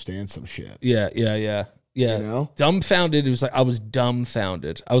to understand some shit. Yeah. You know? Dumbfounded. It was like, I was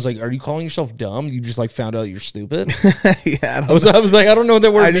dumbfounded. I was like, are you calling yourself dumb? You just like found out you're stupid? Yeah, I was like, I don't know what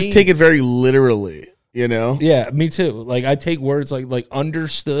that word I means. just take it very literally. You know? Yeah, me too. Like I take words like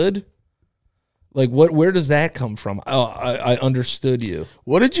understood. Like where does that come from? Oh, I understood you.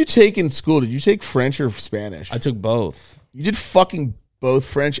 What did you take in school? Did you take French or Spanish? I took both. You did fucking both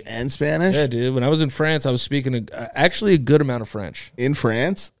French and Spanish? Yeah, dude. When I was in France, I was speaking actually a good amount of French. In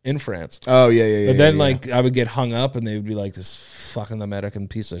France? In France. Oh, yeah. But then, yeah. like, I would get hung up, and they would be like, this fucking American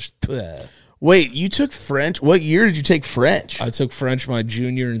piece of shit. Wait, you took French? What year did you take French? I took French my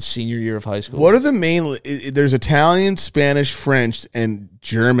junior and senior year of high school. What are the main... There's Italian, Spanish, French, and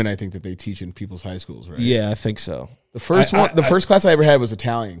German, I think, that they teach in people's high schools, right? Yeah, I think so. The first first class I ever had was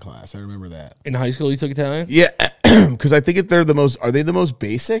Italian class. I remember that. In high school, you took Italian? Yeah, because I think they're the most... Are they the most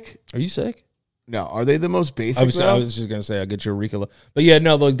basic? Are you sick? No, are they the most basic? I was just going to say, I'll get you a Ricola. But yeah,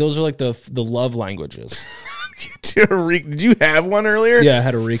 no, like those are like the love languages. Did you have one earlier? Yeah, I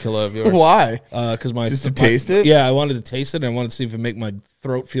had a Ricola of yours. Why? Because Just to taste it? Yeah, I wanted to taste it, and I wanted to see if it make my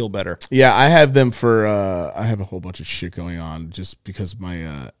throat feel better. Yeah, I have them for, I have a whole bunch of shit going on just because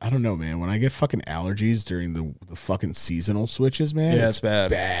my, I don't know, man. When I get fucking allergies during the fucking seasonal switches, man. Yeah, it's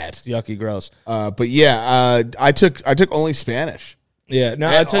bad. Bad. It's yucky, gross. But yeah, I took only Spanish. Yeah, no,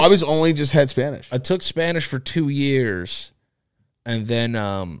 I was only just had Spanish. I took Spanish for 2 years, and then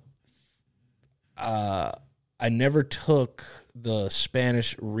I never took the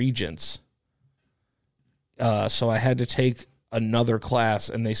Spanish Regents. So I had to take another class,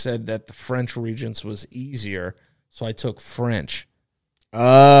 and they said that the French Regents was easier, so I took French.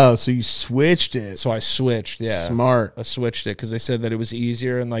 Oh, so you switched it. So I switched, yeah. Smart. I switched it because they said that it was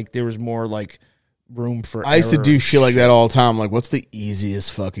easier, and like there was more like room for I used to error do and shit like that all the time. Like, what's the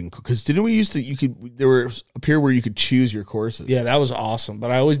easiest fucking? Because didn't we used to? There was a period where you could choose your courses. Yeah, that was awesome. But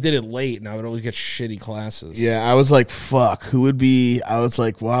I always did it late, and I would always get shitty classes. Yeah, I was like, fuck. Who would be? I was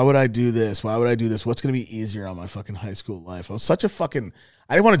like, why would I do this? Why would I do this? What's gonna be easier on my fucking high school life? I was such a fucking.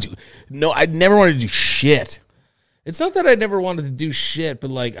 I didn't want to do. No, I never wanted to do shit. It's not that I never wanted to do shit,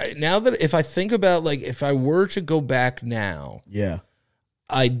 but like now that if I think about like if I were to go back now, Yeah.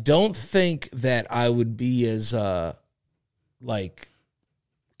 I don't think that I would be as like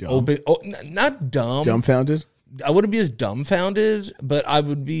Dumb. open. Not dumb. Dumbfounded. I wouldn't be as dumbfounded, but I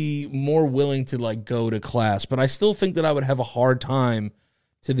would be more willing to like go to class. But I still think that I would have a hard time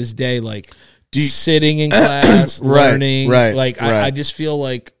to this day, like sitting in class, learning. Right. Like right. I just feel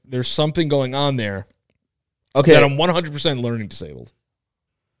like there's something going on there. Okay. That I'm 100% learning disabled.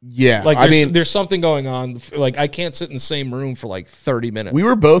 Yeah. Like, I mean, there's something going on. Like, I can't sit in the same room for like 30 minutes. we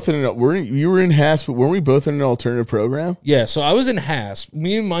were both in you were in HASP, but weren't we both in an alternative program? Yeah, so I was in HASP.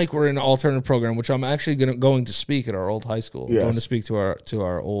 Me and Mike were in an alternative program, which I'm actually going to speak at our old high school. Yes. Going to speak to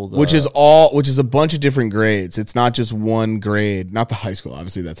our old, Which is a bunch of different grades. It's not just one grade. Not the high school.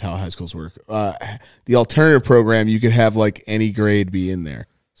 Obviously, that's how high schools work. The alternative program, you could have like any grade be in there.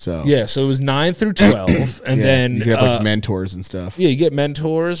 So yeah, so it was 9 through 12, and then you could have like mentors and stuff. Yeah, you get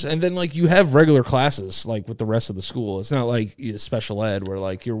mentors, and then like you have regular classes like with the rest of the school. It's not like special ed where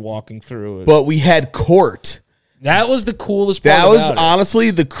like you're walking through it. But we had court. That was the coolest part. That was about it.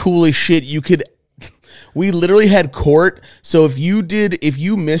 honestly the coolest shit you could. We literally had court. So if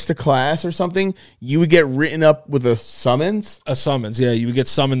you missed a class or something, you would get written up with a summons. A summons, yeah. You would get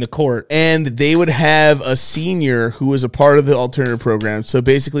summoned to court. And they would have a senior who was a part of the alternative program. So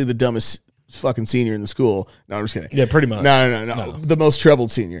basically the dumbest fucking senior in the school. No, I'm just kidding. Yeah, pretty much. No. The most troubled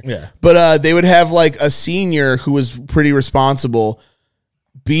senior. Yeah. But they would have like a senior who was pretty responsible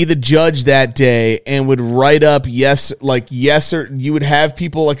be the judge that day and would write up yes or you would have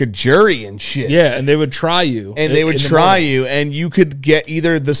people like a jury and shit. Yeah, and they would try you. And they would try you, and you could get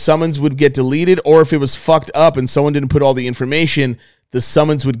either the summons would get deleted, or if it was fucked up and someone didn't put all the information, the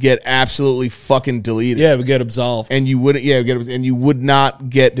summons would get absolutely fucking deleted. Yeah, it would get absolved. And you wouldn't, and you would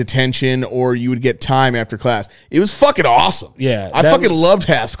not get detention, or you would get time after class. It was fucking awesome. Yeah, I fucking loved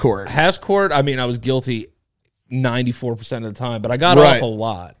HASP court. HASP court, I mean, I was guilty 94% of the time, but I got off a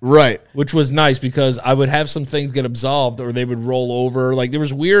lot. Right. Which was nice because I would have some things get absolved or they would roll over. Like there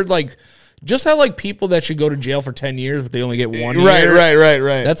was weird, like just how like people that should go to jail for 10 years, but they only get 1 year.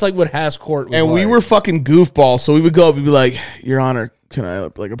 Right. That's like what HASP court was. And like. we were fucking goofballs, so we would go up and be like, Your Honor, can I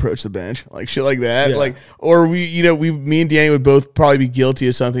like approach the bench? Like shit like that. Yeah. Like, or me and Danny would both probably be guilty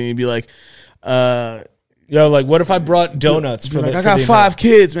of something and be like, Yo, like, what if I brought donuts for like, the I got 5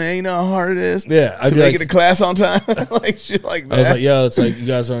 kids, man. You know how hard it is? Yeah, I'd to be make like, it to class on time? Like, shit like that. I was like, yo, it's like, you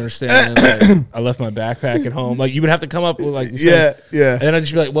guys don't understand. Like, I left my backpack at home. Like, you would have to come up with, like, you said, yeah. And then I'd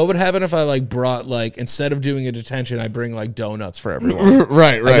just be like, what would happen if I, like, brought, like, instead of doing a detention, I bring, like, donuts for everyone.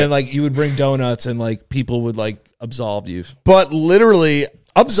 Right. And then, like, you would bring donuts and, like, people would, like, absolve you. But literally,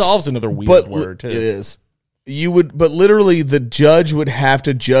 Absolve's another weird word, too. It is. but literally the judge would have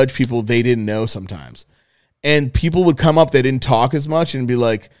to judge people they didn't know sometimes. And people would come up that didn't talk as much and be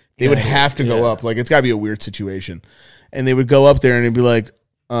like, they would have to go up. Like, it's got to be a weird situation. And they would go up there and it'd be like,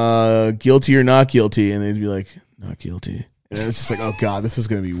 guilty or not guilty? And they'd be like, not guilty. And it's just like, oh God, this is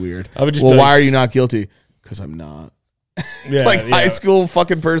going to be weird. I would just well, why are you not guilty? Because I'm not. Yeah, like high school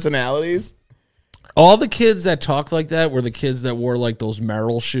fucking personalities. All the kids that talked like that were the kids that wore like those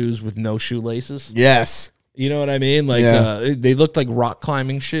Merrill shoes with no shoelaces. Yes. You know what I mean? Like they looked like rock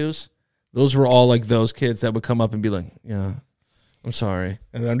climbing shoes. Those were all like those kids that would come up and be like, yeah, I'm sorry.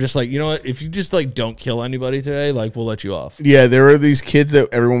 And I'm just like, you know what? If you just like don't kill anybody today, like we'll let you off. Yeah, there were these kids that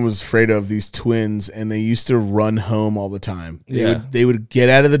everyone was afraid of, these twins, and they used to run home all the time. They would get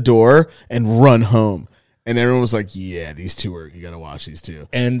out of the door and run home. And everyone was like, yeah, these two you got to watch these two.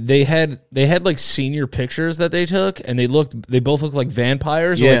 And they had like senior pictures that they took, and they both looked like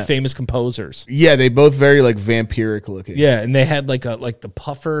vampires or like famous composers. Yeah, they both very like vampiric looking. Yeah, and they had like the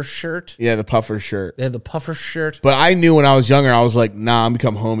puffer shirt. Yeah, the puffer shirt. They had the puffer shirt. But I knew when I was younger, I was like, nah, I'm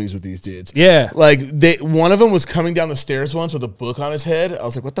become homies with these dudes. Yeah. Like one of them was coming down the stairs once with a book on his head. I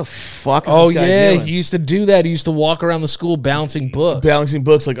was like, what the fuck is this guy doing? He used to do that. He used to walk around the school balancing books. Balancing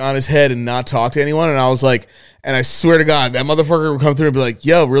books like on his head and not talk to anyone. And I was like, and I swear to God, that motherfucker would come through and be like,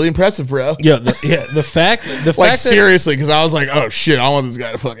 yo, really impressive, bro. Yeah, the fact like seriously, because I was like, oh shit, I want this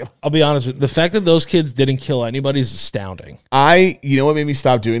guy to fucking. I'll be honest with you, the fact that those kids didn't kill anybody is astounding. You know what made me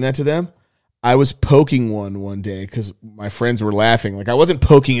stop doing that to them? I was poking one day because my friends were laughing. Like I wasn't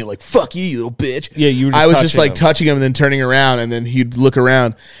poking it like, fuck you little bitch. Yeah, you were just I was just like touching him and then turning around, and then he'd look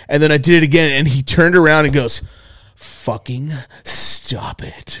around, and then I did it again, and he turned around and goes, fucking stop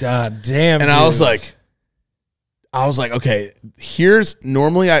it. God damn. And I was like, okay,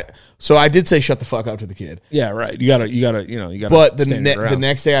 so I did say shut the fuck up to the kid. Yeah, right. You gotta. But the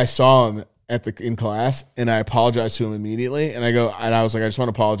next day I saw him in class, and I apologized to him immediately. And I was like, I just want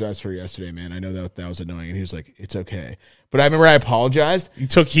to apologize for yesterday, man. I know that was annoying. And he was like, it's okay. But I remember I apologized. He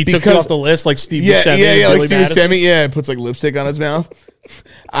took you off the list like Steve Buscemi. Yeah, like Steve Buscemi. Yeah, puts like lipstick on his mouth.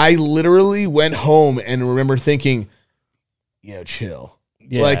 I literally went home and remember thinking, yo, chill.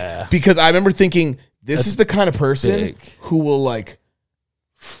 Yeah. Like, because I remember thinking, this is the kind of person who will like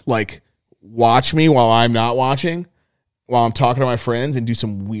watch me while I'm not watching, while I'm talking to my friends, and do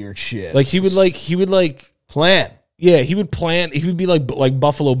some weird shit. Like he would plan. Yeah, he would plan. He would be like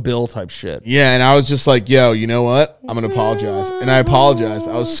Buffalo Bill type shit. Yeah, and I was just like, yo, you know what? I'm gonna apologize, and I apologized.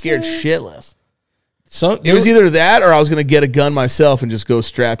 I was scared shitless. So it was either that or I was gonna get a gun myself and just go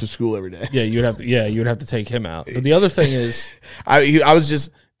strapped to school every day. Yeah, you would have to take him out. But the other thing is, I was just.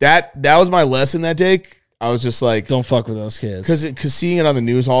 That was my lesson that day. I was just like, don't fuck with those kids. Because seeing it on the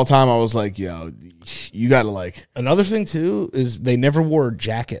news all the time, I was like, yo, you got to like. Another thing, too, is they never wore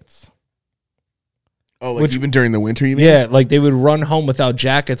jackets. Oh, like even during the winter, you mean? Yeah, like they would run home without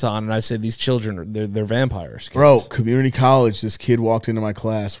jackets on, and I said, these children, they're vampires. Kids. Bro, community college, this kid walked into my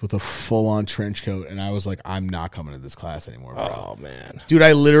class with a full-on trench coat, and I was like, I'm not coming to this class anymore, bro. Oh, man. Dude,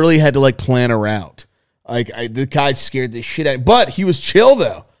 I literally had to like plan a route. Like, the guy scared the shit out of me. But he was chill,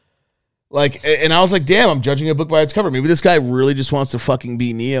 though. Like, and I was like, damn, I'm judging a book by its cover. Maybe this guy really just wants to fucking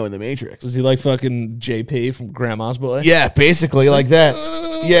be Neo in the Matrix. Was he like fucking JP from Grandma's Boy? Yeah, basically like that.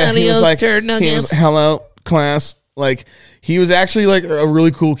 Yeah, he was like, hello, class. Like, he was actually like a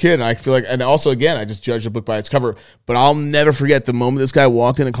really cool kid. And I feel like, and also, again, I just judged a book by its cover. But I'll never forget the moment this guy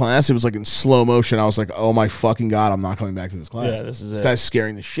walked into class. It was like in slow motion. I was like, oh my fucking God, I'm not coming back to this class. Yeah, this guy's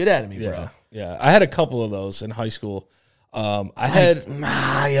scaring the shit out of me, bro. Yeah, I had a couple of those in high school. I'm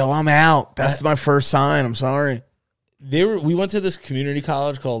out. That's my first sign. I'm sorry. We went to this community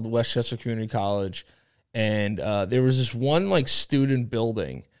college called Westchester Community College, and there was this one like student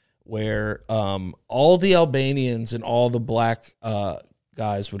building where all the Albanians and all the black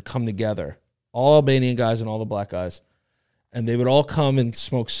guys would come together. All Albanian guys and all the black guys, and they would all come and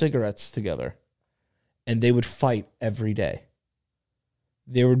smoke cigarettes together, and they would fight every day.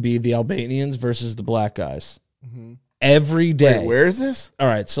 There would be the Albanians versus the black guys. Mm-hmm. Every day. Wait, where is this? All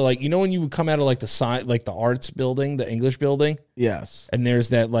right, so like, you know when you would come out of like the side, like the arts building, the English building? Yes. And there's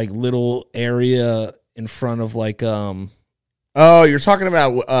that like little area in front of like Oh, you're talking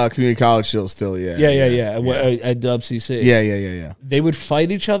about community college still, yeah. Yeah. At WCC. Yeah. They would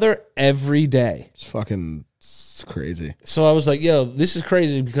fight each other every day. It's crazy. So I was like, yo, this is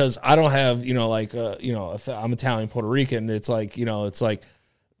crazy because I don't have, I'm Italian, Puerto Rican. It's like, it's like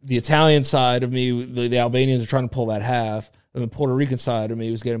the Italian side of me, the Albanians are trying to pull that half, and the Puerto Rican side of me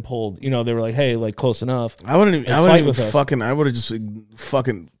was getting pulled. They were like, hey, like close enough. I would have just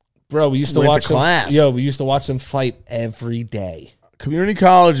fucking. Bro, we used to watch class. We used to watch them fight every day. Community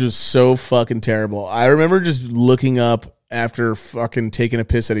college was so fucking terrible. I remember just looking up after fucking taking a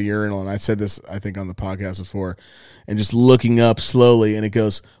piss at a urinal, and I said this, I think, on the podcast before, and just looking up slowly, and it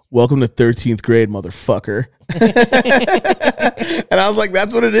goes, "Welcome to 13th grade, motherfucker." And I was like,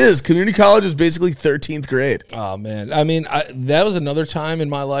 that's what it is. Community college is basically 13th grade. Oh, man. I mean, that was another time in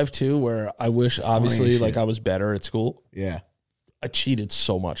my life, too, where I wish, obviously, like, I was better at school. Yeah. I cheated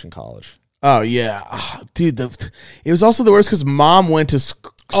so much in college. Oh, yeah. Oh, dude, it was also the worst because mom went to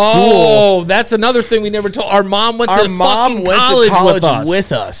school. Oh, that's another thing we never told. Our mom went to college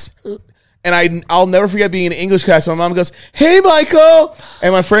with us. And I'll never forget being in English class. My mom goes, "Hey, Michael,"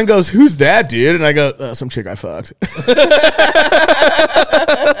 and my friend goes, "Who's that, dude?" And I go, "Some chick I fucked."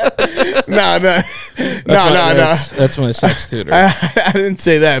 No. That's my sex tutor. I didn't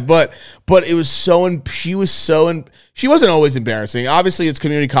say that, but it was she wasn't always embarrassing. Obviously, it's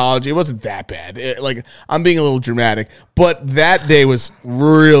community college. It wasn't that bad. Like, I'm being a little dramatic, but that day was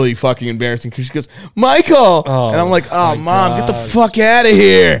really fucking embarrassing because she goes, "Michael," and I'm like, "Oh, Mom, get the fuck out of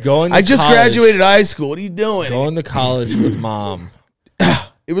here! I just graduated high school. What are you doing?" Going to college with mom.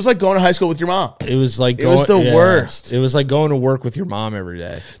 It was like going to high school with your mom. It was like it was the worst. It was like going to work with your mom every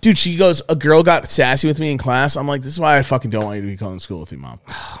day. Dude, she goes, "A girl got sassy with me in class." I'm like, "This is why I fucking don't want you to be going to school with me, Mom."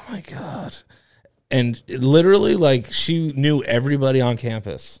 Oh my God. And literally, like, she knew everybody on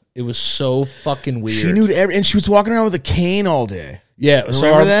campus. It was so fucking weird. She knew and she was walking around with a cane all day. Yeah,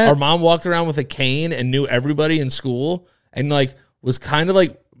 so our mom walked around with a cane and knew everybody in school and, like, was kind of,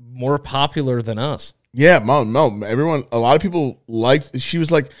 like, more popular than us. Yeah, Mom, everyone, a lot of people liked, she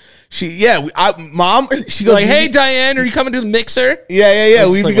was like, Mom, she goes, like, "Hey, Diane, are you coming to the mixer?" Yeah.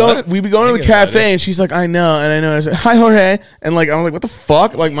 We'd be going to the cafe, and she's like, "I know. I said, "Hi, Jorge," and like, I'm like, "What the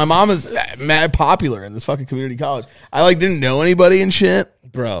fuck?" Like, my mom is mad popular in this fucking community college. I like didn't know anybody and shit,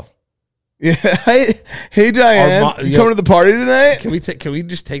 bro. Yeah, hey, Diane, you coming to the party tonight? Can we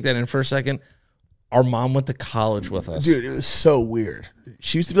just take that in for a second? Our mom went to college with us. Dude, it was so weird.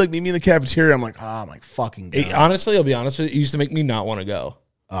 She used to be like, "Meet me in the cafeteria." I'm like, "Oh my fucking God." Honestly, I'll be honest with you, it used to make me not want to go.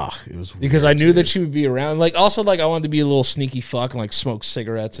 Oh, it was weird, because I knew that she would be around. Like, also, like, I wanted to be a little sneaky fuck and, like, smoke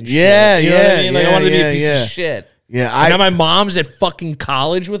cigarettes and shit. You know what I mean? Like, I wanted to be a piece of shit. Yeah, now my mom's at fucking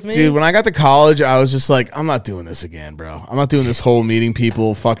college with me. Dude, when I got to college, I was just like, I'm not doing this again, bro. I'm not doing this whole meeting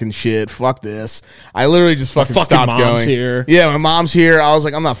people fucking shit. Fuck this. I literally just fucking stopped mom's going. Here. Yeah, my mom's here. I was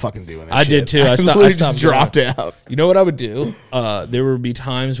like, I'm not fucking doing this. I did too. I stopped just dropped out. You know what I would do? There would be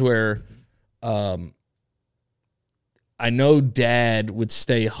times where I know Dad would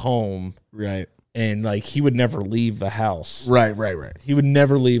stay home. Right. And, like, he would never leave the house. Right. He would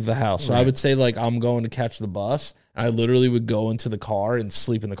never leave the house. So I would say, like, I'm going to catch the bus. I literally would go into the car and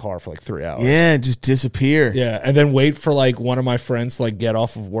sleep in the car for like 3 hours. Yeah, just disappear. Yeah, and then wait for like one of my friends to like get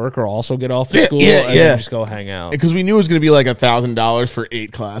off of work or also get off of school and then just go hang out. Because we knew it was going to be like $1,000 for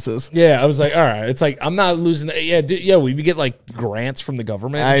 8 classes. Yeah, I was like, all right. It's like, I'm not losing. We get like grants from the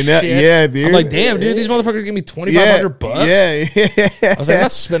government. I know. Shit. Yeah, dude. I'm like, damn, dude, these motherfuckers give me $2,500. Yeah. I was like, I'm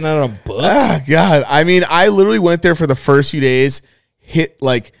not spending that on books. Oh, God. I mean, I literally went there for the first few days,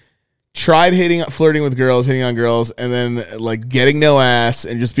 tried flirting with girls, hitting on girls, and then like getting no ass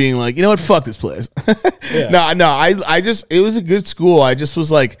and just being like, you know what, fuck this place. I just, it was a good school. I just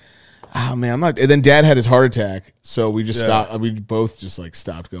was like, oh man, I'm not. And then Dad had his heart attack, so we just stopped. We both just like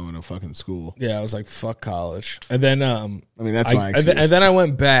stopped going to fucking school. Yeah, I was like, fuck college. And then, I mean, that's my excuse. And then I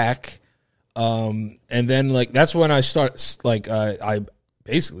went back, and then like that's when I I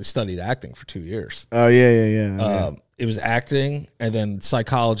basically studied acting for 2 years. Oh yeah. It was acting and then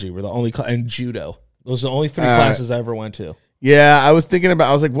psychology were the only and judo. Those are the only 3 classes I ever went to. Yeah, I was thinking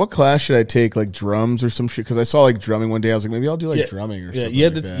about. I was like, what class should I take? Like drums or some shit? Because I saw like drumming one day. I was like, maybe I'll do like drumming or something. You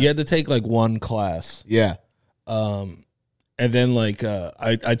had to take like one class. Yeah. And then like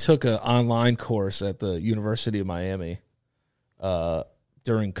I took an online course at the University of Miami.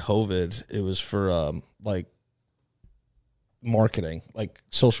 During COVID, it was for like marketing, like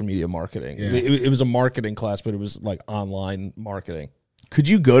social media marketing. Yeah. It was a marketing class, but it was like online marketing. Could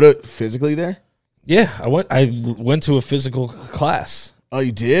you go to physically there? Yeah, I went to a physical class. Oh,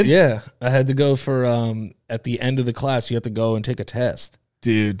 you did? Yeah, I had to go for at the end of the class, you have to go and take a test.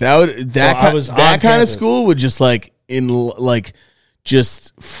 Dude, that kind of school would just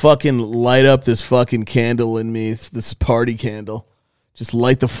just fucking light up this fucking candle in me, this party candle. Just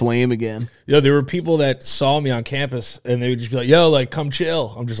light the flame again. Yeah, there were people that saw me on campus and they would just be like, "Yo, like, come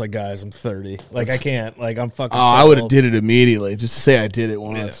chill." I'm just like, guys, I'm 30. Like, I can't. Like, I'm fucking. Oh, I would have did it immediately just to say I did it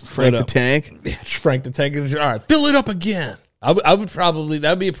once. Yeah, Frank the Tank. Yeah, Frank the Tank. All right, fill it up again. I would probably, that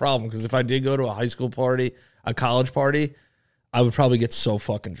would be a problem because if I did go to a high school party, a college party, I would probably get so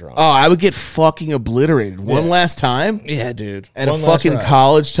fucking drunk. Oh, I would get fucking obliterated. One last time? Yeah, dude. At One a last fucking round.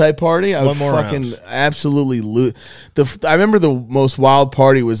 college type party, I would One more fucking round. absolutely lose. I remember the most wild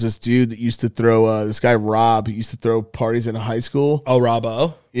party was this dude that used to throw, this guy Rob, he used to throw parties in high school. Oh,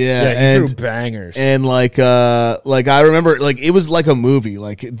 Robbo. Yeah, Yeah, he and threw bangers. and like I remember like it was like a movie,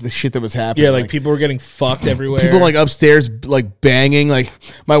 like the shit that was happening. yeah, like people were getting fucked everywhere. people like upstairs like banging. Like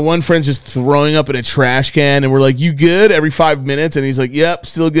my one friend's just throwing up in a trash can, and we're like, "You good?" Every 5 minutes, and he's like, "Yep,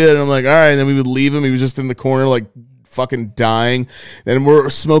 still good." And I'm like, "All right." And then we would leave him. He was just in the corner, like fucking dying. And we're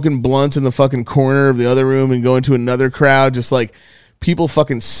smoking blunts in the fucking corner of the other room and going to another crowd, just like. People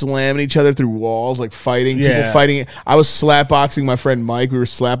fucking slamming each other through walls, like fighting. People Yeah. fighting. I was slapboxing my friend Mike. We were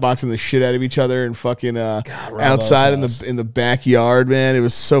slapboxing the shit out of each other and fucking outside in house. the backyard, man. It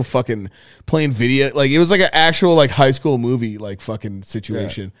was so fucking playing video. Like it was like an actual like high school movie like fucking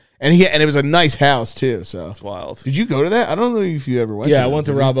situation. And it was a nice house too. So It's wild. did you go to that? I don't know if you ever went. Yeah, to I went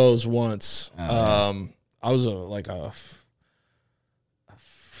to that. Robbo's once. I was a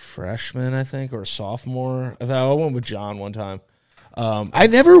freshman, I think, or a sophomore. I went with John one time. I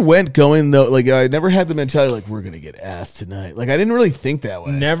never went going though. Like I never had the mentality like we're gonna get ass tonight. Like I didn't really think that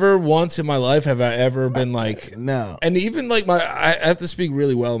way. Never once in my life have I ever been like, No. and even like I have to speak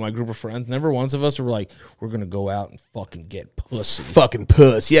really well with my group of friends. Never once of us were like, we're gonna go out and fucking get pussy. Fucking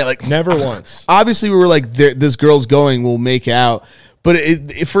puss. Yeah, like Never once. obviously we were like this girl's going, we'll make out. But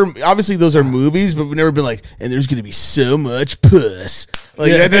for obviously those are movies, but we've never been like, and there's gonna be so much puss. Like,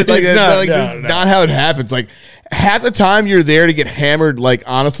 Yeah. that's No, that's not how it happens. Like half the time you're there to get hammered, like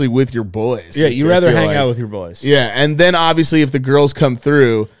honestly with your boys. Yeah, you I rather feel hang like. out with your boys. Yeah, and then obviously if the girls come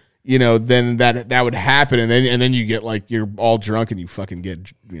through, you know, then that would happen, and then you get like you're all drunk and you fucking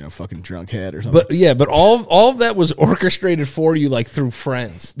get fucking drunk head or something. But all of that was orchestrated for you, like through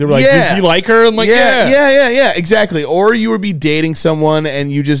friends. They were like, Yeah. "Does he like her?" I'm like, yeah, exactly. Or you would be dating someone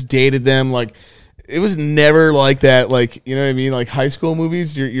and you just dated them. Like it was never like that. Like you know what I mean? Like high school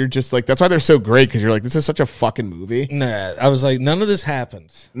movies, you're just like that's why they're so great because you're like this is such a fucking movie. Nah, I was like, none of this happened.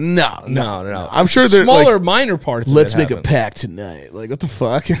 No. I'm sure they're smaller, like, minor parts. Of let's it make a happened. pact tonight. Like what the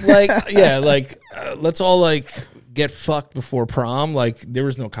fuck? Let's all like get fucked before prom. Like there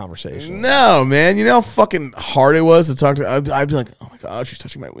was no conversation. No, man. You know how fucking hard it was to talk to. I'd be like, oh my god, she's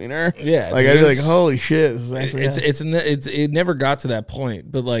touching my wiener. Yeah, like dude, I'd be like, it's- holy shit, this is actually It never got to that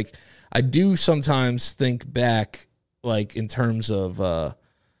point, but like I do sometimes think back, like in terms of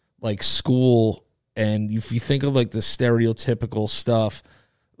like school, and if you think of like the stereotypical stuff,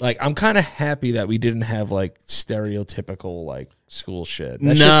 like I'm kind of happy that we didn't have like stereotypical like school shit.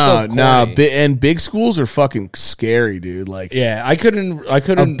 That shit's so corny. And big schools are fucking scary, dude. Like, Yeah, I couldn't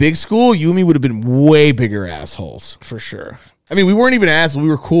a big school, you and me would have been way bigger assholes. for sure. I mean, we weren't even assholes. We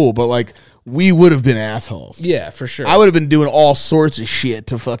were cool, but like, we would have been assholes. Yeah, for sure. I would have been doing all sorts of shit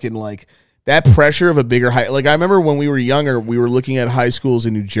to fucking like that pressure of a bigger high. Like I remember when we were younger, we were looking at high schools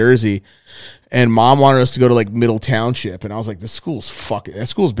in New Jersey, and mom wanted us to go to like Middle Township, and I was like, "This school's fucking. That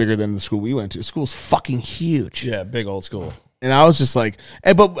school's bigger than the school we went to. The school's fucking huge." Yeah, big old school. And I was just like,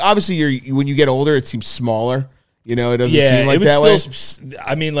 but obviously, when you get older, it seems smaller. You know, it doesn't Yeah, seem like it would that way. still.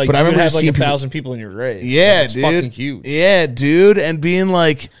 I mean, like, But I you would remember have like seeing people- 1,000 people in your grade. Yeah, It's dude. fucking huge. Yeah, dude, and being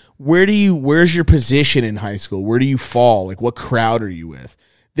like, where's your position in high school? Where do you fall? Like, what crowd are you with?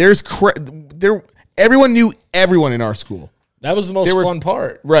 Everyone knew everyone in our school. That was the most fun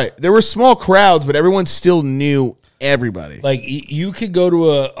part. Right. There were small crowds, but everyone still knew everybody. Like you could go to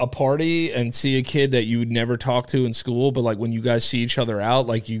a party and see a kid that you would never talk to in school, but like when you guys see each other out,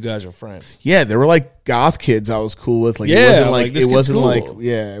 like you guys are friends. Yeah, there were like goth kids I was cool with. Like Yeah, it wasn't like, like this it kid's wasn't cool. like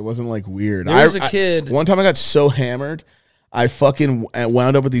it wasn't like weird. There was a kid- one time I got so hammered, I fucking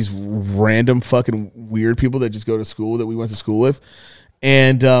wound up with these random fucking weird people that just go to school that we went to school with,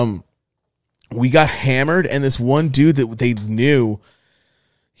 and we got hammered, and this one dude that they knew,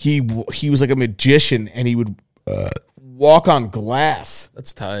 he was like a magician, and he would walk on glass.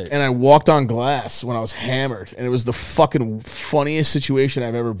 That's tight. And I walked on glass when I was hammered, and it was the fucking funniest situation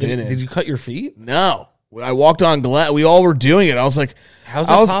I've ever been in. Did you cut your feet? No. I walked on glass. We all were doing it. I was like, How's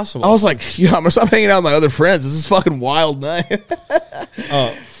that possible? I was like, yeah, I'm gonna stop hanging out with my other friends. This is fucking wild night.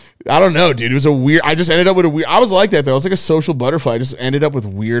 Oh, I don't know, dude. It was a weird. I just ended up with a weird. I was like that though. I was like a social butterfly. I just ended up with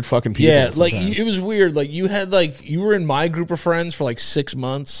weird fucking people. yeah. Like sometimes. it was weird. Like you were in my group of friends for like 6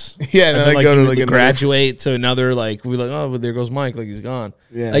 months. Yeah, and then I go you to would like another. graduate to another. Like we like, oh, well, there goes Mike. Like he's gone.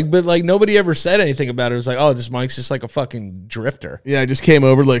 Yeah. Like, but like nobody ever said anything about it. It was like, oh, this Mike's just like a fucking drifter. Yeah, I just came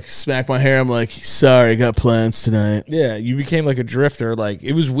over, like smacked my hair. I'm like, sorry, I got plans tonight. Yeah, you became like a drifter. Like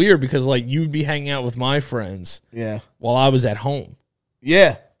it was weird because like you'd be hanging out with my friends Yeah, while I was at home.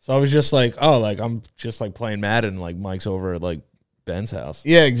 yeah. So I was just like, oh, like I'm just like playing Madden, like Mike's over at like Ben's house.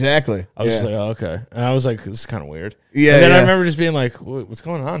 Yeah, exactly. I was just like, oh, okay. And I was like, this is kind of weird. Yeah. And then I remember just being like, what's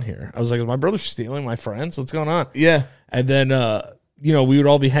going on here? I was like, is my brother stealing my friends? What's going on? Yeah. And then, you know, we would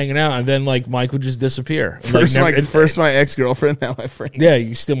all be hanging out, and then like Mike would just disappear. First my ex-girlfriend, now my friend. Yeah,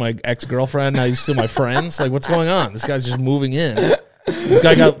 you steal my ex-girlfriend, now you steal my friends. Like, what's going on? This guy's just moving in. This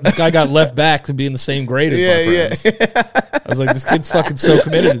guy got left back to be in the same grade as my friends. I was like, this kid's fucking so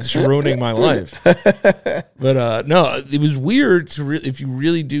committed, it's ruining my life. But no, it was weird to if you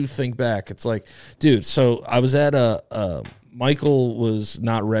really do think back, it's like, dude. So I was at Michael was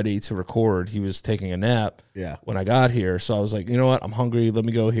not ready to record. He was taking a nap. Yeah. When I got here, so I was like, you know what? I'm hungry. Let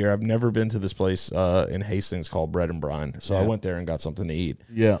me go here. I've never been to this place in Hastings called Bread and Brine. So I went there and got something to eat.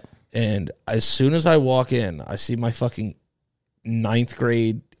 Yeah. And as soon as I walk in, I see my fucking 9th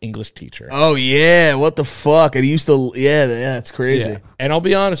grade English teacher. Oh yeah, what the fuck? And he used to, yeah, it's crazy. Yeah. And I'll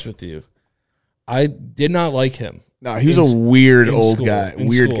be honest with you, I did not like him. No, he was a weird old school, guy, in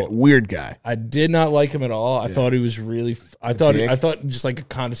weird school. guy, weird guy. I did not like him at all. I thought he was really. I dick? thought just like a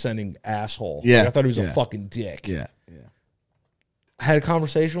condescending asshole. Yeah, Like, I thought he was a fucking dick. Yeah. I had a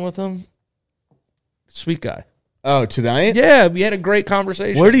conversation with him. Sweet guy. Oh, tonight? Yeah, we had a great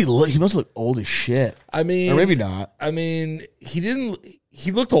conversation. Where did he look? He must look old as shit. I mean, Or maybe not. I mean, he didn't.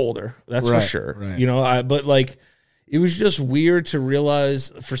 He looked older. That's Right, for sure. right. You know, but like, it was just weird to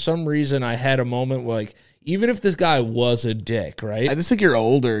realize. For some reason, I had a moment where, like, even if this guy was a dick, right? I just think you're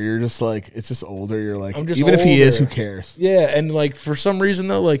older. You're just like, it's just older. You're like, I'm just even if he is, who older. cares? Yeah, and like for some reason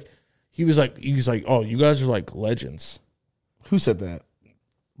though, like he was like, oh, you guys are like legends. Who said that?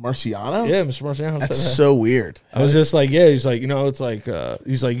 Marciano? Yeah, Mr. Marciano That's said that. so weird. I was just like, yeah, he's like, you know, it's like,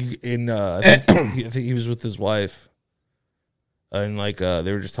 he's like in, I think he was with his wife, and like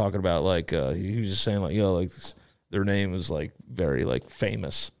they were just talking about like he was just saying like, yo, like their name was like very like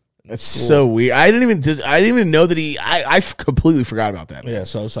famous. That's so weird. I didn't even know that I completely forgot about that. Man. Yeah,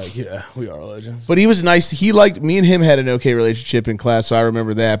 so I was like, yeah, we are legends. But he was nice. He liked me and him had an okay relationship in class, so I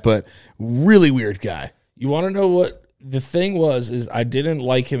remember that. But really weird guy. You want to know what the thing was? Is I didn't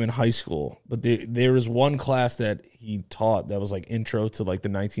like him in high school, but there was one class that he taught that was like intro to like the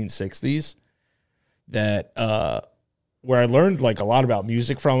 1960s that where I learned like a lot about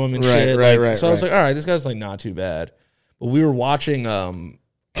music from him and shit. Right. So I was like, all right, this guy's like not too bad. But we were watching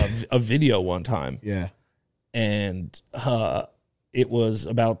a video one time. Yeah. And it was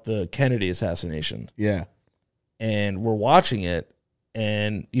about the Kennedy assassination. Yeah. And we're watching it,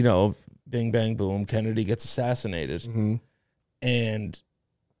 and, you know, bing, bang, boom, Kennedy gets assassinated. Mm-hmm. And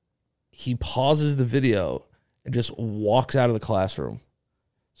he pauses the video and just walks out of the classroom.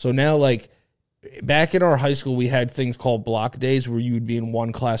 So now, like, back in our high school, we had things called block days where you would be in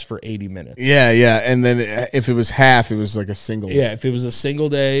one class for 80 minutes. Yeah. And then if it was half, it was like a single. Yeah, if it was a single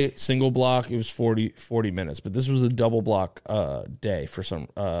day, single block, it was 40 minutes. But this was a double block day for some.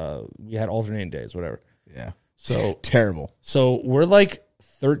 We had alternating days, whatever. Yeah. So terrible. So we're like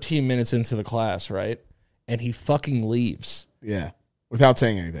 13 minutes into the class, right? And he fucking leaves. Yeah. Without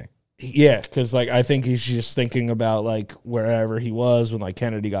saying anything. Yeah, because like I think he's just thinking about like wherever he was when like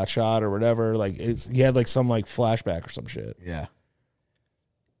Kennedy got shot or whatever. Like he had like some like flashback or some shit. Yeah.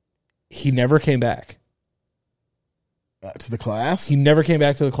 He never came back. To the class? He never came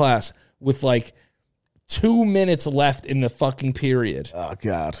back to the class with like 2 minutes left in the fucking period. Oh,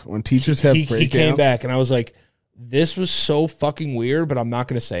 God. When teachers have breakdowns. He came back, and I was like, this was so fucking weird, but I'm not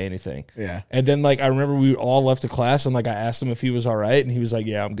going to say anything. Yeah. And then, like, I remember we all left the class, and, like, I asked him if he was all right, and he was like,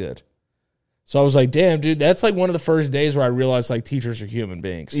 yeah, I'm good. So I was like, damn, dude, that's, like, one of the first days where I realized, like, teachers are human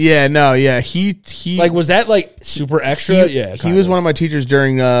beings. Yeah, no, yeah. He Like, was that, like, super extra? Yeah. He was one of my teachers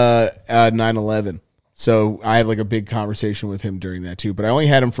during 9/11. So I had like a big conversation with him during that too, but I only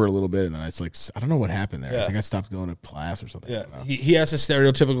had him for a little bit, and then it's like I don't know what happened there. Yeah. I think I stopped going to class or something. Yeah, he asked a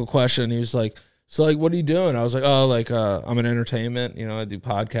stereotypical question. He was like, "So like, what are you doing?" I was like, "Oh, like I'm in entertainment. You know, I do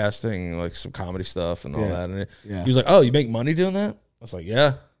podcasting, like some comedy stuff and all that." And he was like, "Oh, you make money doing that?" I was like,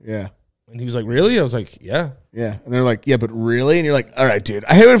 "Yeah." Yeah. And he was like, "Really?" I was like, "Yeah." Yeah. And they're like, "Yeah, but really?" And you're like, "All right, dude."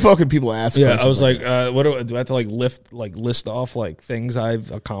 I hate when fucking people ask. Yeah, I was like, that. "What do I have to list off like things I've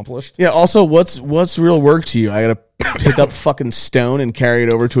accomplished?" Yeah. Also, what's real work to you? I gotta pick up fucking stone and carry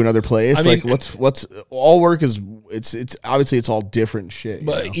it over to another place. I mean, like, what's all work is? It's obviously it's all different shit.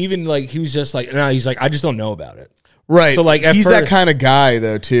 But you know? even like he was just like, no, he's like, I just don't know about it. Right. So like, at he's first, that kind of guy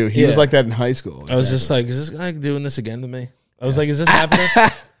though too. He was Yeah. like that in high school. I was just like, is this guy doing this again to me? I was like, is this happening?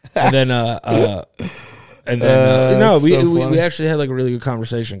 And then And then no, so funny. we actually had like a really good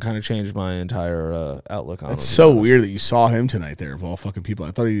conversation. Kind of changed my entire outlook on it. It's so weird that you saw him tonight there of all fucking people.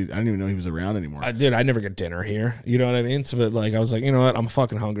 I didn't even know he was around anymore. I never get dinner here. You know what I mean? So, but like, I was like, you know what? I'm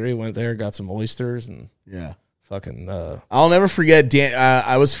fucking hungry. Went there, got some oysters, and yeah. fucking. I'll never forget.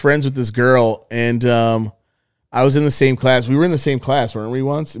 I was friends with this girl, and I was in the same class. We were in the same class, weren't we?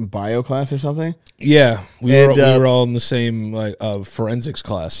 Once in bio class or something. Yeah, we were all in the same like forensics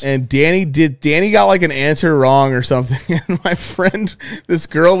class. And Danny got like an answer wrong or something. And my friend, this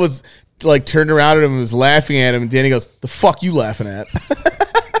girl was like turned around at him and was laughing at him. And Danny goes, "The fuck you laughing at?"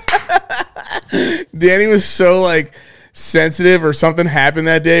 Danny was so like sensitive, or something happened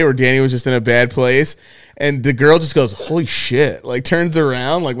that day where Danny was just in a bad place. And the girl just goes, "Holy shit," like turns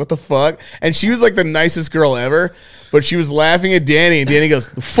around, like, what the fuck? And she was like the nicest girl ever, but she was laughing at Danny, and Danny goes,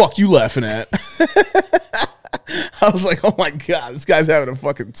 "The fuck you laughing at?" I was like, oh my God, this guy's having a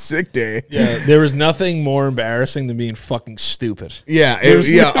fucking sick day. Yeah, there was nothing more embarrassing than being fucking stupid. Yeah,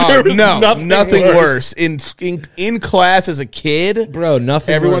 nothing worse. In class as a kid, bro,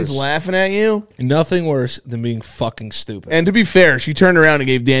 nothing everyone's worse. laughing at you. Nothing worse than being fucking stupid. And to be fair, she turned around and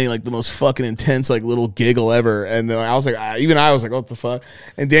gave Danny like the most fucking intense like little giggle ever. And then I was like, I was like, what the fuck?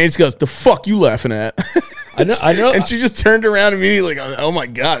 And Danny just goes, "The fuck you laughing at?" I know. And she just turned around immediately like, oh my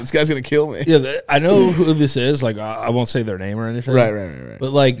God, this guy's gonna kill me. Yeah, I know who this is. Like, I won't say their name or anything. Right.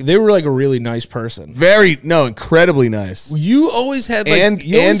 But like, they were like a really nice person. Incredibly nice. You always had like,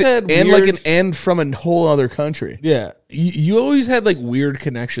 and from a whole other country. Yeah, you always had like weird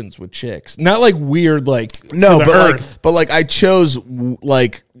connections with chicks. Not like weird, like no, for the but earth. like I chose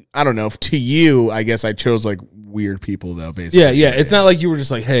like, I don't know. To you, I guess I chose like weird people though. Basically, yeah. It's not like you were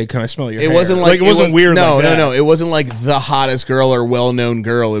just like, "Hey, can I smell your hair?" It wasn't like it wasn't weird. No, like that. no. It wasn't like the hottest girl or well-known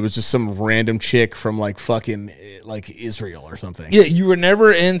girl. It was just some random chick from like fucking like Israel or something. Yeah, you were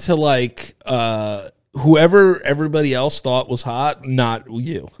never into like whoever everybody else thought was hot, not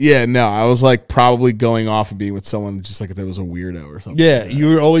you. Yeah, no. I was like probably going off and being with someone just like if there was a weirdo or something. Yeah, you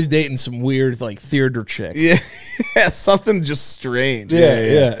were always dating some weird like theater chick. Yeah, something just strange.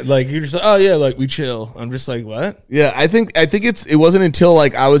 Yeah. Like you're just like, oh yeah, like we chill. I'm just like, what? Yeah, I think it wasn't until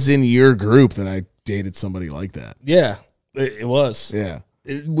like I was in your group that I dated somebody like that. Yeah, it was. Yeah.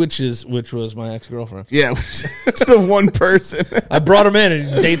 Which was my ex-girlfriend. Yeah, it's the one person. I brought him in and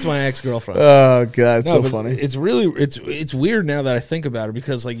he dates my ex-girlfriend. Oh God, it's so funny. It's really it's weird now that I think about it,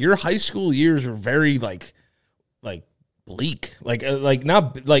 because like your high school years were very like bleak, like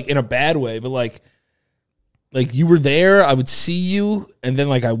not like in a bad way, but like you were there. I would see you, and then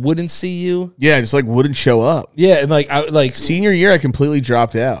like I wouldn't see you. Yeah, just like wouldn't show up. Yeah, and like I like senior year, I completely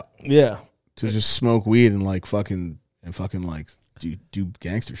dropped out. Yeah, to just smoke weed and like fucking like do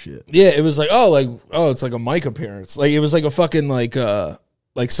gangster shit. Yeah, it was like, it's like a mic appearance. Like it was like a fucking like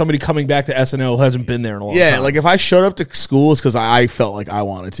somebody coming back to SNL who hasn't been there in a long time. Yeah, like if I showed up to school, it's because I felt like I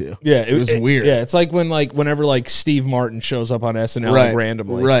wanted to. Yeah, it was weird. Yeah, it's like whenever like Steve Martin shows up on SNL like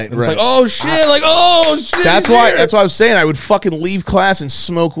randomly. Right. It's like, oh shit, That's why I was saying I would fucking leave class and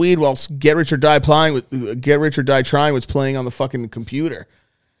smoke weed while Get Rich or Die Trying was playing on the fucking computer.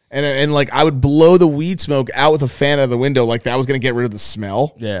 And like I would blow the weed smoke out with a fan out of the window, like that was gonna get rid of the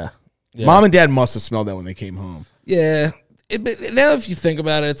smell. Yeah. Mom and Dad must have smelled that when they came home. Yeah. But now if you think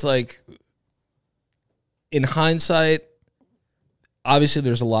about it, it's like, in hindsight, obviously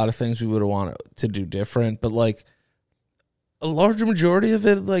there's a lot of things we would have wanted to do different, but like a larger majority of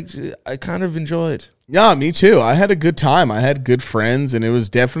it, like I kind of enjoyed. Yeah, me too. I had a good time. I had good friends, and it was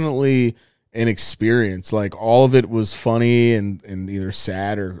definitely an experience. Like all of it was funny and either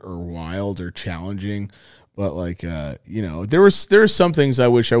sad or wild or challenging. But like there are some things I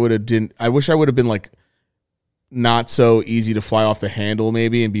wish I would have been like not so easy to fly off the handle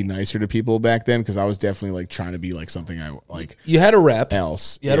maybe and be nicer to people back then, because I was definitely like trying to be like something I like. You had a rep.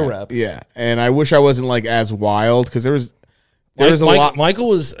 Else. You had a rep. Yeah. And I wish I wasn't like as wild, because there was a lot. Michael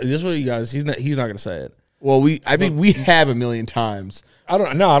was, this is what you guys, he's not going to say it. Well, we have a million times. I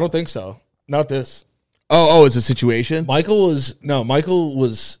don't think so. Not this. Oh, it's a situation? Michael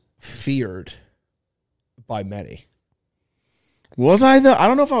was feared by many. Was I though? I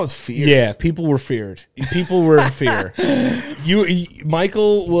don't know if I was feared. Yeah, people were feared. People were in fear.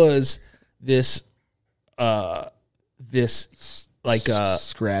 Michael was this like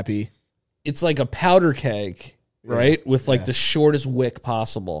scrappy. It's like a powder keg, right? With like the shortest wick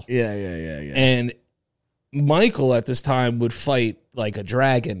possible. Yeah. And Michael at this time would fight like a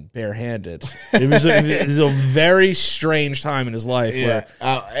dragon barehanded. It was a very strange time in his life where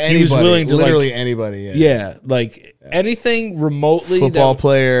anybody, he was willing to literally anybody. Yeah, like anything remotely Football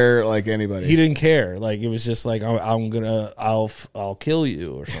player, like anybody. He didn't care. Like it was just like I'll kill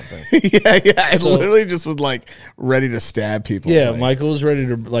you or something. I literally just was like ready to stab people. Yeah, like. Michael was ready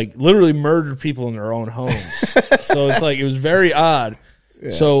to like literally murder people in their own homes. So it's like it was very odd. Yeah.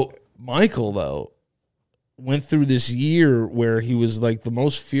 So Michael though went through this year where he was like the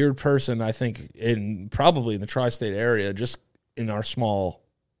most feared person, I think, probably in the tri-state area, just in our small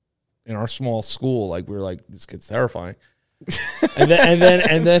school. Like we were like, this kid's terrifying. and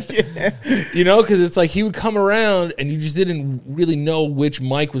then yeah. You know, because it's like he would come around and you just didn't really know which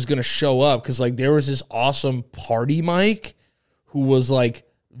Mike was going to show up, because like there was this awesome party Mike who was like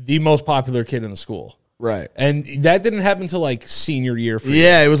the most popular kid in the school. Right. And that didn't happen until like senior year for you.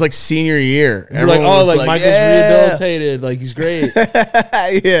 Yeah, it was like senior year. You're like, oh, like Michael's rehabilitated. Like he's great.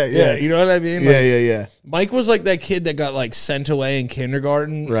 yeah. You know what I mean? Like, yeah. Mike was like that kid that got like sent away in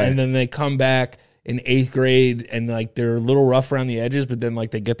kindergarten. Right. And then they come back in 8th grade and like they're a little rough around the edges, but then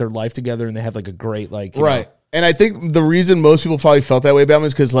like they get their life together and they have like a great like, you know. And I think the reason most people probably felt that way about me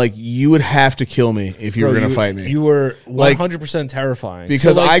is because, like, you would have to kill me if you were going to fight me. You were 100% terrifying.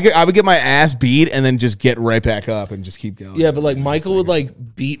 Because so, like, I would get my ass beat and then just get right back up and just keep going. Yeah, but, like, Michael would,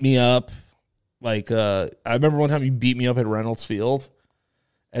 like, beat me up. Like, I remember one time you beat me up at Reynolds Field.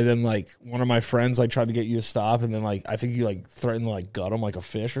 And then, like, one of my friends, like, tried to get you to stop. And then, like, I think you, like, threatened to, like, gut him like a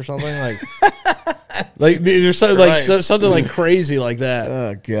fish or something. Like... Like there's something like something like crazy like that.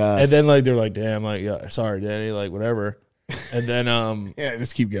 Oh god! And then like they're like, damn, like yeah, sorry, Danny, like whatever. And then yeah,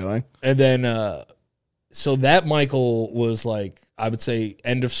 just keep going. And then so that Michael was like, I would say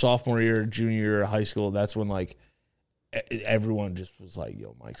end of sophomore year, junior year of high school. That's when like everyone just was like,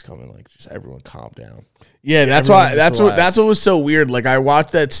 yo, Mike's coming. Like just everyone calm down. Yeah, that's what was so weird. Like I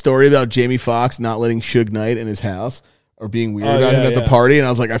watched that story about Jamie Foxx not letting Suge Knight in his house. Or being weird about him at the party, and I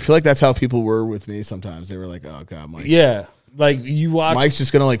was like, I feel like that's how people were with me sometimes. They were like, "Oh God, Mike." Yeah, like you watch. Mike's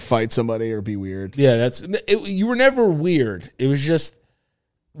just gonna like fight somebody or be weird. Yeah, you were never weird. It was just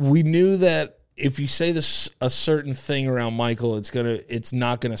we knew that if you say this a certain thing around Michael, it's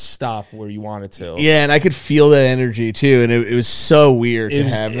not gonna stop where you want it to. Yeah, and I could feel that energy too, and it was so weird to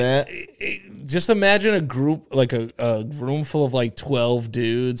have that. Just imagine a group, like a room full of like 12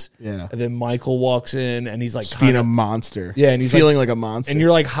 dudes. Yeah. And then Michael walks in and he's like being a monster. Yeah. And he's feeling like a monster. And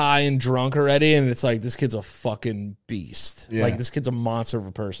you're like high and drunk already. And it's like, this kid's a fucking beast. Yeah. Like this kid's a monster of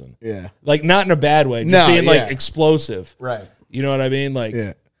a person. Yeah. Like not in a bad way. Just being like explosive. Right. You know what I mean? Like,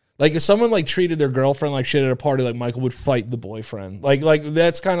 like if someone like treated their girlfriend like shit at a party, like Michael would fight the boyfriend. Like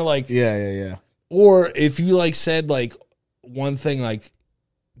that's kind of like. Yeah. Or if you like said like one thing like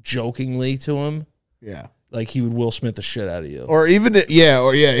jokingly to him, like he would Will Smith the shit out of you, or even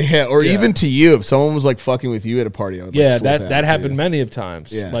even to you if someone was like fucking with you at a party. I would, like, that happened many of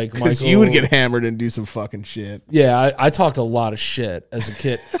times. Yeah, like because you would get hammered and do some fucking shit. Yeah, I talked a lot of shit as a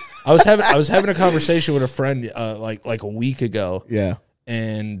kid. I was having a conversation with a friend like a week ago. Yeah,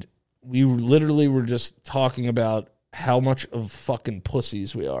 and we literally were just talking about how much of fucking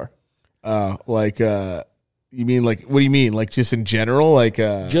pussies we are. You mean like, what do you mean? Like just in general? Like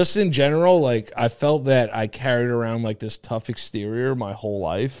just in general, like I felt that I carried around like this tough exterior my whole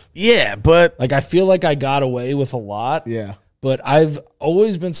life. Yeah, but like I feel like I got away with a lot. Yeah. But I've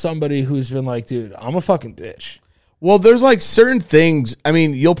always been somebody who's been like, dude, I'm a fucking bitch. Well, there's like certain things. I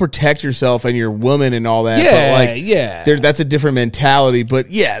mean, you'll protect yourself and your woman and all that. Yeah, but like, that's a different mentality. But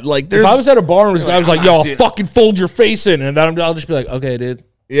yeah, like there's. If I was at a bar and this guy was like, yo, I'll fucking fold your face in, and then I'll just be like, okay, dude.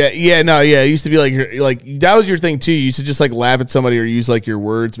 Yeah. It used to be like that was your thing too. You used to just like laugh at somebody or use like your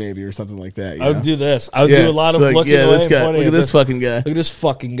words maybe or something like that. I would do this. I would do a lot of like, looking away this guy. Look at this fucking guy. Look at this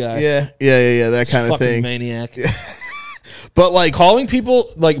fucking guy. Yeah. That kind of thing. Maniac. Yeah. But like calling people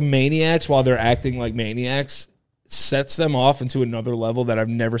like maniacs while they're acting like maniacs sets them off into another level that I've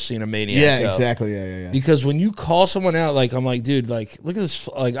never seen a maniac. Yeah, go. Exactly. Yeah. Because when you call someone out, like I'm like, dude, like look at this.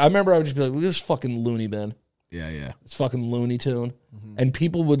 Like I remember I would just be like, look at this fucking loony bin. Yeah. It's fucking Looney Tune. Mm-hmm. And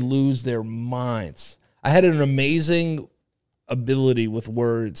people would lose their minds. I had an amazing ability with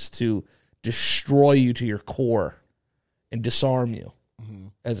words to destroy you to your core and disarm you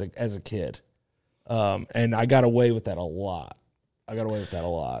as a kid. And I got away with that a lot.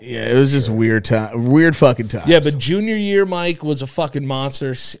 Yeah, it was just weird fucking times. Yeah, but junior year, Mike was a fucking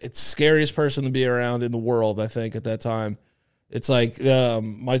monster. It's the scariest person to be around in the world, I think, at that time. It's like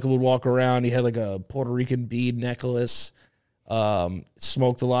Michael would walk around. He had like a Puerto Rican bead necklace,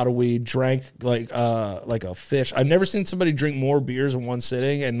 smoked a lot of weed, drank like a fish. I've never seen somebody drink more beers in one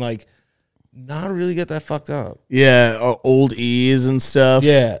sitting. And like not really get that fucked up. Yeah, old E's and stuff.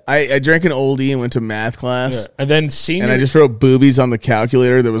 Yeah. I drank an old E and went to math class. And then senior... And I just wrote boobies on the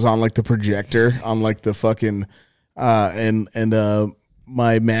calculator that was on like the projector on like the fucking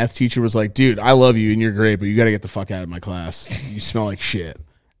my math teacher was like, dude, I love you and you're great, but you got to get the fuck out of my class. You smell like shit.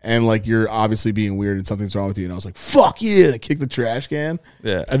 And like you're obviously being weird and something's wrong with you. And I was like, fuck you. And I kicked the trash can.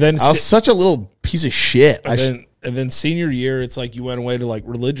 Yeah. And then I was such a little piece of shit. And then senior year, it's like you went away to like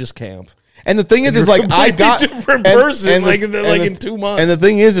religious camp. And the thing is like I got different person in 2 months. And the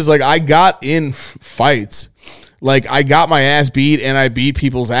thing is like I got in fights. Like I got my ass beat and I beat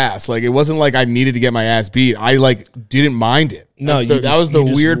people's ass. Like it wasn't like I needed to get my ass beat. I like didn't mind it. No, that was the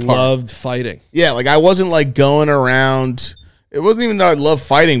weird part. Loved fighting. Yeah, like I wasn't like going around. It wasn't even that I loved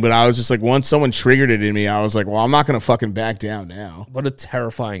fighting, but I was just like once someone triggered it in me, I was like, well, I'm not gonna fucking back down now. What a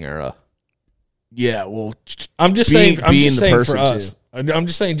terrifying era. Yeah, well, I'm just saying for us. I'm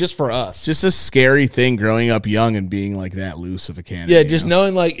just saying just for us. Just a scary thing growing up young and being like that loose of a cannon. Yeah, just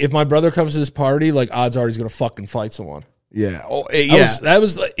knowing like if my brother comes to this party, like odds are he's gonna fucking fight someone. Yeah. Oh, yeah.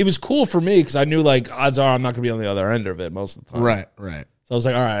 It was cool for me because I knew like odds are I'm not gonna be on the other end of it most of the time. Right. So I was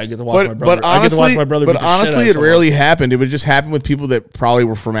like, all right, I get to watch my brother. But honestly, I get to watch my brother. But honestly, it rarely happened. It would just happen with people that probably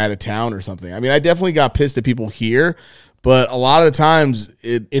were from out of town or something. I mean, I definitely got pissed at people here. But a lot of the times,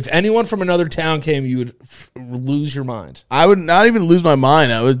 if anyone from another town came, you would lose your mind. I would not even lose my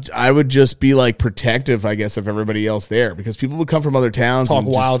mind. I would just be like protective, I guess, of everybody else there because people would come from other towns, talk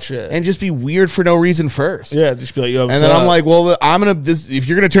wild shit, and just be weird for no reason first. Yeah, just be like, yo, and then I'm like, well, if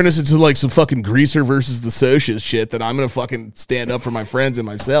you're gonna turn this into like some fucking Greaser versus the Socias shit, then I'm gonna fucking stand up for my friends and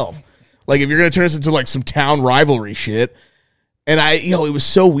myself. Like if you're gonna turn this into like some town rivalry shit. And it was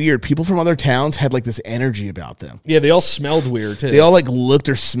so weird. People from other towns had like this energy about them. Yeah, they all smelled weird too. They all like looked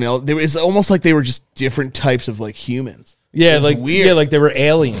or smelled. It was almost like they were just different types of like humans. Yeah, like weird. Yeah, like they were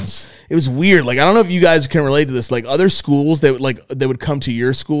aliens. It was weird. Like I don't know if you guys can relate to this. Like other schools that would come to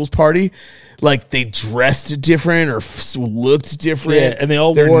your school's party, like they dressed different or looked different. Yeah, and they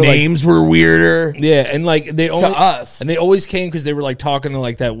all their names were weirder. Yeah, and like they only to us, and they always came because they were like talking to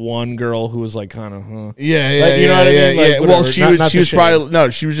like that one girl who was like kind of yeah, like, you know what I mean? Like, well, she was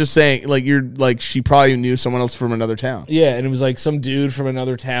probably she was just saying like you're like she probably knew someone else from another town. Yeah, and it was like some dude from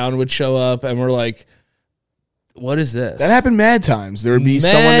another town would show up, and we're like, what is this? That happened mad times. There would be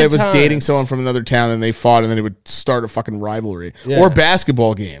someone that was dating someone from another town, and they fought, and then it would start a fucking rivalry. Yeah. Or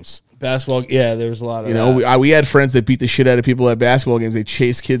basketball games. Basketball, yeah, there was a lot of that. We had friends that beat the shit out of people at basketball games. They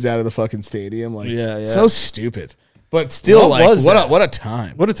chased kids out of the fucking stadium. Like, so stupid. But still, what a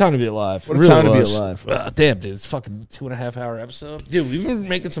time. What a time to be alive. What a time to be alive. Damn, dude, it's fucking 2.5 hour episode. Dude, we've been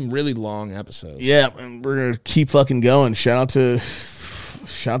making some really long episodes. Yeah, and we're gonna keep fucking going. Shout out to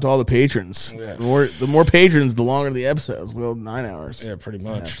all the patrons. Yeah. The more patrons, the longer the episodes. Well, 9 hours. Yeah, pretty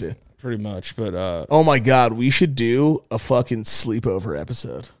much. Pretty much. But oh my god, we should do a fucking sleepover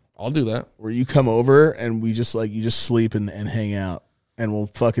episode. I'll do that. Where you come over and we just like you just sleep and hang out. And we'll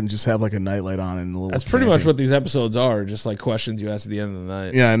fucking just have like a nightlight on and a little. That's pretty much what these episodes are. Just like questions you ask at the end of the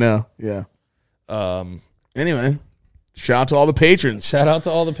night. Yeah, I know. Yeah. Anyway, shout out to all the patrons. Shout out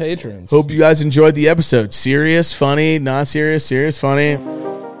to all the patrons. Hope you guys enjoyed the episode. Serious, funny, not serious, serious, funny.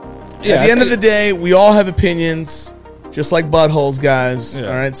 Yeah, at the end of the day, we all have opinions, just like buttholes, guys. Yeah.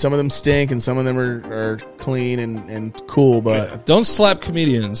 All right, some of them stink and some of them are clean and cool, but don't slap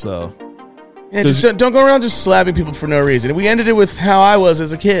comedians though. Yeah, just don't go around just slapping people for no reason. We ended it with how I was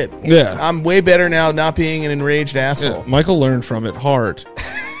as a kid. Yeah. I'm way better now not being an enraged asshole. Yeah, Michael learned from it hard.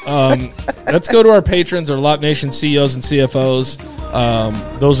 Let's go to our patrons, our Lot Nation CEOs and CFOs.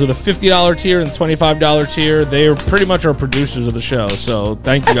 Those are the $50 tier and the $25 tier. They are pretty much our producers of the show, so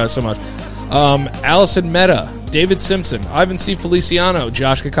thank you guys so much. Allison Meta, David Simpson, Ivan C. Feliciano,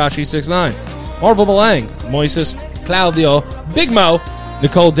 Josh Kakashi69, Marvel Belang, Moises, Claudio, Big Mo,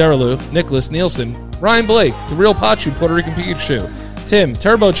 Nicole Derelu, Nicholas Nielsen, Ryan Blake, The Real Pachu, Puerto Rican Pikachu, Tim,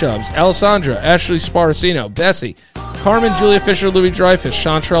 Turbo Chubs, Alessandra, Ashley Sparacino, Bessie, Carmen, Julia Fisher, Louis Dreyfus,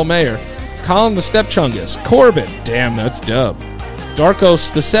 Chantrell Mayer, Colin the Stepchungus, Corbin, damn, that's dub,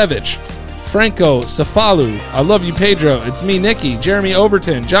 Darkos the Savage, Franco Cefalu, I love you, Pedro, it's me, Nikki, Jeremy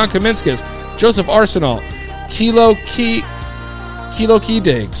Overton, John Kaminskis, Joseph Arsenal, Kilo Key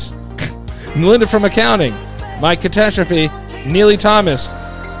Diggs, Melinda from Accounting, Mike Catastrophe, Neely Thomas,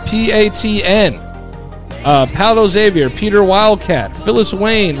 PATN, Paolo Xavier, Peter Wildcat, Phyllis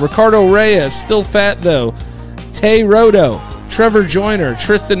Wayne, Ricardo Reyes, Still Fat Though, Tay Rodo, Trevor Joyner,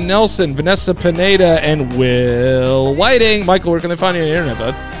 Tristan Nelson, Vanessa Pineda, and Will Whiting. Michael, where can they find you on the internet,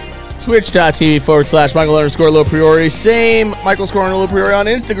 bud? Twitch.tv/Michael_Lo Priori. Same Michael_Lo Priori on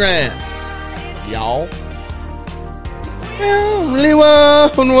Instagram. Y'all. Only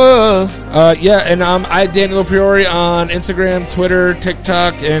one world. Yeah, and I Daniel Priori on Instagram, Twitter,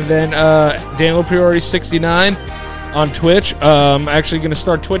 TikTok, and then Daniel Priori 69 on Twitch. I'm actually going to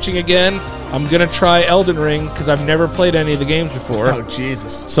start twitching again. I'm going to try Elden Ring because I've never played any of the games before. Oh,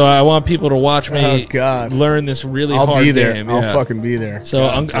 Jesus. So I want people to watch me God. learn this really I'll hard be there. game. I'll fucking be there. So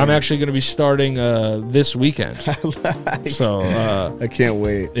I'm actually going to be starting this weekend. So I can't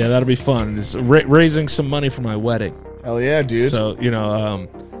wait. Yeah, that'll be fun. It's raising some money for my wedding. Hell yeah, dude. So,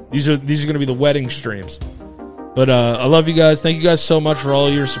 these are going to be the wedding streams. But I love you guys. Thank you guys so much for all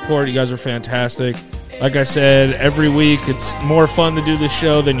your support. You guys are fantastic. Like I said, every week it's more fun to do this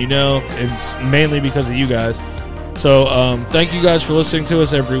show than you know. It's mainly because of you guys. So thank you guys for listening to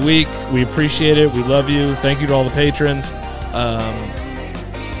us every week. We appreciate it. We love you. Thank you to all the patrons.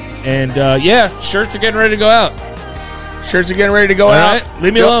 Shirts are getting ready to go out. Shirts are getting ready to go out. Right?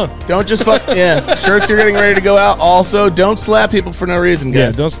 Leave me alone. Don't just fuck. Yeah, shirts are getting ready to go out. Also, don't slap people for no reason,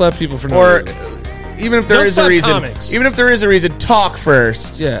 guys. Yeah, don't slap people for no reason. Even if there is a reason, talk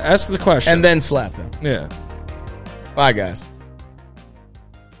first. Yeah, ask the question. And then slap them. Yeah. Bye, guys.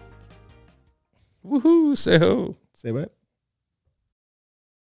 Woohoo, say ho. Say what?